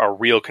a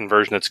real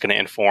conversion that's going to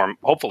inform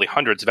hopefully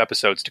hundreds of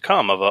episodes to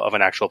come of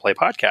an actual play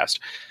podcast.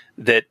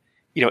 That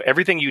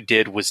everything you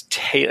did was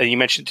you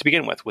mentioned to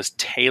begin with was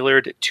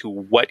tailored to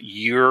what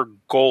your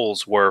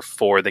goals were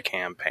for the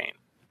campaign.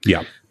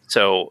 Yeah.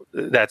 So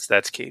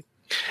that's key.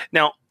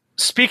 Now,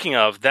 speaking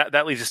of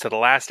that, leads us to the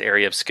last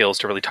area of skills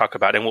to really talk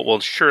about, and what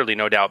will surely,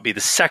 no doubt, be the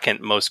second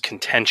most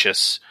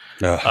contentious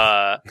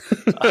aspect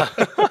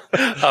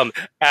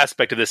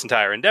of this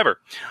entire endeavor,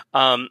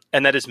 and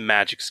that is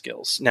magic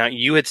skills. Now,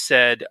 you had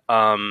said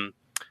Arcana,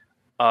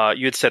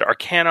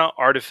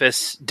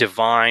 Artifice,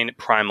 Divine,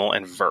 Primal,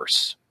 and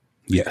Verse.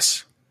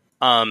 Yes.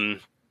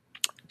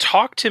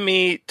 Talk to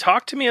me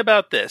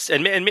about this,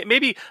 and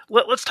maybe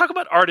let's talk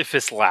about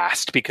Artifice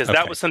last, because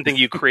that was something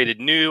you created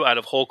new out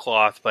of whole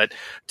cloth. But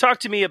talk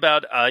to me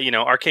about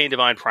Arcane,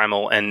 Divine,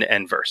 Primal,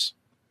 and Verse.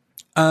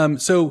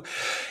 So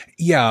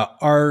yeah,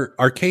 our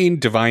Arcane,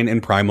 Divine,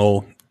 and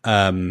Primal,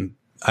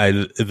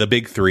 the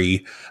big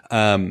three,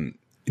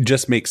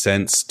 just makes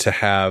sense to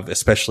have,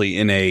 especially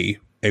in a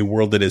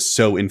world that is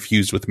so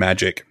infused with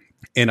magic.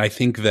 And I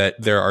think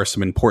that there are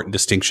some important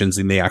distinctions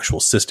in the actual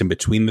system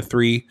between the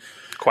three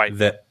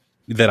that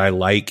I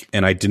like,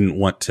 and I didn't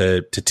want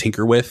to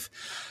tinker with.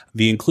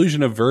 The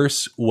inclusion of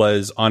Verse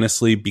was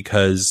honestly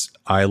because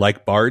I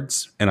like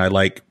bards, and I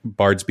like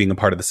bards being a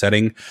part of the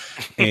setting.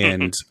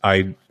 And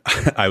I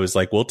was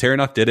like, well,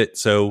 Terranoth did it,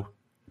 so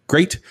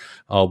great.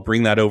 I'll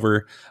bring that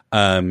over.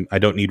 I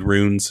don't need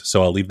runes,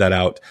 so I'll leave that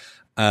out.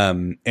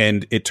 And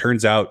it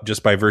turns out,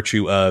 just by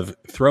virtue of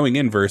throwing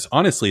in verse,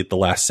 honestly, at the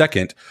last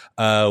second,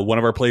 one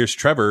of our players,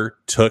 Trevor,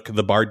 took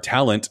the Bard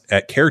talent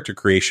at character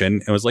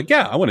creation and was like,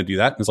 yeah, I want to do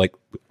that. And was like,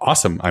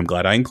 awesome. I'm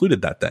glad I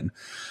included that then.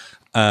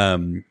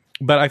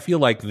 But I feel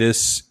like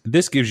this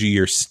gives you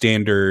your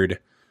standard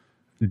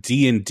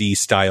D&D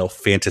style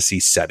fantasy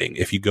setting.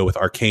 If you go with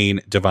Arcane,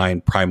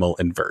 Divine, Primal,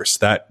 and Verse,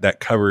 that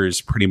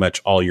covers pretty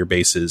much all your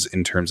bases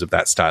in terms of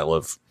that style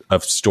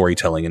of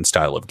storytelling and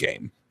style of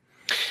game.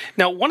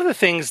 Now, one of the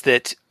things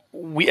that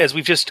as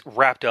we've just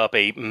wrapped up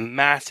a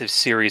massive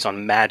series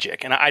on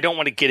Magic, and I don't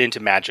want to get into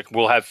Magic.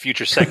 We'll have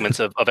future segments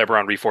of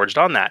Eberron Reforged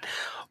on that.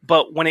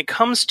 But when it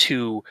comes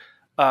to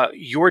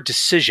your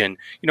decision,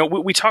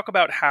 we talk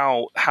about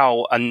how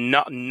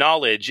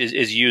knowledge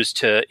is used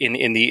to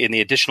in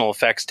the additional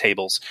effects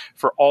tables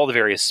for all the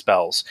various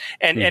spells,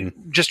 and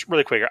just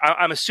really quick,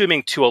 I'm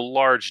assuming to a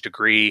large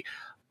degree,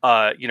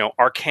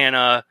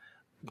 Arcana,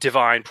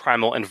 Divine,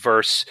 Primal, and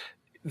Verse,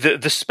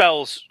 the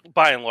spells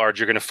by and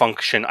large are going to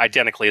function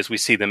identically as we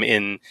see them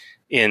in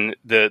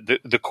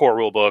the core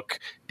rulebook,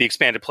 the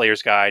expanded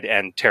player's guide,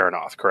 and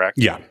Terranoth. Correct?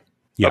 Yeah.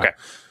 Okay.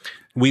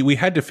 We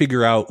had to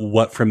figure out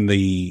what from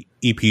the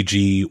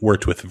EPG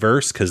worked with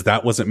Verse, because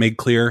that wasn't made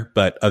clear.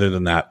 But other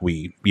than that,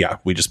 we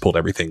just pulled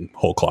everything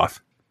whole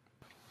cloth.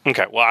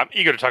 Okay, well, I'm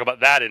eager to talk about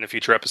that in a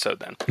future episode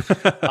then.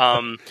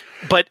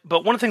 But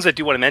one of the things I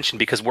do want to mention,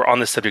 because we're on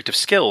the subject of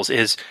skills,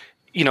 is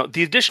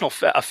the additional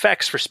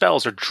effects for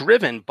spells are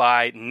driven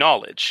by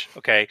knowledge.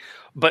 Okay,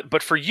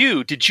 but for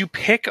you, did you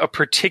pick a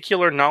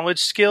particular knowledge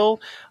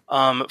skill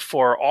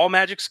for all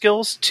magic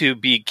skills to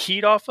be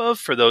keyed off of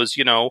for those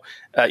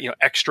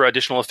extra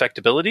additional effect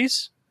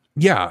abilities?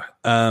 Yeah.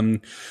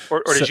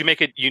 Or did you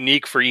make it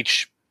unique for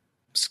each?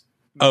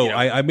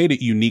 I made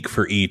it unique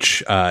for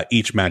each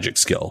magic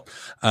skill,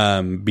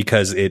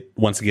 because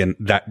once again,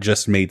 that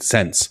just made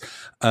sense.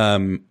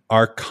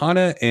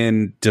 Arcana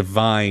and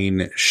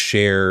Divine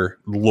share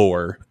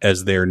lore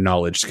as their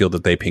knowledge skill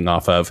that they ping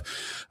off of.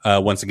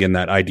 Once again,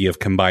 that idea of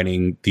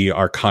combining the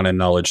Arcana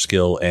knowledge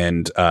skill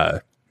and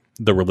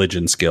the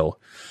religion skill.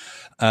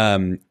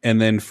 And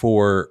then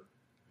for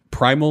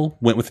Primal,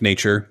 went with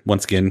nature,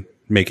 once again,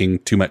 making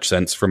too much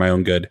sense for my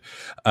own good.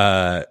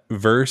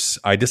 Verse,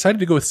 I decided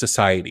to go with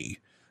society,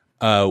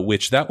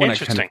 which that one I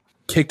kind of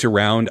kicked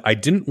around. I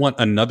didn't want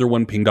another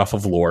one pinged off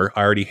of lore.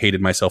 I already hated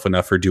myself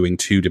enough for doing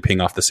two to ping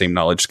off the same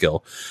knowledge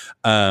skill.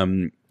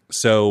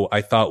 So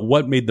I thought,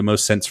 what made the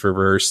most sense for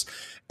Verse?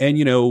 And,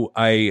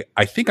 I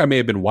think I may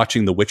have been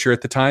watching The Witcher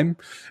at the time.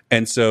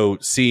 And so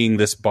seeing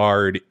this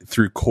bard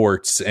through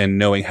courts and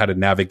knowing how to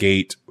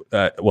navigate,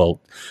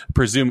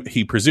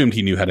 he presumed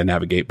he knew how to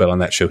navigate, but on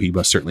that show, he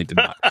most certainly did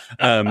not.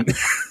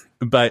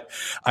 But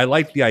I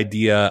like the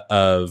idea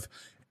of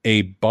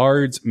a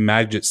bard's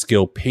magic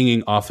skill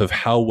pinging off of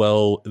how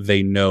well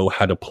they know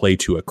how to play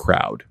to a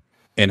crowd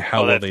and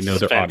how well they know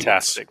their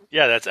fantastic audience.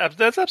 Yeah,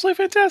 that's absolutely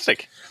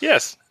fantastic.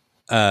 Yes.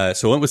 So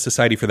I went with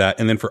society for that.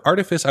 And then for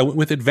artifice, I went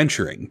with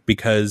adventuring,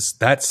 because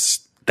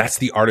that's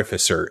the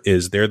artificer.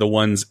 They're the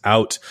ones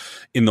out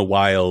in the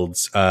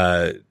wilds,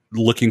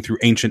 looking through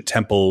ancient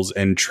temples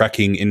and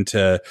trekking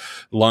into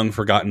long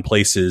forgotten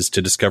places to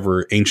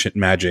discover ancient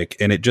magic.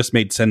 And it just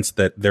made sense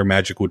that their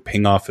magic would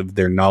ping off of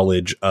their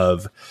knowledge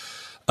of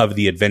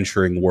the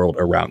adventuring world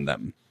around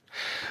them.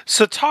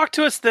 So talk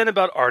to us then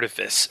about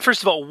artifice.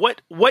 First of all,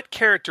 what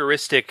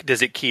characteristic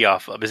does it key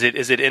off of? Is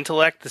it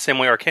intellect the same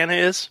way Arcana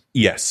is?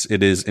 Yes,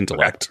 it is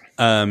intellect.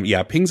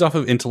 Okay. Pings off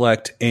of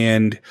intellect,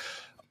 and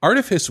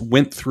artifice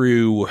went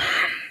through,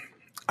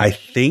 I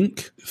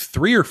think,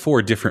 3 or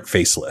 4 different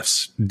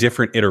facelifts,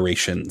 different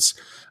iterations,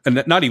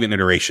 and not even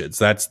iterations.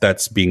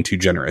 That's being too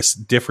generous.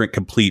 Different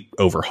complete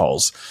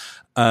overhauls.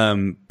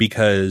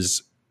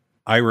 Because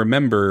I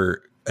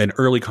remember an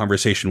early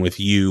conversation with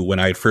you when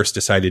I had first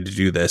decided to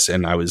do this,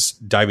 and I was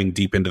diving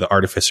deep into the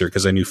artificer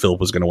because I knew Philip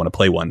was going to want to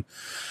play one.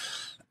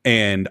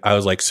 And I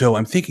was like, so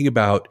I'm thinking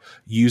about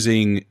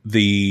using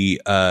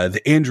the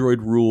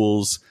Android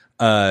rules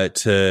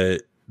to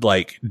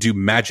like do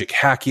magic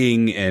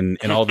hacking and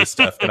all this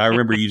stuff. And I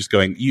remember you just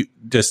going, you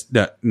just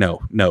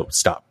no,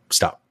 stop.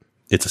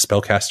 It's a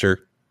spellcaster.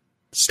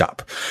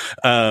 Stop.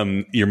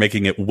 You're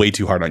making it way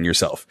too hard on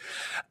yourself.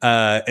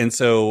 And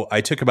so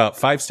I took about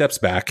 5 steps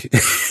back.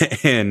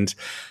 And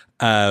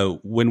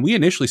when we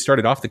initially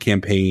started off the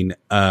campaign,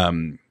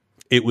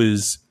 it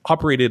was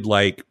operated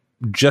like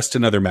just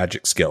another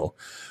magic skill,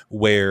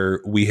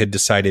 where we had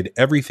decided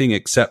everything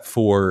except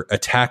for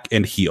attack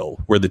and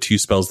heal were the 2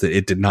 spells that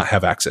it did not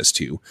have access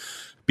to.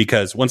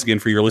 Because once again,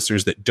 for your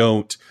listeners that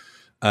don't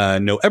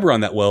know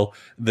Eberron that well,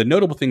 the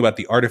notable thing about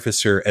the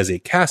Artificer as a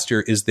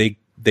caster is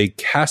they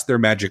cast their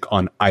magic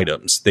on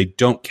items. They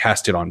don't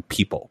cast it on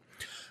people.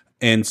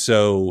 And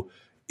so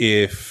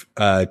if,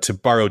 to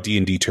borrow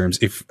D&D terms,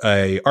 if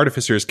a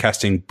Artificer is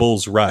casting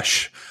Bull's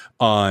Rush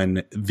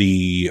on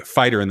the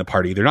fighter in the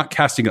party, they're not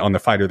casting it on the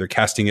fighter, they're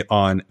casting it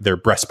on their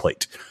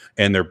breastplate.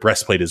 And their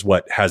breastplate is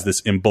what has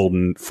this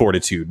emboldened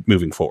fortitude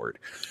moving forward.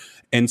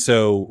 And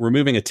so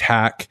removing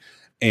attack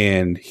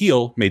and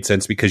heal made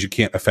sense because you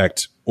can't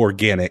affect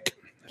organic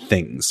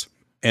things.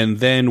 And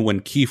then when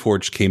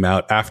Keyforge came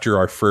out after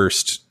our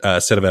first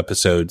set of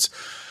episodes,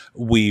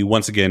 we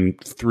once again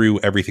threw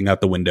everything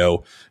out the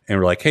window and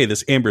we're like, hey,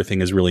 this amber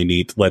thing is really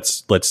neat.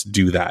 Let's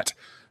do that.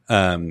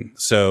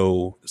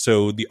 So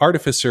the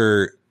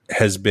Artificer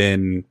has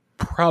been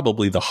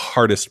probably the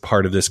hardest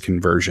part of this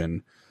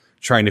conversion,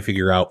 trying to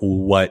figure out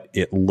what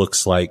it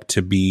looks like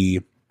to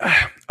be,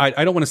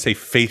 I don't want to say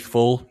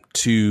faithful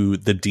to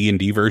the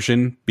D&D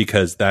version,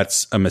 because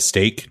that's a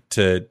mistake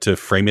to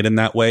frame it in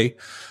that way.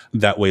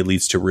 That way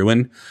leads to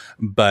ruin.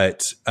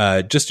 But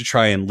just to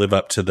try and live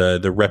up to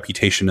the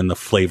reputation and the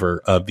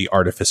flavor of the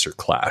Artificer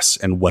class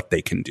and what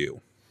they can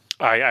do.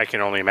 I can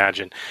only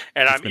imagine,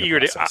 and I'm eager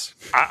to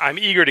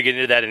get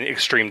into that in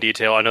extreme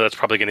detail. I know that's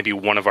probably going to be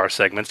one of our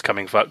segments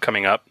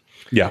coming up.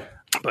 Yeah,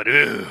 but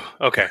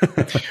okay,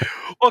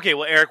 okay.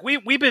 Well, Eric,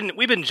 we've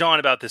been jawing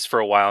about this for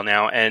a while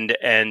now, and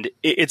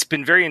it's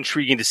been very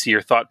intriguing to see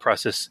your thought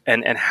process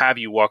and have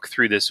you walk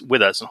through this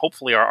with us, and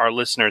hopefully our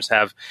listeners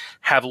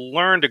have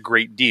learned a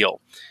great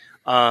deal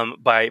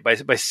by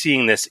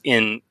seeing this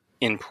in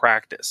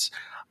practice.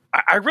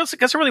 I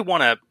really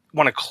want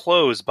to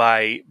close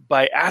by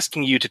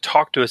asking you to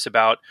talk to us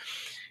about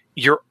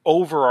your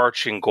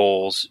overarching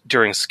goals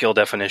during skill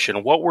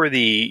definition. What were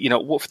the,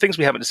 things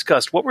we haven't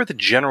discussed? What were the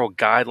general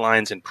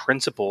guidelines and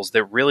principles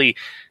that really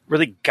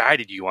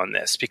guided you on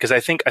this? Because I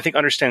think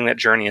understanding that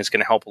journey is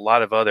going to help a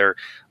lot of other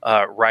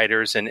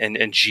writers and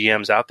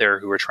GMs out there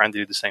who are trying to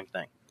do the same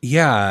thing.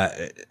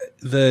 Yeah,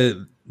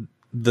 the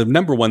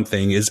number one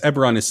thing is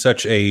Eberron is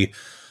such a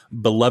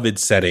beloved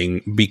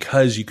setting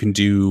because you can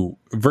do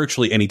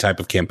virtually any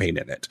type of campaign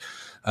in it.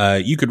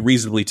 You could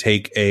reasonably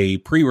take a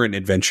pre-written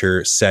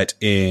adventure set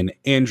in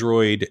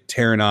Android,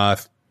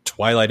 Terranoth,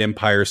 Twilight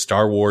Empire,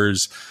 Star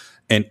Wars,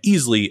 and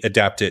easily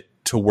adapt it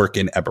to work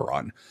in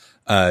Eberron,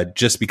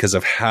 just because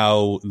of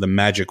how the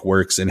magic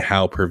works and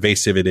how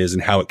pervasive it is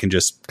and how it can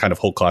just kind of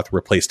whole cloth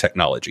replace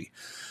technology.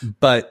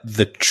 But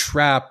the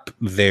trap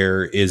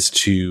there is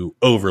to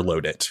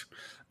overload it.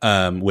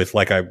 With,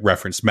 like I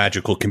referenced,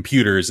 magical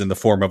computers in the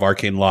form of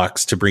arcane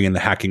locks to bring in the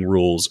hacking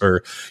rules,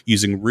 or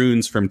using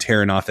runes from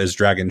Terranoth as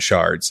dragon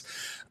shards.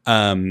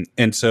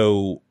 And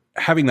so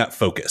having that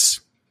focus,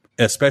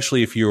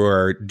 especially if you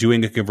are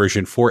doing a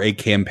conversion for a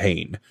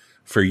campaign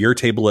for your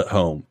table at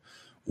home,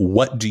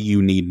 what do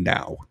you need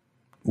now?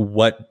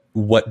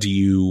 What do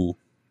you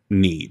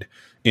need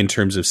in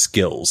terms of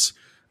skills?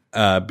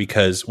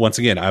 Because once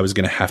again, I was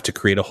going to have to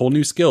create a whole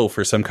new skill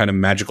for some kind of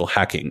magical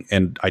hacking,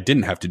 and I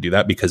didn't have to do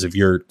that because of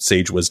your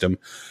sage wisdom.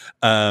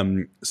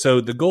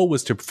 So the goal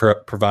was to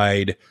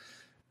provide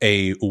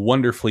a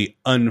wonderfully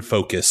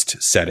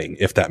unfocused setting,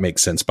 if that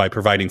makes sense, by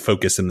providing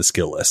focus in the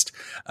skill list,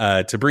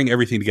 to bring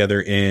everything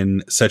together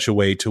in such a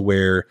way to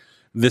where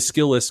this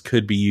skill list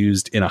could be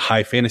used in a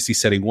high fantasy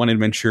setting, one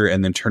adventure,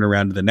 and then turn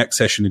around to the next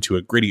session into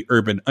a gritty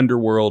urban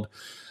underworld.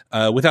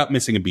 Without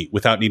missing a beat,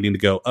 without needing to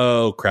go,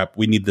 oh crap,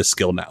 we need this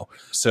skill now.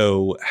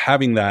 So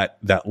having that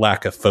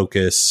lack of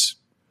focus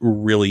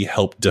really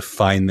helped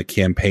define the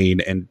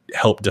campaign and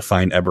help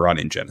define Eberron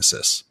in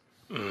Genesis.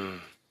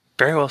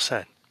 Very well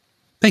said.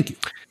 Thank you.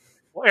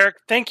 Well, Eric,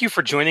 thank you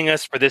for joining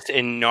us for this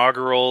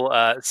inaugural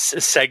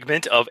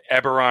segment of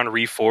Eberron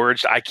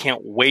Reforged. I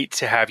can't wait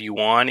to have you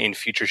on in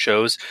future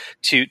shows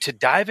to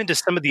dive into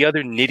some of the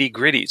other nitty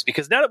gritties,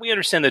 because now that we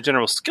understand the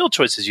general skill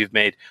choices you've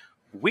made,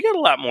 we got a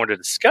lot more to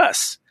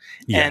discuss.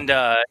 Yeah. And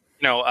I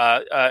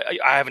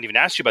haven't even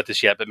asked you about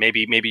this yet, but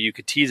maybe you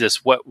could tease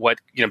us what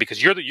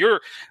because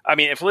you're I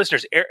mean, for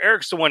listeners,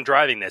 Eric's the one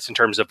driving this in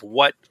terms of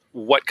what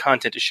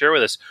content to share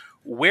with us.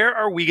 Where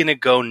are we going to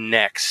go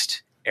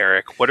next,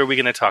 Eric? What are we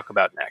going to talk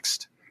about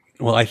next?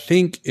 Well, I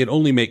think it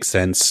only makes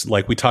sense,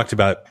 like we talked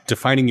about,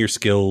 defining your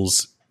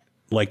skills.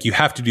 Like, you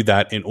have to do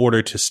that in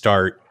order to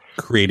start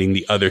creating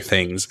the other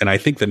things. And I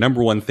think the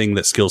number one thing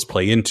that skills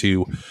play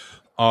into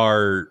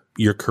are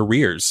your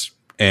careers.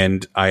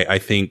 And I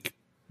think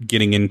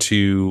getting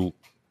into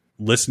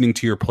listening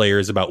to your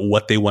players about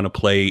what they want to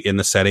play in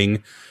the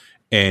setting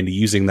and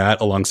using that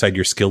alongside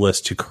your skill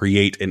list to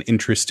create an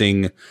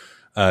interesting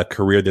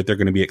career that they're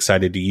going to be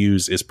excited to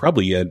use is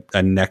probably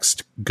a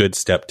next good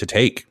step to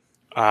take.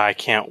 I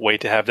can't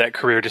wait to have that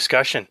career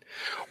discussion.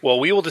 Well,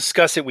 we will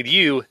discuss it with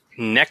you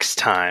next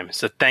time.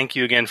 So thank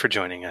you again for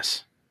joining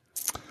us.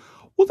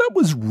 Well, that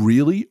was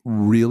really,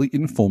 really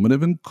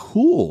informative and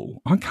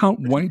cool. I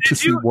can't wait to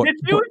see what... Did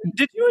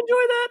you enjoy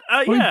that?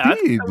 Yeah. I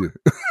did.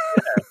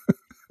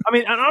 I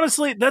mean, and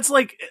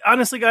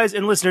honestly, guys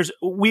and listeners,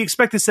 we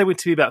expect this segment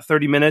to be about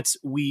 30 minutes.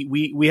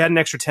 We had an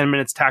extra 10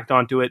 minutes tacked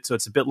onto it, so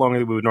it's a bit longer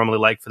than we would normally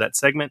like for that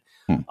segment,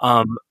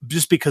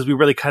 just because we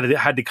really kind of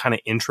had to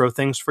intro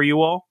things for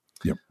you all.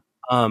 Yep.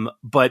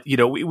 But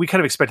we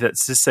kind of expected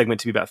this segment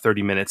to be about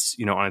 30 minutes,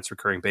 on its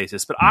recurring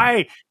basis. But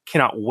I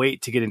cannot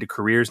wait to get into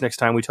careers next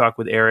time we talk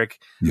with Eric.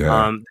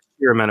 Yeah. The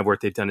sheer amount of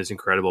work they've done is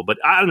incredible. But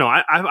I don't know.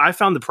 I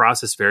found the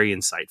process very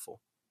insightful.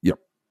 Yep.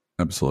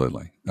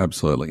 Absolutely.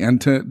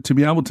 And to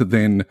be able to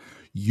then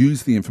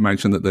use the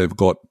information that they've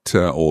got,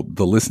 or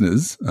the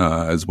listeners,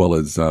 as well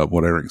as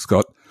what Eric's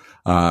got,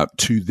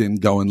 to then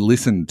go and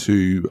listen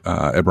to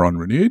Eberron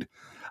Renewed.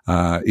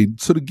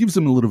 It sort of gives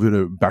them a little bit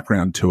of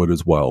background to it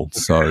as well.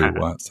 So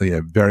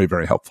yeah, very,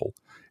 very helpful.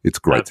 It's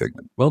a great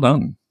segment. Well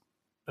done.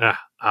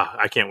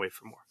 I can't wait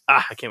for more.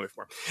 I can't wait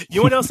for more. You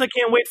know what else I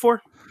can't wait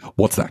for?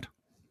 What's that?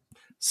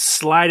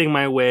 Sliding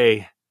my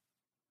way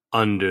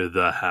under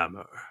the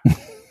hammer.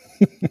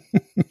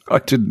 I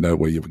didn't know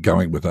where you were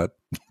going with that.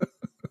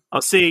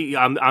 I'll see.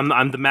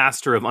 I'm the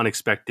master of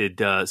unexpected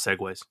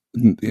segues.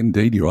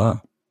 Indeed, you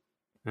are.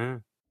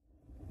 Under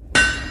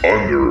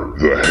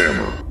the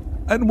Hammer.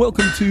 And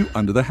welcome to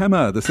Under the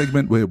Hammer, the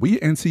segment where we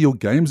answer your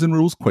games and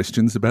rules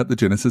questions about the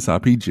Genesis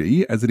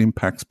RPG as it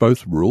impacts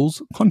both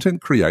rules, content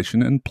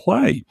creation, and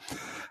play.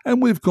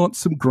 And we've got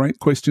some great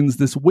questions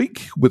this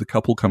week, with a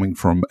couple coming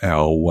from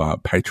our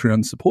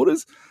Patreon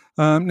supporters.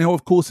 Now,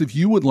 of course, if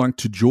you would like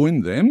to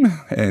join them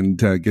and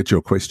get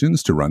your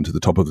questions to run to the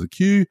top of the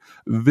queue,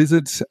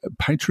 visit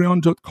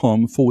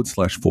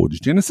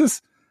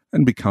patreon.com/ForgeGenesis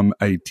and become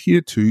a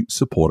Tier 2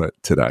 supporter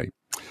today.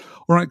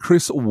 All right,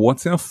 Chris,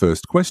 what's our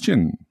first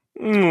question?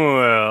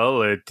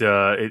 Well,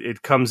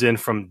 it comes in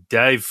from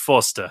Dave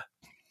Foster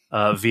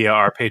via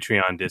our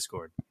Patreon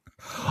Discord.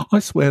 I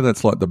swear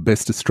that's like the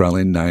best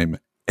Australian name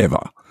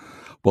ever.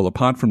 Well,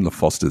 apart from the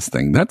Foster's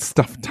thing, that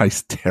stuff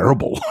tastes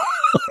terrible. I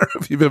don't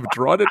know if you've ever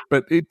tried it,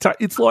 but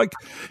it's like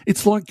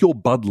your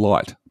Bud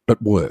Light,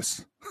 but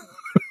worse.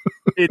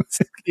 It's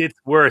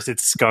worse.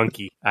 It's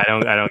skunky. I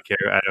don't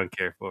care. I don't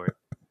care for it.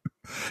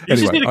 You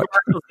just need a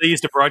commercial they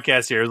used to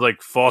broadcast here. It was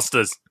like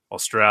Foster's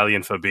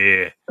Australian for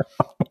beer.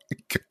 Oh my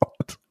God.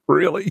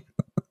 Really?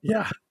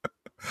 Yeah.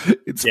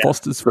 It's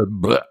Foster's for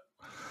bleh.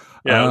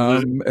 Yeah.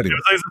 Anyway. It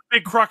was like this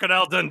big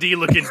Crocodile Dundee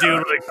looking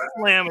dude like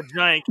slam a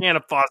giant can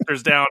of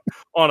Foster's down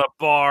on a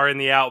bar in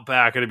the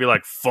outback, and it'd be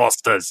like,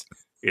 Foster's,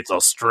 it's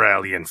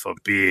Australian for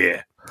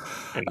beer.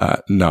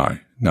 No,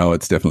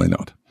 it's definitely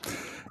not.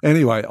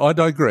 Anyway, I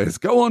digress.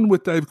 Go on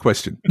with Dave's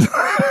question.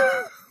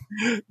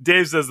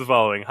 Dave says the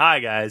following. Hi,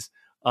 guys.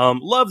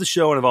 Love the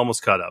show and have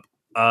almost caught up.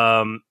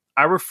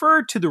 I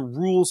referred to the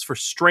rules for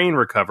strain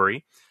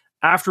recovery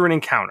after an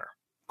encounter.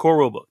 Core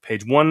Rulebook,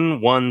 page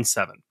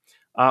 117,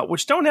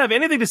 which don't have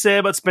anything to say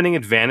about spending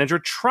advantage or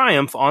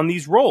triumph on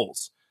these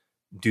rolls.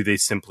 Do they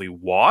simply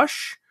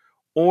wash?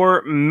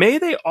 Or may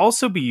they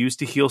also be used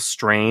to heal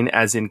strain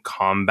as in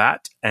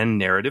combat and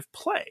narrative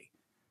play?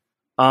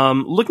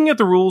 Looking at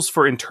the rules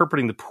for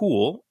interpreting the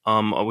pool,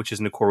 which is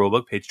in the Core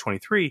Rulebook, page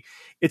 23,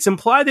 it's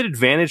implied that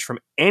advantage from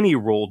any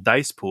rolled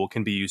dice pool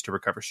can be used to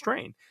recover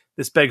strain.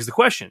 This begs the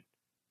question,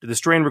 do the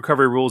strain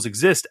recovery rules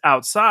exist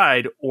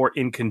outside or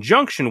in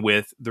conjunction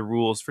with the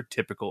rules for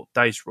typical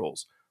dice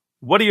rolls?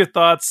 What are your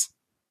thoughts?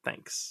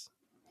 Thanks.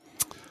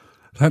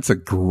 That's a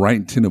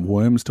great tin of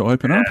worms to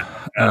open up.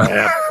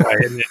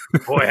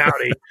 Boy,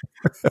 howdy.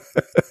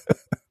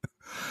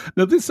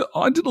 Now,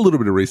 I did a little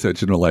bit of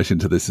research in relation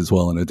to this as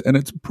well, and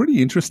it's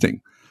pretty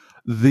interesting.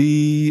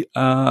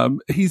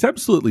 He's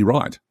absolutely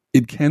right.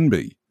 It can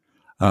be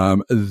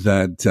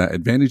that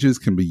advantages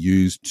can be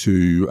used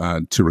to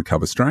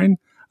recover strain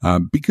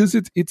because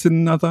it's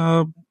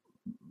another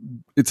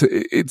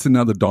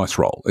dice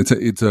roll.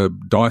 It's a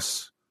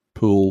dice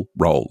pool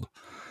rolled.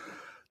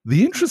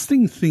 The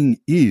interesting thing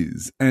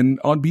is, and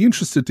I'd be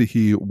interested to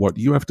hear what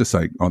you have to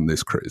say on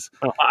this, Chris.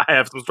 I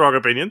have some strong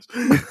opinions.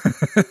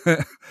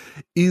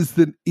 Is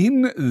that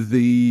in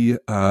the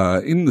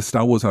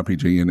Star Wars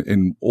RPG and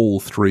in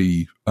all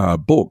three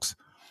books,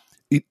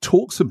 it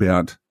talks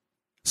about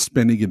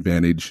spending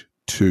advantage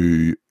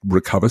to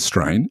recover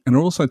strain, and it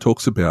also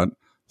talks about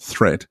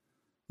threat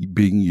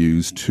being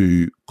used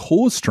to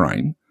cause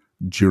strain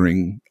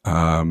during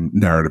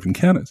narrative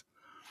encounters.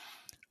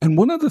 And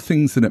one of the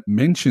things that it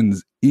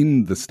mentions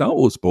in the Star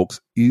Wars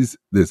books is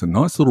there's a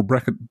nice little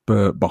bracket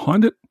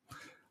behind it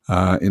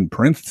in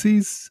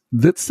parentheses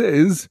that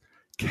says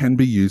can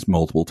be used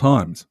multiple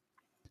times.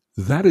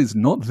 That is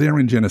not there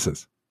in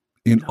Genesis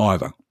in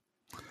either.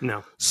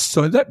 No.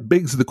 So that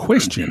begs the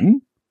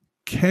question,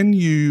 can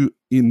you,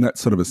 in that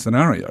sort of a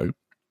scenario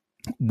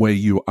where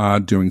you are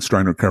doing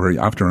strain recovery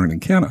after an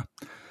encounter,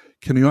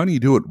 can you only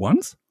do it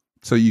once?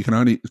 So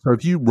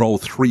if you roll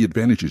 3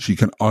 advantages, you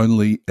can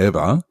only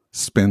ever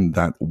spend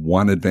that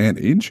one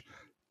advantage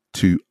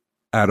to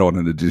add on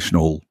an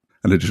additional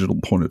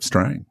point of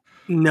strain.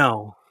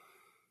 No.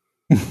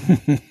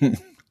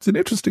 It's an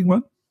interesting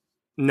one.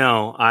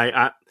 No,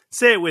 I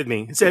say it with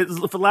me. Say it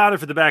louder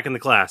for the back in the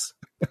class.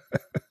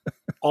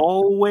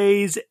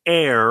 Always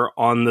err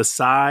on the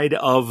side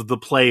of the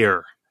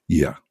player.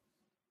 Yeah.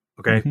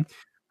 Okay.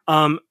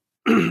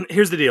 Mm-hmm.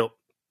 Here's the deal.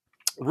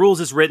 Rules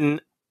is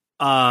written.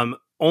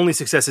 Only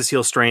successes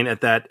heal strain at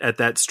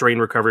that strain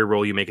recovery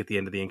roll you make at the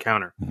end of the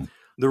encounter. Mm.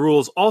 The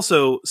rules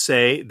also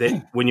say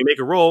that when you make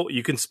a roll,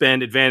 you can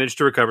spend advantage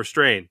to recover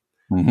strain.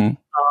 Mm-hmm.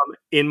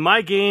 In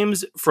my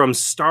games from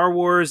Star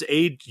Wars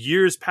 8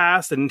 years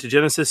past and into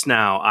Genesis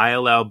now, I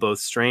allow both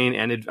strain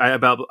and I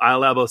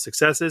allow both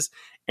successes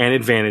and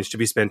advantage to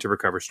be spent to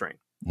recover strain.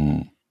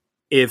 Mm.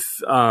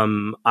 if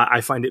I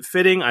find it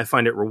fitting, I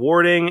find it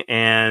rewarding,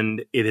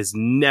 and it has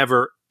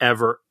never,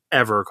 ever,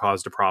 ever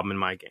caused a problem in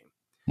my game.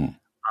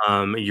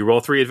 You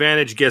roll 3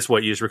 advantage. Guess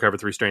what? You just recover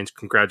 3 strains.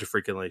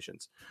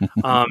 Congratulations.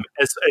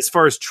 As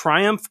far as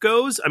triumph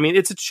goes, I mean,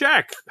 it's a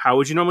check. How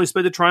would you normally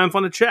spend a triumph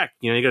on a check?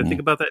 You got to think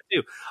about that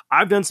too.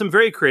 I've done some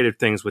very creative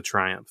things with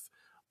triumph.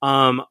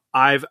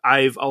 I've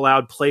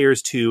allowed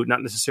players to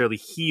not necessarily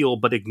heal,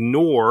 but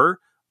ignore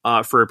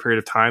for a period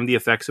of time the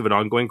effects of an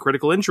ongoing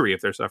critical injury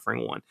if they're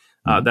suffering one.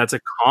 That's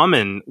a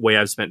common way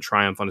I've spent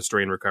triumph on a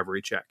strain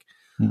recovery check.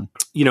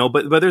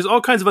 But there's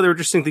all kinds of other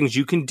interesting things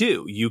you can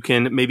do. You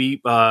can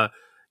maybe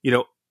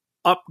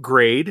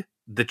upgrade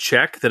the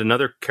check that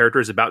another character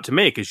is about to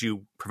make as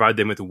you provide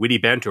them with witty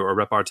banter or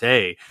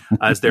repartee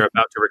as they're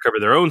about to recover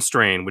their own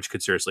strain, which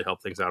could seriously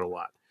help things out a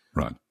lot.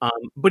 Right.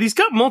 But he's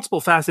got multiple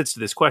facets to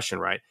this question,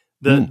 right?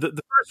 The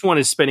first one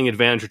is spending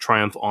advantage or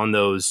triumph on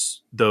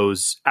those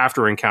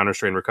after encounter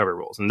strain recovery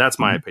rolls, and that's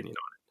my opinion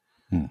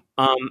on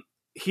it.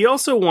 He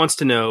also wants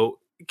to know,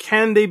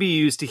 can they be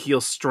used to heal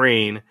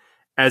strain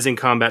as in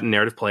combat and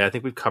narrative play? I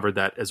think we've covered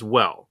that as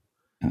well.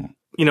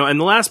 And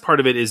the last part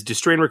of it is, do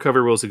strain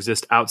recovery rules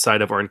exist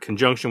outside of or in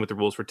conjunction with the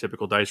rules for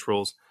typical dice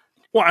rolls?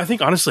 Well, I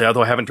think honestly,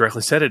 although I haven't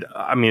directly said it,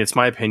 I mean, it's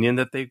my opinion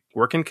that they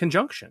work in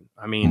conjunction.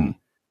 I mean,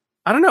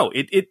 I don't know.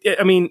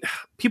 I mean,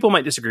 people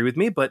might disagree with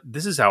me, but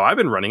this is how I've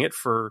been running it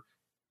for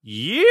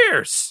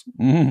years.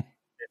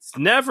 It's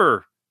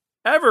never,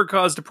 ever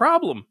caused a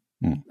problem.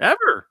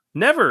 Ever.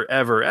 Never,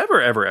 ever,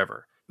 ever, ever,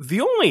 ever. The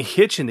only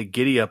hitch in the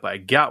giddy up I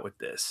got with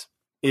this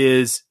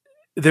is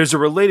there's a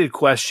related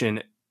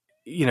question.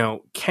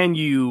 Can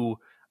you?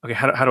 Okay,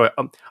 how do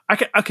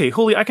I?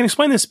 Julio, I can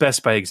explain this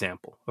best by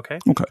example. Okay.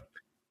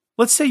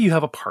 Let's say you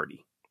have a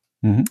party,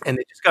 and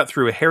they just got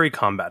through a hairy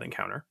combat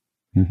encounter,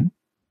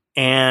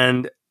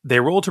 and they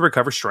rolled to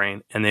recover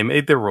strain, and they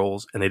made their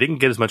rolls, and they didn't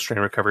get as much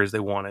strain recovery as they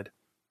wanted,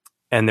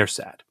 and they're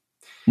sad.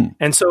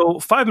 And so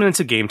 5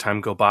 minutes of game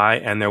time go by,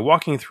 and they're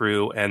walking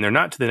through, and they're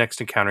not to the next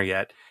encounter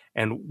yet,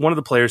 and one of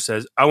the players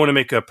says, "I want to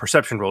make a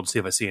perception roll to see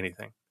if I see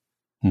anything,"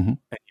 and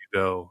you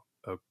go,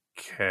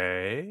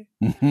 okay.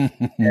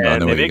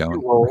 And they make the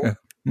roll.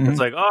 It's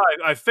like, oh,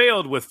 I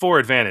failed with 4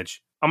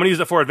 advantage. I'm going to use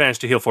that 4 advantage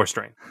to heal 4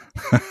 strain.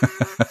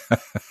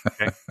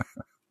 Okay.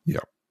 Yeah.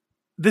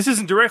 This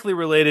isn't directly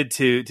related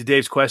to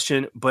Dave's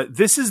question, but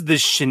this is the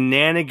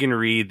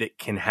shenaniganry that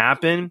can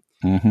happen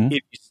if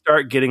you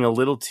start getting a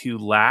little too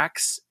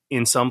lax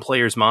in some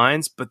players'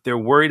 minds, but they're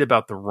worried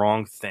about the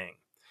wrong thing.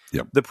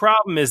 Yep. The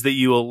problem is that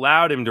you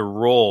allowed him to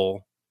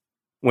roll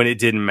when it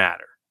didn't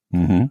matter.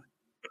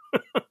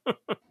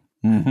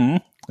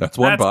 That's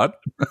one part.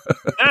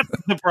 That's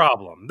the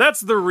problem.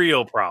 That's the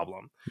real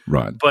problem.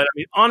 Right. But I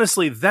mean,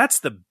 honestly, that's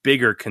the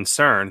bigger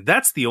concern.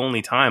 That's the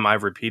only time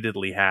I've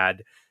repeatedly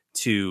had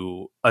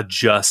to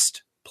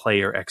adjust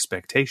player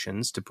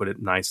expectations, to put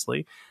it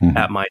nicely,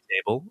 at my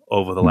table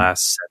over the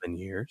last 7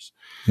 years.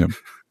 Yep.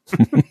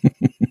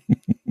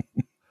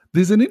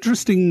 There's an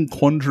interesting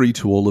quandary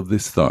to all of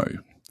this, though.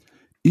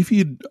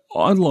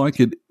 I like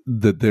it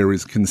that there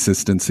is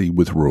consistency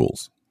with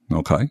rules.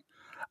 Okay.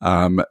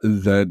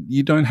 That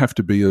you don't have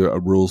to be a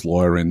rules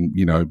lawyer and,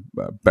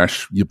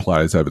 bash your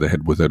players over the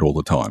head with it all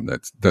the time.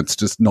 That's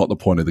just not the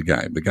point of the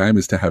game. The game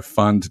is to have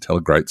fun, to tell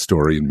a great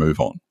story and move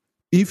on.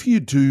 If you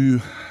do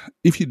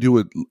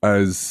it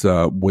as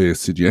we're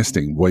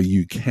suggesting, where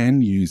you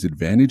can use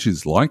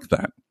advantages like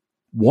that,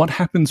 what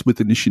happens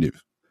with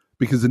initiative?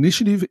 Because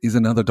initiative is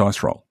another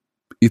dice roll.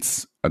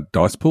 It's a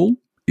dice pool.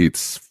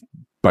 It's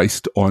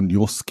based on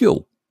your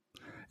skill.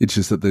 It's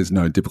just that there's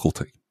no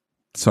difficulty.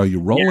 So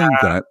you're rolling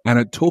that, and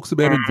it talks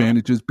about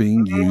advantages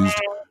being used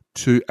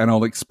to, and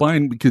I'll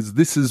explain, because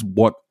this is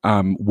what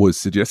was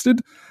suggested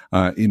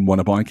in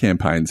one of my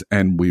campaigns,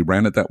 and we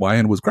ran it that way,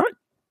 and it was great.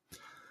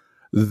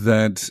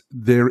 That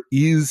there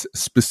is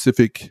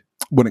specific,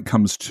 when it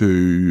comes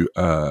to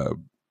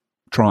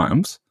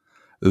triumphs,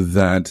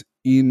 that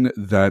in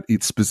that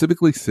it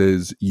specifically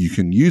says you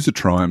can use a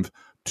triumph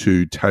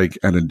to take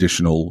an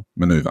additional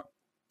maneuver.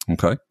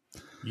 Okay?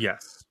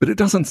 Yes. But it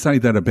doesn't say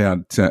that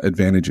about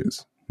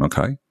advantages.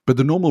 Okay. But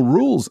the normal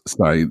rules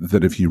say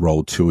that if you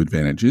roll 2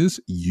 advantages,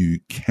 you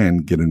can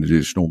get an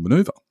additional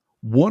maneuver.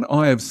 What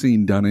I have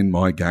seen done in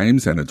my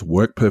games, and it's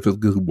worked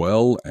perfectly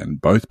well, and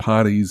both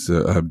parties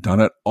have done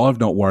it, I've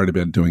not worried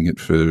about doing it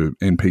for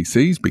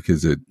NPCs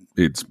because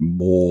it's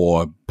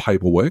more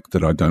paperwork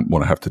that I don't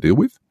want to have to deal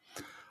with.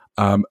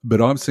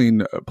 But I've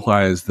seen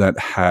players that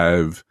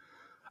have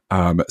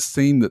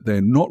seen that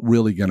they're not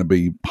really going to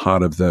be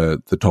part of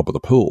the top of the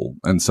pool,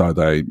 and so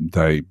they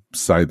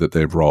say that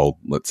they've rolled,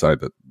 let's say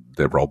that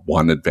they've rolled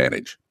 1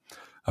 advantage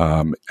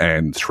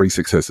and 3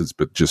 successes,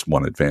 but just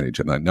 1 advantage,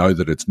 and they know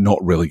that it's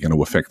not really going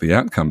to affect the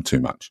outcome too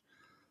much.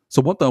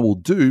 So what they will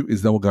do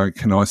is they will go,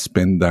 can I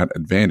spend that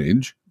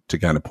advantage to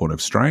gain a point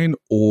of strain,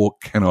 or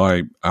can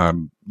I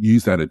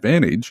use that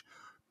advantage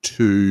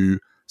to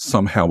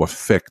somehow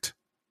affect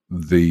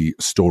the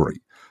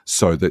story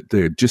so that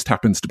there just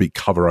happens to be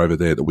cover over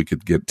there that we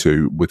could get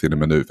to within a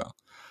maneuver?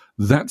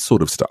 That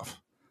sort of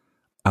stuff.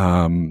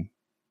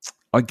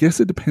 I guess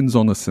it depends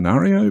on the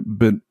scenario,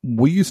 but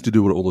we used to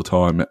do it all the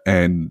time,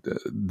 and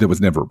there was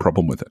never a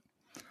problem with it.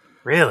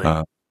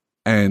 Really?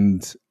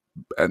 And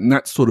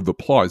that sort of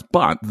applies.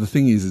 But the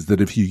thing is that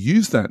if you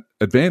use that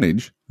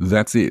advantage,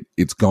 that's it.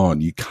 It's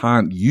gone. You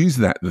can't use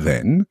that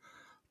then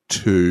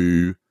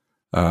to.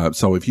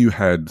 So if you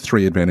had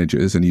 3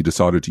 advantages and you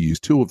decided to use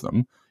 2 of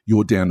them,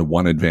 you're down to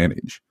 1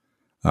 advantage.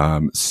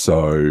 On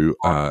the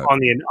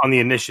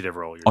initiative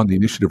roll, on the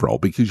initiative roll,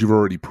 because you've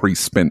already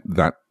pre-spent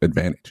that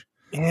advantage.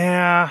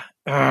 Yeah,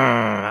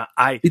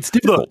 it's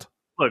difficult.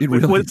 Look, it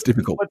really is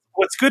difficult.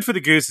 What's good for the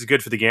goose is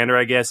good for the gander,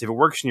 I guess. If it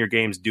works in your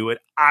games, do it.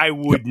 I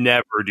would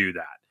never do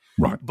that.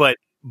 Right.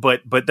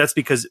 But that's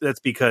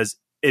because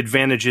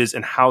advantages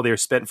and how they're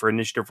spent for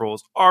initiative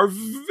rolls are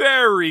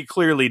very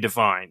clearly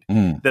defined.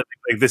 That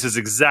like, this is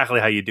exactly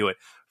how you do it.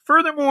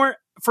 Furthermore,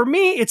 for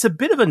me, it's a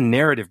bit of a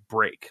narrative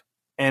break,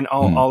 and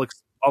I'll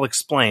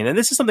explain. And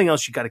this is something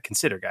else you got to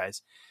consider,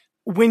 guys.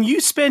 When you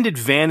spend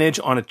advantage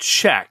on a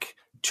check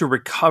to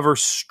recover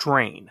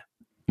strain,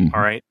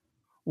 all right,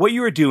 what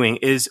you are doing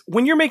is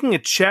when you're making a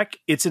check,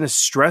 it's in a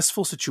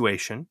stressful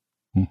situation,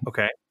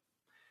 okay,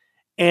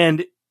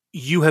 and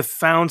you have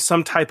found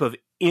some type of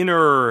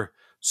inner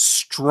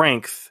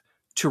strength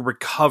to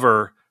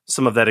recover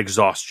some of that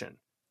exhaustion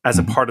as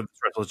a part of the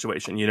stressful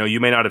situation. You know, you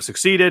may not have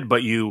succeeded,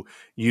 but you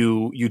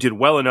did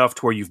well enough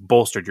to where you've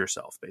bolstered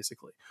yourself,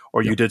 basically.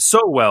 Or you did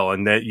so well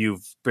and that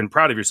you've been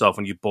proud of yourself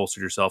when you've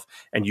bolstered yourself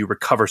and you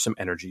recover some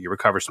energy, you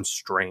recover some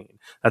strain.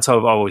 That's how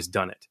I've always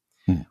done it.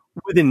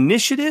 With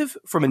initiative,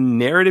 from a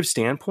narrative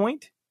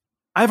standpoint,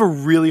 I have a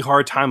really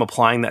hard time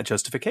applying that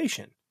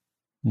justification.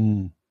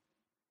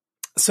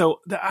 So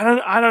I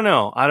don't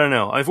know.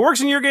 If it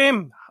works in your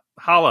game,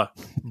 holla.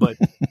 But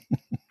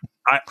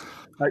I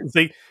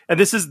think, and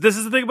this is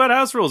the thing about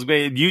house rules.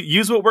 You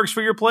use what works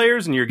for your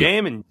players and your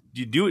game, and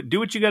you do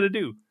what you got to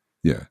do.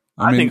 Yeah,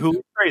 I think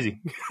Hulu's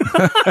crazy.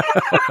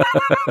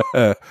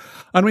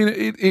 I mean,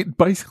 it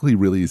basically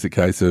really is a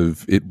case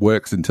of it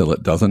works until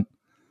it doesn't.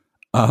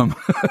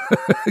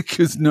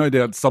 Because no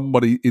doubt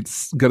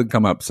it's going to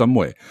come up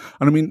somewhere.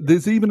 And I mean,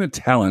 there's even a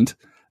talent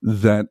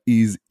that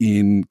is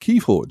in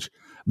Keyforge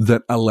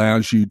that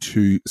allows you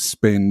to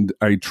spend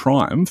a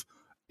triumph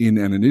in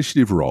an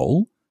initiative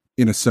roll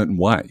in a certain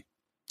way,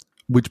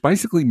 which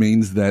basically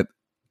means that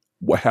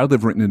how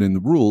they've written it in the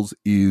rules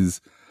is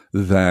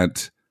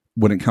that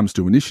when it comes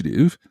to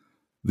initiative,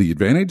 the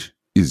advantage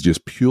is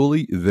just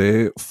purely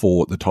there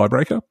for the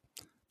tiebreaker.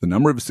 The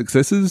number of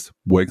successes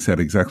works out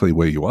exactly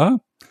where you are.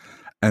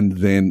 And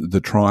then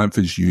the triumph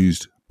is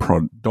used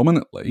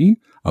predominantly,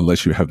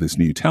 unless you have this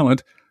new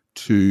talent,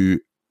 to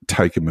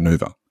take a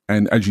maneuver.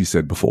 And as you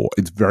said before,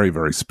 it's very,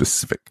 very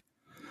specific.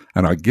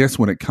 And I guess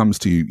when it comes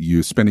to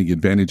you spending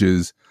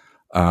advantages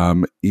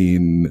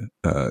in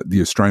the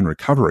Australian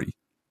recovery,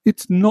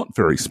 it's not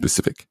very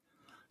specific.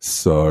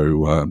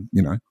 So,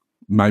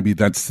 maybe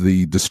that's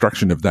the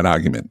destruction of that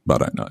argument,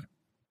 but I don't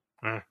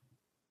know.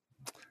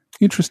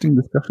 Interesting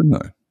discussion,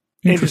 though.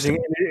 Interesting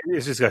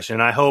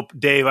discussion. I hope,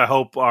 Dave,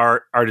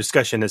 our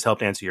discussion has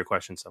helped answer your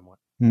question somewhat.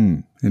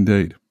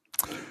 Indeed.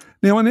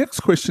 Now, our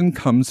next question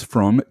comes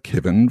from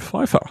Kevin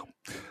Pfeiffer.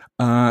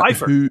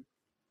 Pfeiffer.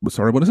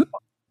 Sorry, what is it?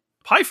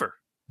 Pfeiffer.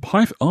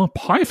 Pfeiffer. Oh,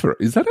 Pfeiffer.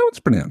 Is that how it's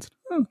pronounced?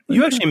 Oh,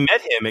 you actually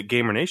met him at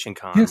Gamer Nation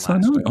Con. Yes, I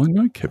know. I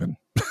know Kevin.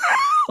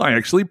 I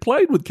actually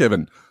played with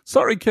Kevin.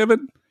 Sorry,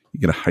 Kevin.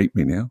 You're going to hate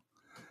me now.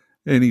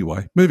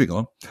 Anyway, moving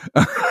on.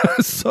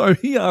 So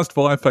he asked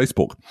via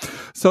Facebook.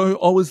 So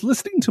I was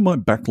listening to my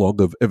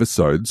backlog of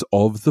episodes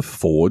of The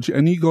Forge,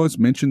 and you guys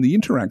mentioned the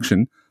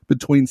interaction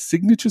between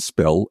signature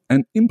spell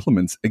and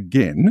implements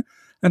again,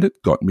 and it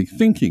got me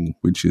thinking,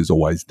 which is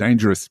always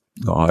dangerous.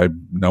 I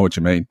know what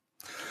you mean.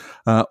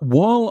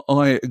 While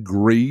I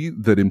agree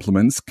that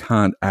implements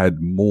can't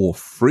add more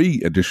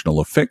free additional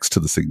effects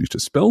to the signature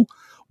spell,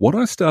 what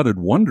I started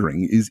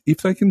wondering is if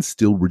they can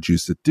still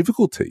reduce the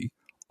difficulty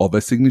of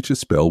a signature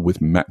spell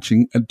with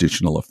matching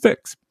additional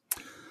effects.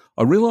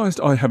 I realized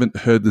I haven't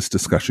heard this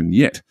discussion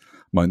yet.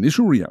 My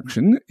initial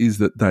reaction is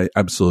that they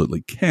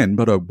absolutely can,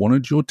 but I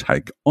wanted your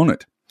take on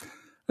it.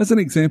 As an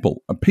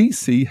example, a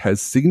PC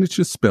has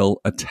signature spell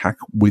attack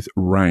with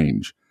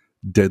range,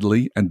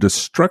 deadly and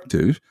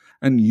destructive,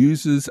 and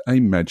uses a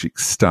magic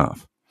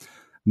staff.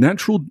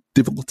 Natural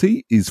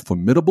difficulty is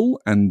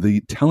formidable, and the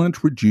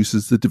talent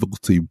reduces the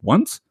difficulty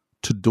once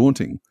to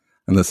daunting,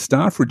 and the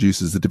staff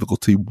reduces the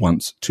difficulty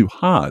once to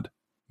hard,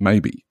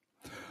 maybe.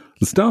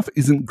 The staff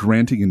isn't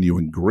granting a new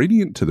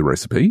ingredient to the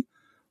recipe.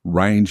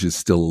 Range is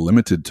still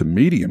limited to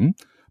medium,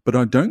 but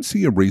I don't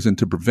see a reason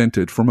to prevent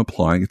it from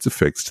applying its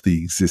effects to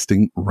the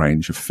existing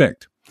range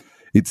effect.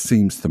 It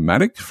seems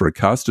thematic for a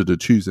caster to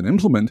choose an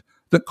implement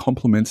that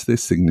complements their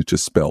signature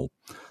spell.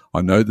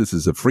 I know this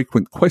is a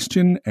frequent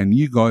question, and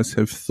you guys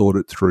have thought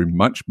it through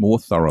much more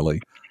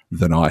thoroughly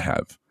than I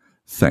have.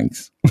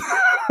 Thanks.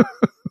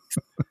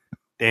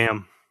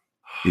 Damn.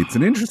 It's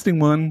an interesting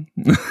one.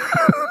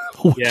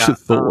 What's your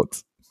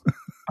thoughts?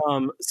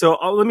 So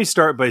let me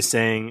start by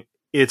saying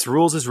it's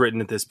rules as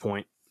written at this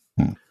point.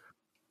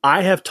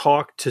 I have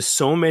talked to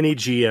so many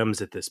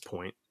GMs at this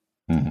point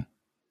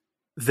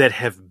that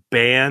have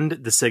banned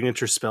the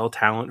signature spell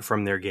talent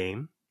from their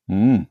game.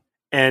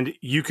 And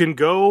you can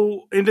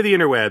go into the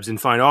interwebs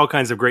and find all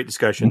kinds of great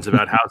discussions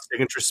about how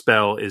signature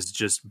spell is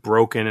just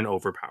broken and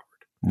overpowered.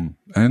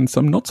 And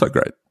some not so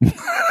great.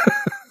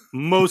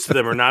 Most of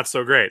them are not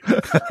so great.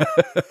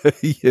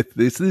 Yeah,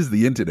 this is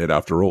the internet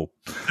after all.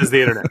 This is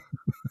the internet.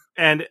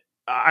 And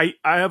I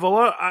have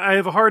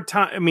a hard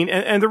time. I mean,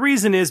 and the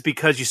reason is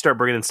because you start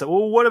bringing in stuff.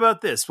 Well, what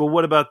about this? Well,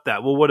 what about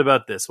that? Well, what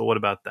about this? Well, what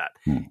about that?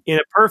 In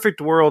a perfect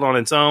world on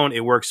its own,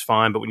 it works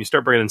fine. But when you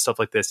start bringing in stuff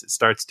like this, it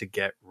starts to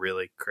get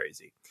really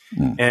crazy.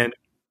 And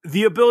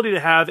the ability to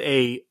have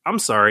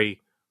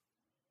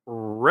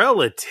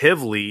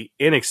relatively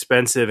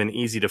inexpensive and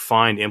easy to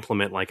find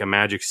implement like a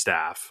magic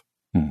staff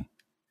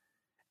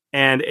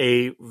and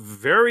a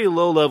very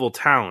low level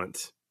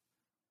talent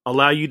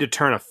allow you to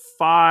turn a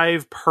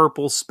 5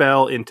 purple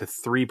spell into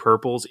 3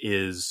 purples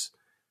is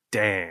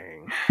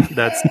dang.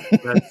 That's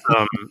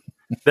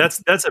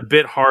a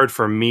bit hard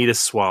for me to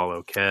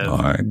swallow, Kev.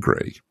 I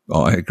agree.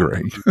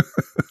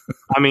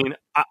 I mean,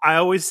 I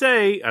always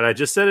say, and I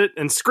just said it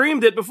and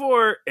screamed it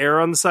before,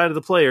 err on the side of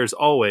the players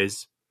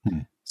always.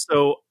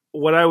 So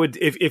what I would,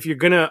 if you're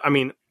going to, I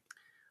mean,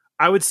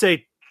 I would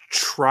say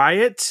try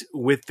it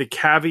with the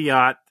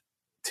caveat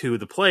to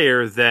the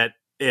player that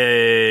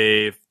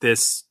if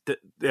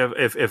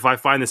I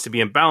find this to be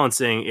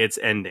imbalancing, it's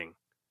ending.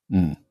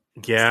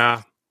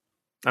 Yeah.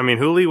 I mean,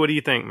 Hooli, what do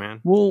you think,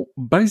 man? Well,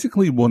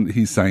 basically what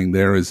he's saying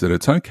there is that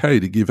it's okay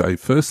to give a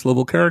first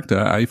level character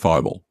a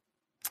fireball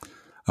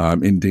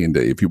in D&D,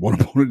 if you want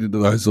to put it into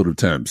those sort of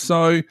terms.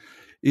 So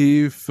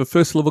if a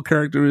first level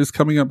character is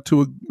coming up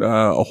to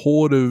a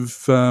horde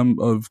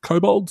of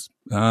kobolds,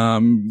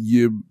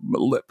 you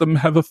let them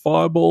have a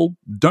fireball.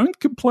 Don't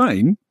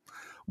complain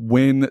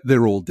when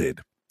they're all dead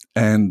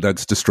and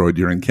that's destroyed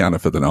your encounter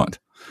for the night.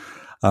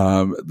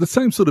 The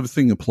same sort of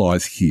thing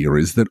applies here,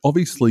 is that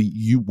obviously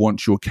you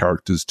want your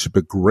characters to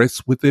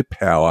progress with their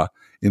power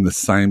in the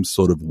same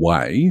sort of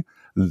way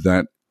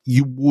that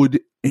you would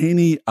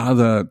any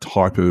other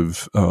type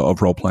of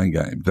role-playing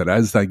game, that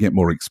as they get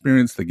more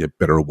experience, they get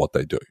better at what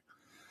they do.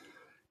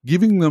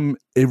 Giving them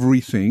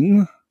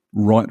everything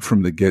right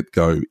from the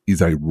get-go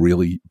is a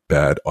really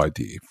bad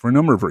idea for a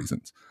number of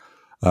reasons.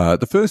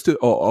 The first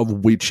of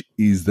which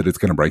is that it's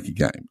going to break your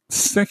game.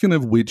 Second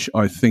of which,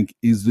 I think,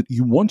 is that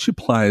you want your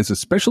players,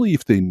 especially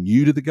if they're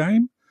new to the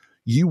game,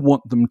 you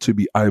want them to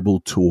be able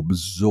to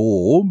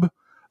absorb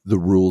the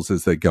rules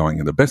as they're going.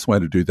 And the best way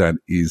to do that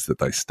is that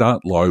they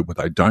start low, where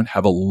they don't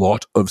have a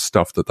lot of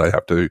stuff that they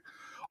have to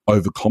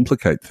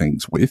overcomplicate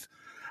things with.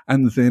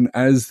 And then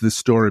as the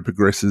story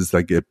progresses,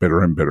 they get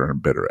better and better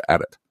and better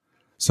at it.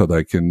 So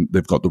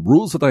they've got the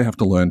rules that they have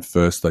to learn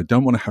first. They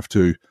don't want to have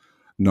to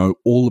know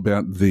all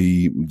about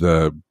the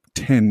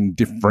 10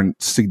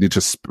 different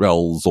signature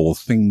spells or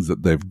things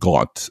that they've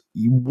got.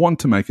 You want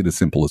to make it as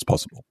simple as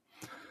possible.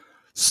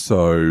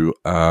 So,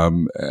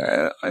 and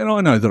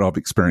I know that I've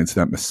experienced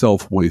that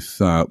myself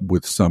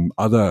with some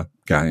other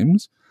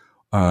games,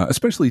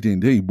 especially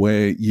D&D,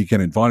 where you get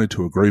invited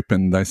to a group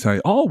and they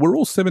say, "Oh, we're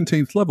all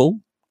 17th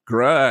level.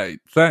 Great,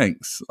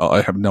 thanks."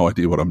 I have no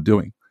idea what I'm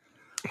doing.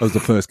 That was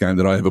the first game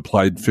that I ever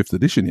played 5th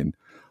edition in,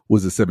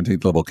 was a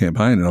 17th level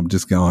campaign, and I'm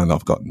just going,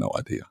 I've got no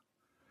idea.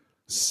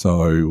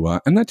 So,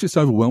 and that just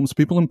overwhelms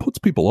people and puts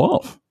people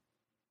off.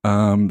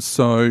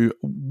 So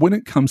when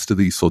it comes to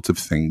these sorts of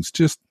things,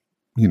 just,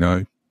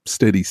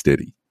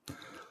 steady,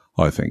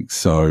 I think.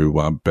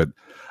 So, but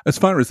as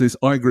far as this,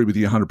 I agree with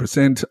you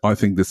 100%. I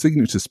think the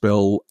signature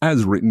spell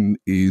as written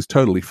is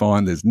totally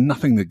fine. There's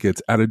nothing that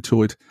gets added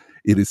to it.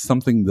 It is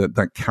something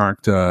that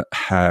character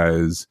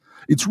has.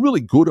 It's really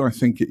good, I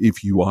think,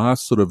 if you are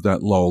sort of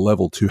that lower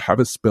level, to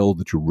have a spell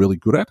that you're really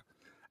good at,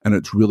 and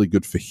it's really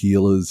good for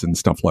healers and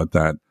stuff like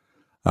that.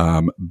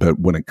 But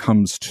when it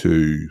comes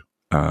to,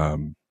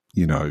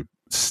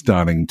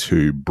 starting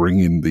to bring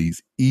in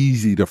these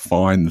easy to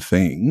find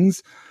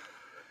things,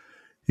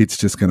 it's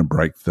just going to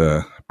break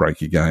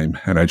your game.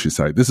 And as you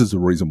say, this is the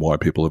reason why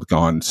people have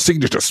gone,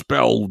 signature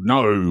spell,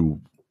 no.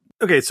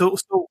 Okay, so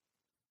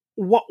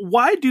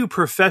why do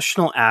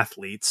professional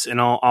athletes,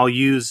 and I'll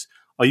use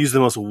the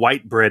most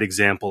white bread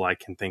example I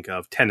can think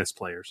of, tennis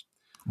players.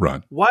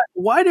 Right.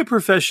 Why do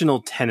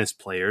professional tennis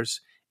players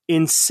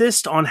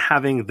insist on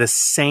having the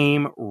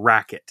same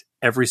racket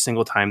every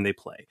single time they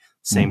play?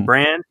 Same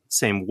brand,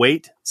 same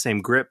weight,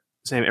 same grip,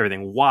 same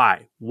everything.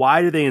 Why?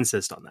 Why do they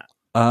insist on that?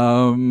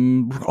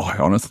 I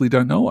honestly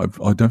don't know.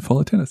 I don't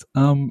follow tennis.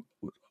 Well,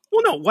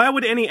 no. Why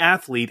would any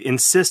athlete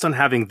insist on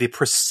having the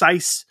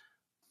precise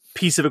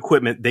piece of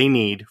equipment they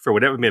need for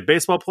whatever? I mean, a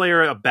baseball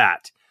player, a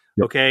bat.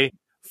 Yep. Okay.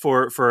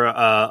 For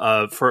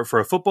a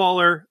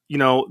footballer,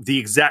 the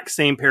exact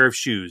same pair of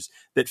shoes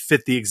that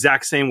fit the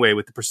exact same way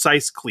with the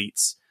precise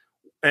cleats.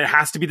 It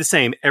has to be the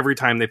same every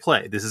time they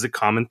play. This is a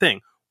common thing.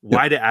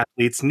 Why do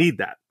athletes need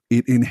that?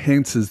 It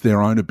enhances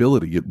their own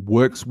ability. It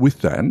works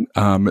with that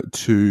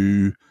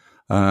to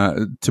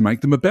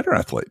make them a better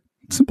athlete.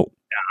 Simple.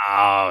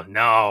 Oh,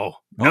 no.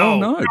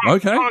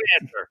 Okay. Wrong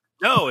answer.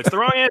 No, it's the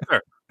wrong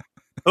answer.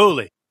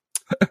 Holy.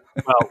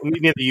 Well,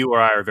 neither you or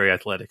I are very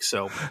athletic,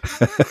 so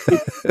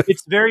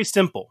it's very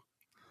simple,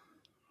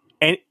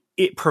 and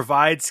it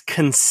provides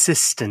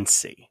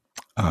consistency.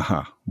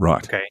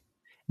 Right. Okay,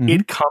 Mhm.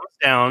 It comes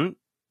down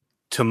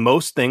to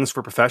most things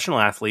for professional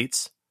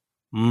athletes: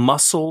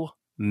 muscle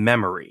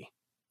memory.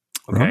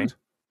 Okay, Right.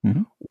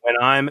 Mhm. when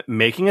I'm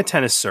making a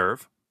tennis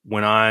serve,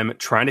 when I'm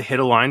trying to hit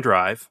a line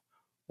drive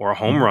or a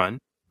home run,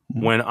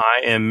 when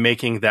I am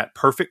making that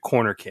perfect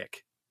corner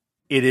kick,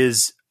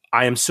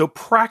 I am so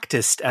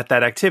practiced at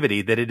that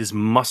activity that it is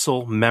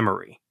muscle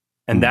memory.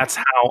 And that's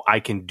how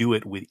I can do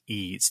it with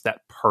ease,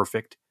 that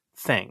perfect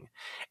thing.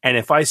 And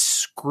if I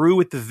screw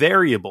with the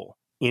variable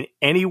in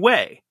any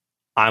way,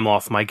 I'm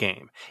off my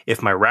game.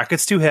 If my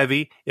racket's too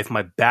heavy, if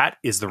my bat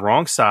is the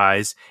wrong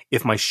size,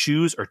 if my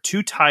shoes are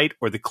too tight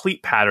or the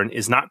cleat pattern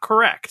is not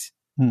correct,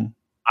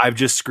 I've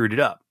just screwed it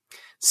up.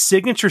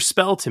 Signature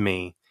spell to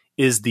me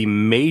is the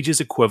mage's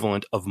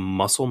equivalent of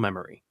muscle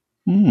memory.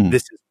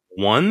 This is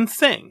one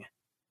thing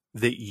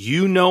that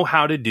you know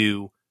how to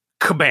do,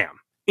 kabam,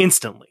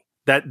 instantly.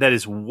 That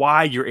is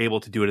why you're able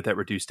to do it at that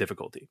reduced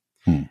difficulty.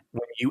 When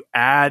you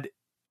add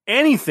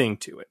anything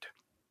to it,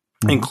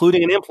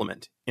 including an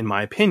implement, in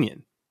my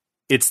opinion,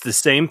 it's the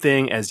same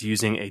thing as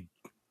using a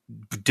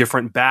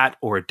different bat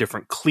or a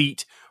different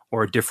cleat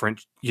or a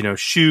different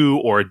shoe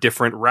or a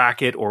different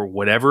racket or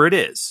whatever it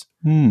is.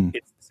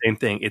 It's the same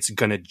thing. It's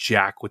going to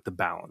jack with the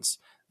balance.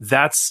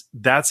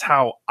 That's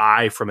how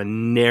I, from a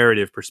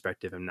narrative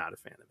perspective, am not a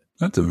fan of it.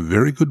 That's a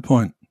very good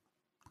point.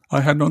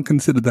 I had not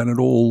considered that at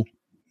all.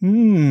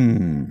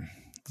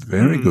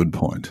 Very good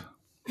point.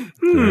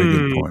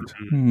 Very good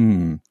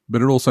point.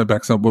 But it also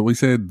backs up what we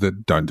said,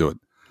 that don't do it.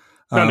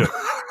 Don't do it.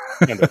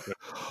 Don't do it.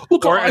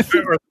 Look, or I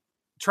think,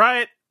 try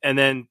it and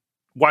then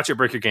watch it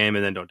break your game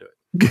and then don't do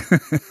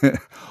it.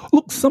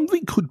 look,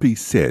 something could be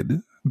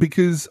said,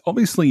 because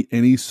obviously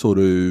any sort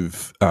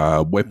of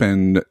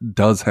weapon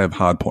does have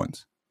hard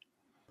points.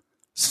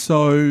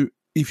 So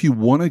if you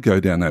want to go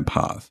down that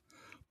path,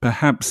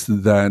 perhaps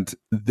that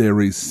there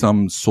is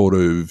some sort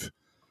of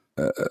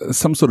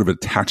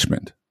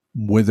attachment,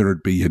 whether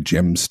it be a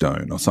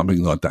gemstone or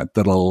something like that,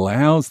 that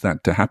allows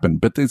that to happen.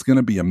 But there's going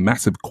to be a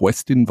massive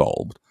quest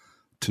involved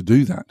to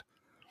do that.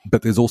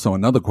 But there's also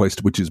another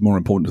quest which is more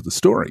important to the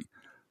story.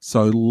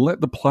 So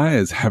let the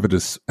players have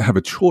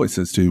a choice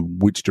as to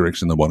which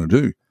direction they want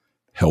to do.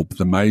 Help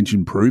the mage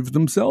improve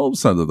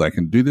themselves so that they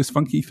can do this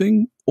funky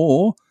thing,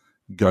 or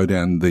go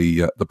down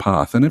the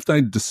path. And if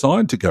they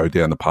decide to go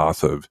down the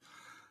path of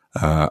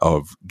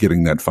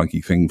getting that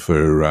funky thing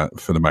for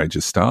the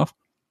mage's staff,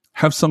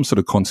 have some sort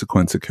of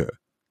consequence occur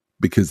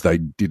because they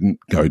didn't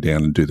go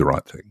down and do the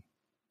right thing.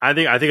 I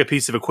think a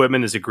piece of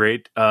equipment is a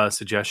great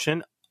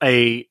suggestion.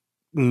 A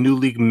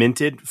newly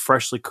minted,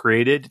 freshly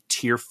created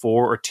tier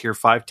 4 or tier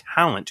 5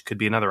 talent could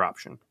be another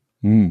option.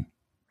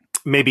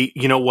 Maybe,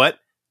 you know what?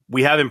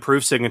 We have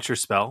improved signature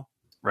spell,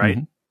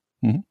 right?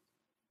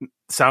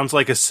 Sounds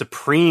like a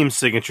supreme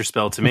signature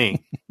spell to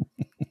me.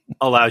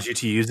 Allows you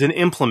to use an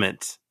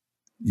implement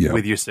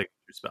with your signature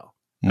spell.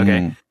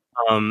 Okay.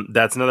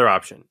 That's another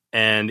option.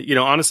 And,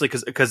 honestly,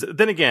 because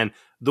then again,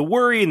 the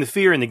worry and the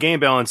fear and the game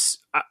balance,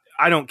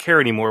 I don't care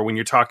anymore when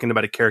you're talking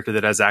about a character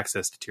that has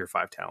access to tier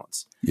 5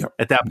 talents.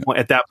 At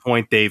that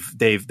point,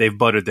 they've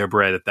buttered their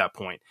bread. At that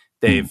point,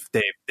 they've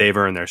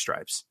earned their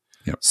stripes.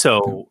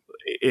 So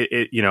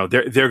they're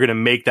going to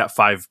make that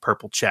 5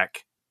 purple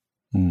check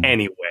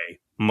anyway,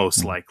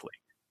 most likely.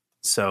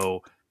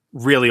 So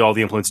really, all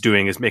the implement's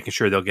doing is making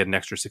sure they'll get an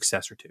extra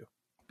success or two.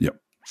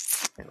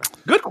 Anyway,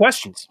 good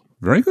questions.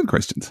 Very good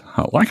questions.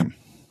 I like them.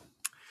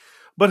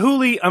 But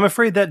Hooli, I'm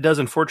afraid that does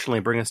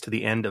unfortunately bring us to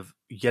the end of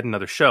yet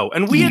another show.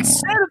 And we had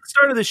said at the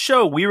start of the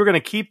show we were going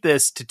to keep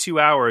this to 2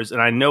 hours, and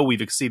I know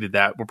we've exceeded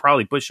that. We're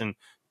probably pushing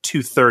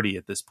 2:30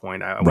 at this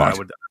point, I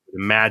would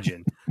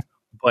imagine.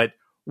 But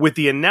with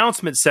the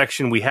announcement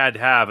section we had to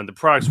have and the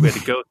products we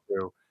had to go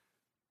through,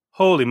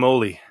 holy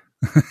moly.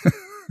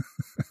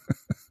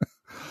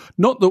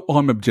 Not that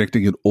I'm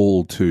objecting at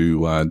all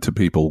to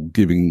people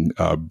giving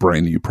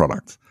brand new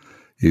products.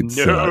 It's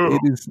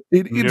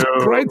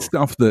great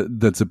stuff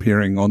that's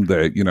appearing on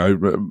there.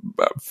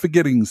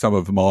 Forgetting some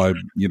of my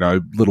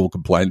little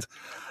complaints,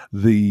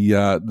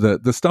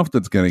 the stuff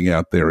that's getting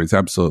out there is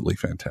absolutely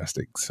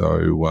fantastic.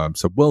 So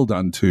well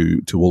done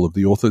to all of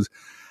the authors.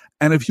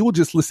 And if you're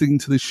just listening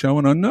to this show,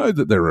 and I know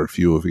that there are a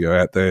few of you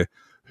out there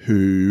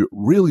who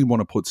really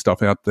want to put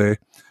stuff out there,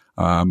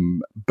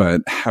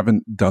 but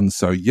haven't done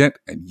so yet,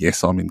 and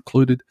yes, I'm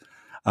included,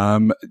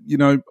 bite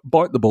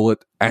the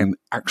bullet and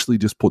actually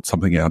just put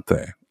something out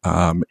there.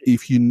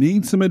 If you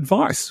need some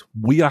advice,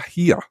 we are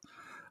here.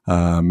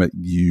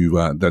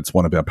 That's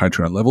one of our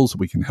Patreon levels.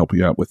 We can help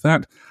you out with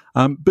that.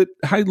 But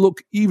hey,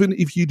 look, even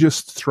if you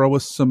just throw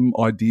us some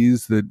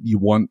ideas that you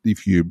want,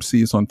 if you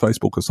see us on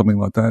Facebook or something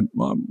like that,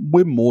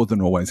 we're more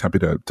than always happy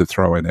to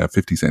throw in our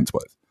 50 cents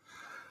worth.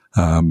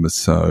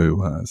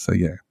 So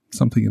yeah,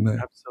 something in there.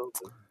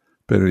 Absolutely.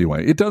 But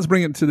anyway, it does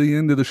bring it to the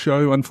end of the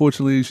show,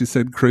 unfortunately, as you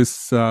said,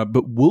 Chris.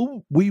 But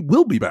we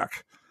will be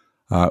back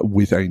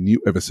with a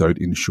new episode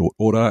in short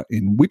order,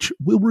 in which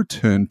we'll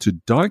return to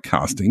die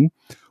casting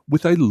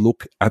with a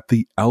look at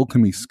the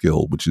alchemy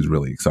skill, which is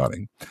really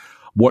exciting.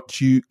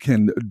 What you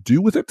can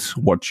do with it,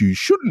 what you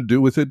shouldn't do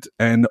with it,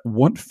 and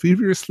what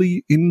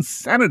furiously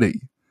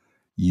insanity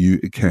you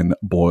can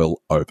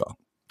boil over.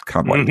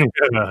 Can't wait.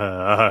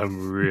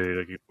 I'm really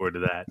looking forward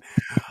to that.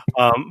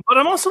 But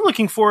I'm also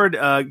looking forward,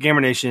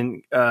 Gamer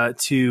Nation,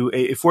 to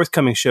a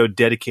forthcoming show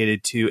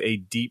dedicated to a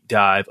deep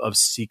dive of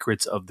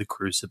Secrets of the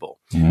Crucible,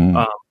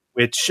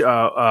 which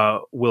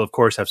will, of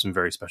course, have some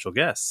very special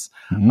guests.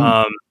 And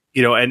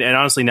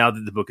honestly, now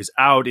that the book is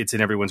out, it's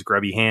in everyone's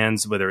grubby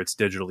hands, whether it's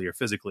digitally or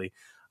physically.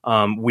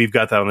 We've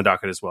got that on the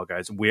docket as well,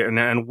 guys.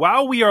 And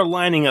while we are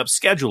lining up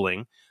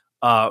scheduling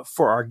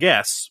for our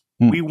guests,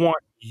 we want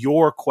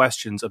your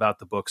questions about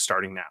the book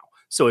starting now.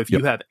 So if you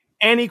have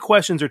any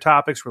questions or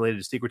topics related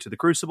to Secret to the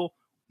Crucible,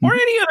 or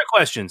any other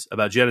questions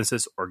about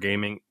Genesis or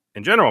gaming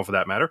in general, for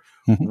that matter,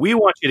 we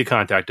want you to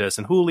contact us.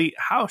 And Hooli,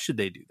 how should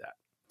they do that?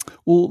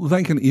 Well,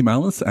 they can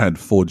email us at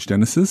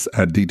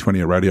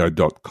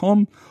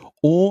forgegenesis@d20radio.com,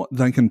 or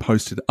they can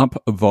post it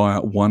up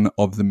via one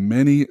of the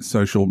many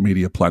social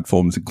media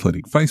platforms,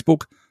 including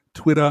Facebook,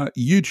 Twitter,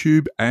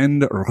 YouTube,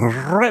 and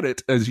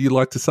Reddit, as you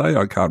like to say.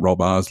 I can't roll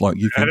bars like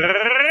you can.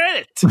 Reddit!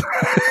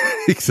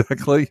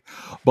 Exactly,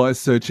 by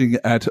searching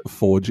at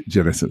Forge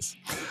Genesis.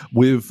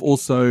 We've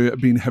also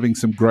been having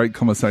some great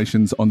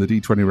conversations on the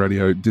D20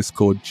 Radio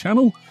Discord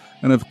channel,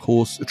 and of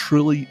course,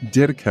 truly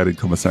dedicated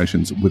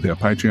conversations with our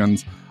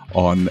Patreons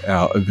on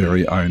our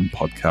very own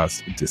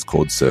podcast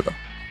Discord server.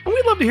 And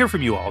we'd love to hear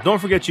from you all. Don't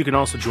forget you can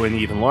also join the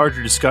even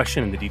larger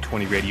discussion in the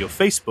D20 Radio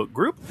Facebook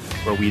group,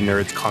 where we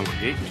nerds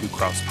congregate to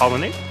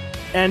cross-pollinate.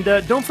 And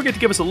don't forget to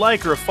give us a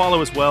like or a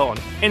follow as well on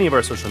any of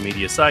our social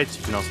media sites.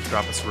 You can also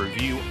drop us a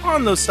review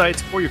on those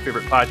sites for your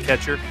favorite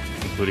podcatcher,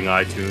 including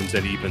iTunes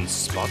and even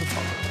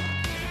Spotify.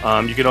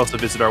 You can also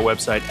visit our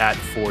website at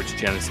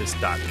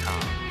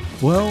forgegenesis.com.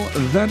 Well,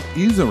 that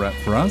is a wrap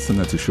for us, and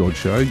that's a short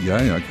show.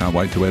 Yay, I can't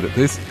wait to edit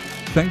this.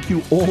 Thank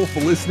you all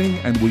for listening,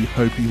 and we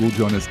hope you will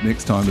join us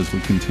next time as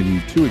we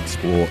continue to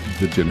explore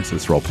the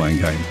Genesis role-playing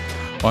game.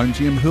 I'm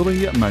GM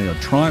Hurley. May your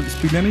triumphs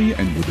be many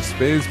and your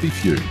despairs be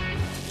few.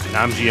 And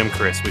I'm GM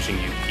Chris,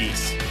 wishing you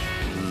peace,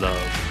 love,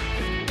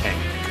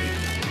 and good.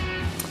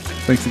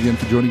 Thanks again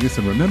for joining us,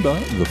 and remember,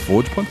 the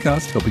Forge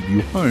Podcast, helping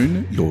you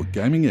hone your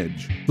gaming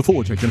edge. The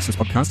Forge, a Genesis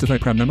podcast, is a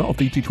proud member of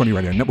the D20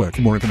 Radio Network.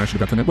 For more information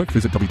about the network,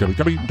 visit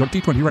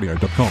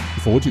www.d20radio.com.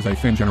 The Forge is a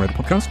fan-generated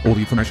podcast. All the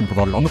information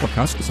provided on the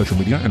podcast, social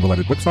media, and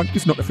related website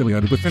is not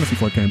affiliated with Fantasy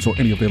Flight Games or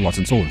any of their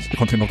licensors. The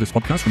content of this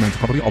podcast remains the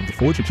property of the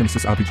Forge, a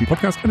Genesis RPG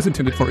podcast, and is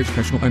intended for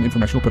educational and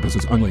informational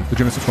purposes only. The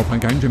Genesis role-playing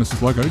game, Genesis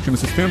logo,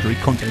 Genesis Foundry,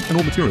 content, and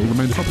all material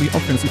remain the property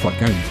of Fantasy Flight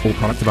Games. All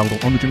products available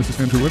on the Genesis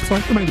Foundry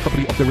website remain the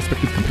property of their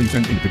respective companies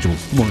and individuals.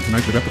 For more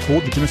information about the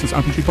Forge, a Genesis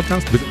RPG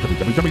podcast, visit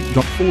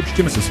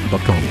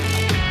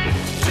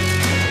www.forgegenesis.com.